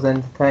was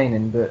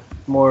entertaining, but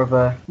more of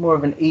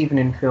an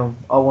evening film.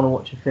 I want to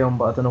watch a film,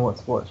 but I don't know what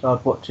to watch.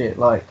 I'd watch it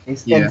like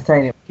it's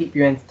entertaining. It'll keep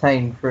you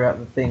entertained throughout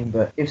the thing.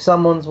 But if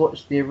someone's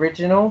watched the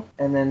original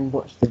and then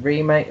watched the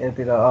remake, they'll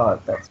be like,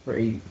 oh, that's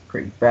pretty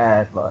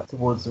bad. Like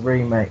towards the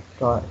remake,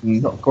 like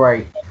it's not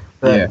great.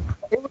 But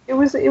it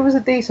was a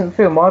decent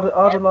film. I'd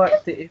have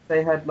liked it if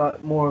they had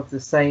like more of the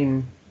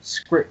same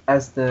script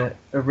as the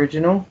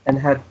original and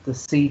had the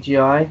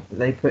CGI that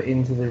they put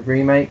into the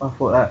remake. I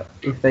thought that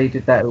if they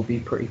did that, it would be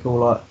pretty cool.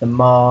 Like the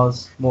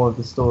Mars, more of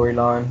the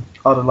storyline.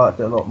 I'd have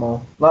liked it a lot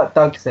more. Like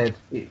Doug said,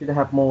 it should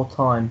have more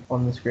time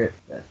on the script.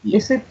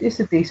 It's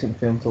a decent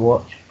film to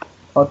watch.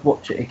 I'd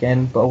watch it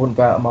again, but I wouldn't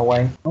go out of my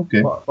way.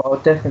 Okay. But I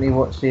would definitely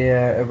watch the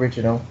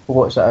original. I'll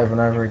watch that over and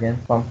over again.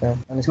 Fun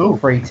film. And it's got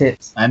 3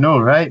 tits. I know,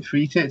 right?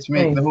 3 tits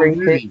make the whole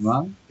movie,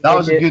 man. That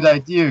was a good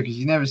idea, because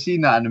you never seen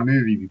that in a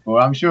movie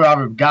before. I'm sure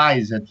other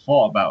guys had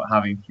thought about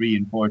having 3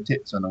 and 4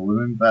 tits on a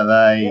woman, but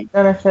you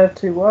don't have to have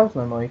 2 wives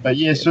no more. But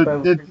yeah, so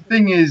the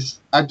thing is,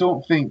 I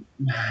don't think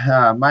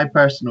my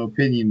personal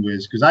opinion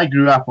was, because I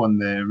grew up on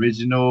the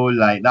original.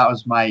 Like that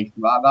was my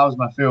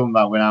film.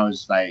 Like when I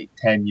was like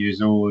 10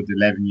 years old,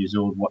 11 years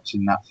old,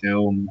 watching that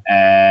film,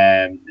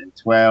 and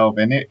 12,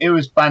 and it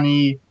was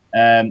funny.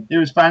 It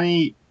was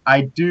funny.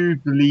 I do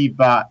believe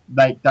that,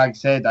 like Doug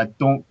said, I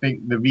don't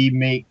think the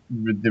remake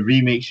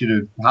should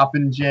have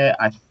happened yet.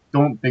 I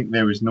don't think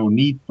there was no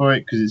need for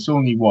it, because it's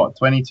only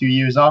 22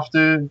 years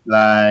after.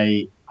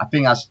 Like I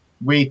think that's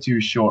way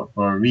too short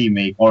for a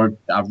remake, or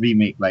a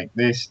remake like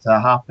this to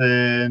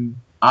happen.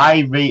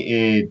 I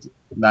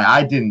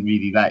didn't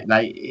really like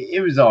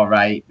it was all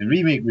right. The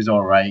remake was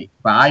all right,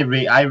 but I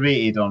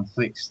rated on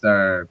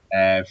Flickster.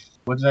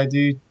 What did I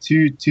do?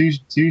 2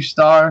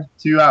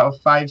 out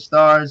of 5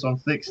 stars on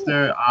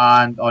Flickster,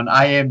 and on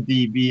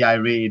IMDb I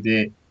rated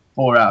it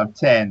 4 out of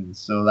 10.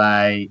 So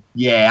like,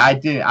 yeah,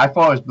 I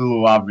thought it was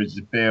below average,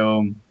 the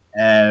film.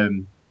 I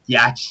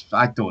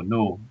don't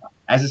know.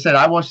 As I said,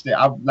 I watched it.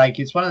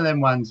 It's one of them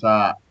ones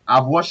that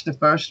I've watched the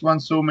first one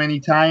so many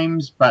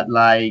times, but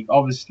like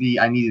obviously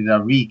I needed a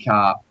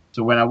recap.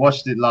 So when I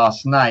watched it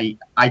last night,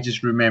 I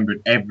just remembered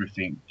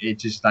everything. It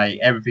just like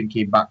everything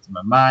came back to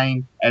my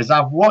mind. As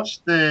I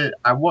watched the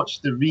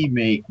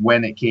remake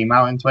when it came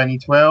out in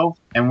 2012,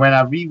 and when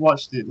I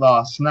rewatched it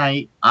last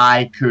night,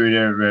 I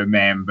couldn't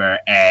remember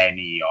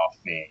any of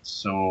it.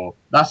 So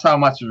that's how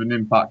much of an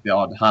impact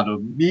it had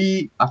on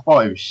me. I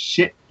thought it was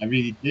shit. I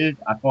really did.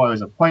 I thought it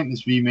was a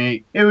pointless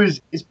remake.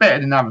 It's better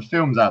than other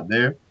films out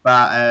there.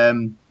 But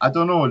I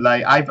don't know.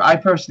 Like I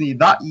personally,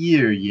 that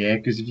year,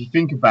 because if you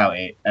think about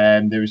it,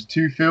 there was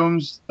 2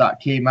 films that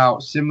came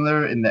out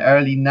similar in the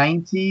early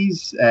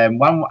 90s.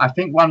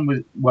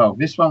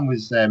 This one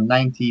was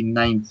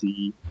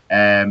 1990.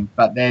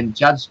 But then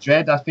Judge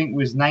Dredd, I think,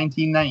 was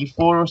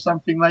 1994 or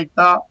something like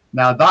that.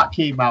 Now that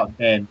came out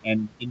then,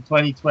 and in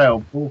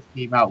 2012, both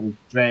came out with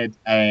Dredd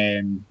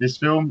and this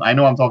film. I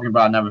know I'm talking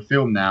about another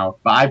film now,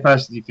 but I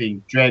personally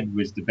think Dredd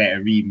was the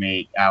better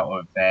remake out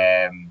of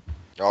Dredd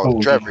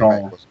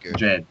remake was good.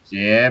 Dredd,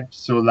 yeah.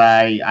 So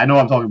like, I know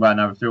I'm talking about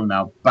another film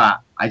now, but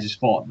I just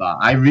thought that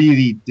I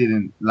really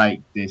didn't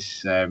like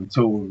this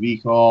Total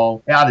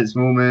Recall. It had its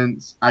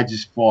moments. I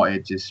just thought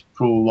it just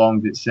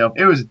prolonged itself.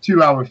 It was a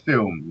 2-hour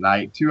film,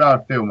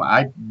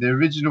 The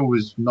original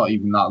was not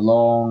even that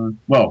long.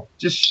 Well,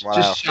 just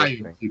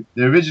shy of 2.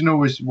 The original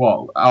was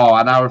an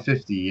hour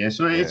 50. Yeah,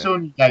 so it's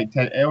only like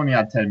it only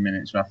had 10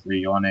 minutes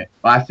roughly on it.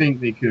 But I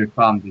think they could have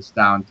calmed this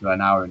down to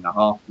an hour and a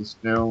half. This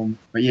film,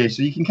 but yeah,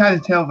 so you can kind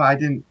of tell that I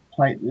didn't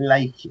quite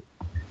like it.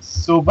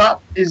 So that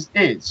is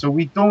it. So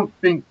we don't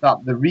think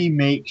that the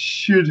remake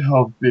should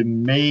have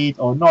been made,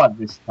 or not at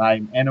this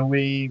time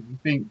anyway. We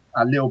think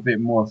a little bit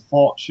more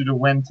thought should have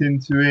went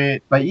into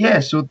it. But yeah,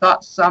 so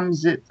that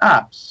sums it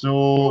up.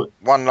 So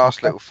One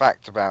last little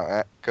fact about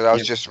it, because I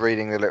was Yep. just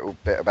reading a little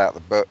bit about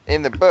the book.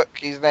 In the book,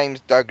 his name's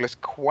Douglas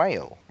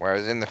Quayle,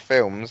 whereas in the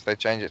films, they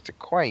change it to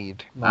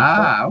Quaid.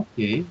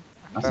 okay.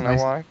 I That's a don't know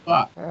nice why.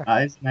 fact. Yeah.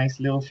 That is a nice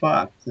little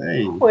fact.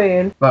 Hey.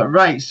 Queen. But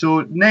right,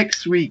 so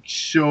next week's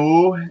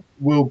show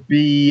will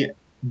be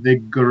The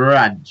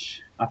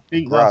Grudge. I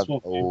think that's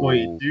what we're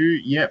going to do.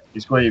 Yep,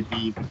 it's going to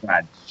be The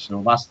Grudge.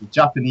 So that's the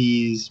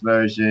Japanese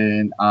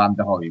version and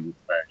the Hollywood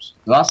version.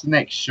 So that's the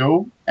next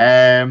show.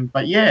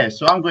 But yeah,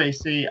 so I'm going to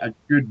say a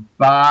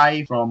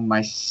goodbye from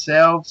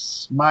myself,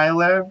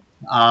 Smiler,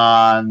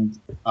 and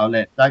I'll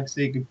let Doug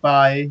say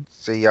goodbye.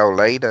 See y'all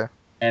later.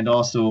 And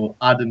also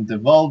Adam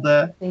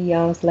DeValda. See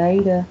y'all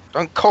later.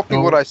 Don't copy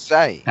what I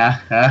say.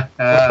 But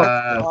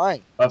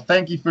Fine.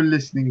 thank you for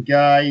listening,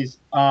 guys.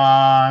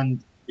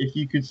 And if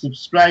you could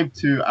subscribe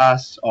to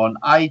us on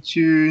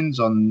iTunes,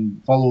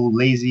 follow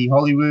Lazy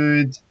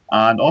Hollywood,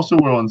 and also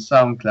we're on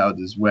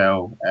SoundCloud as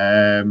well.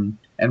 And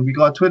we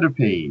got a Twitter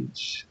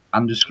page,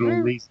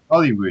 _ Lazy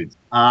Hollywood.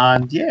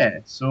 And yeah,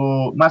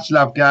 so much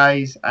love,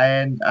 guys,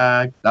 and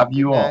love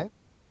you all.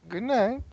 Good night.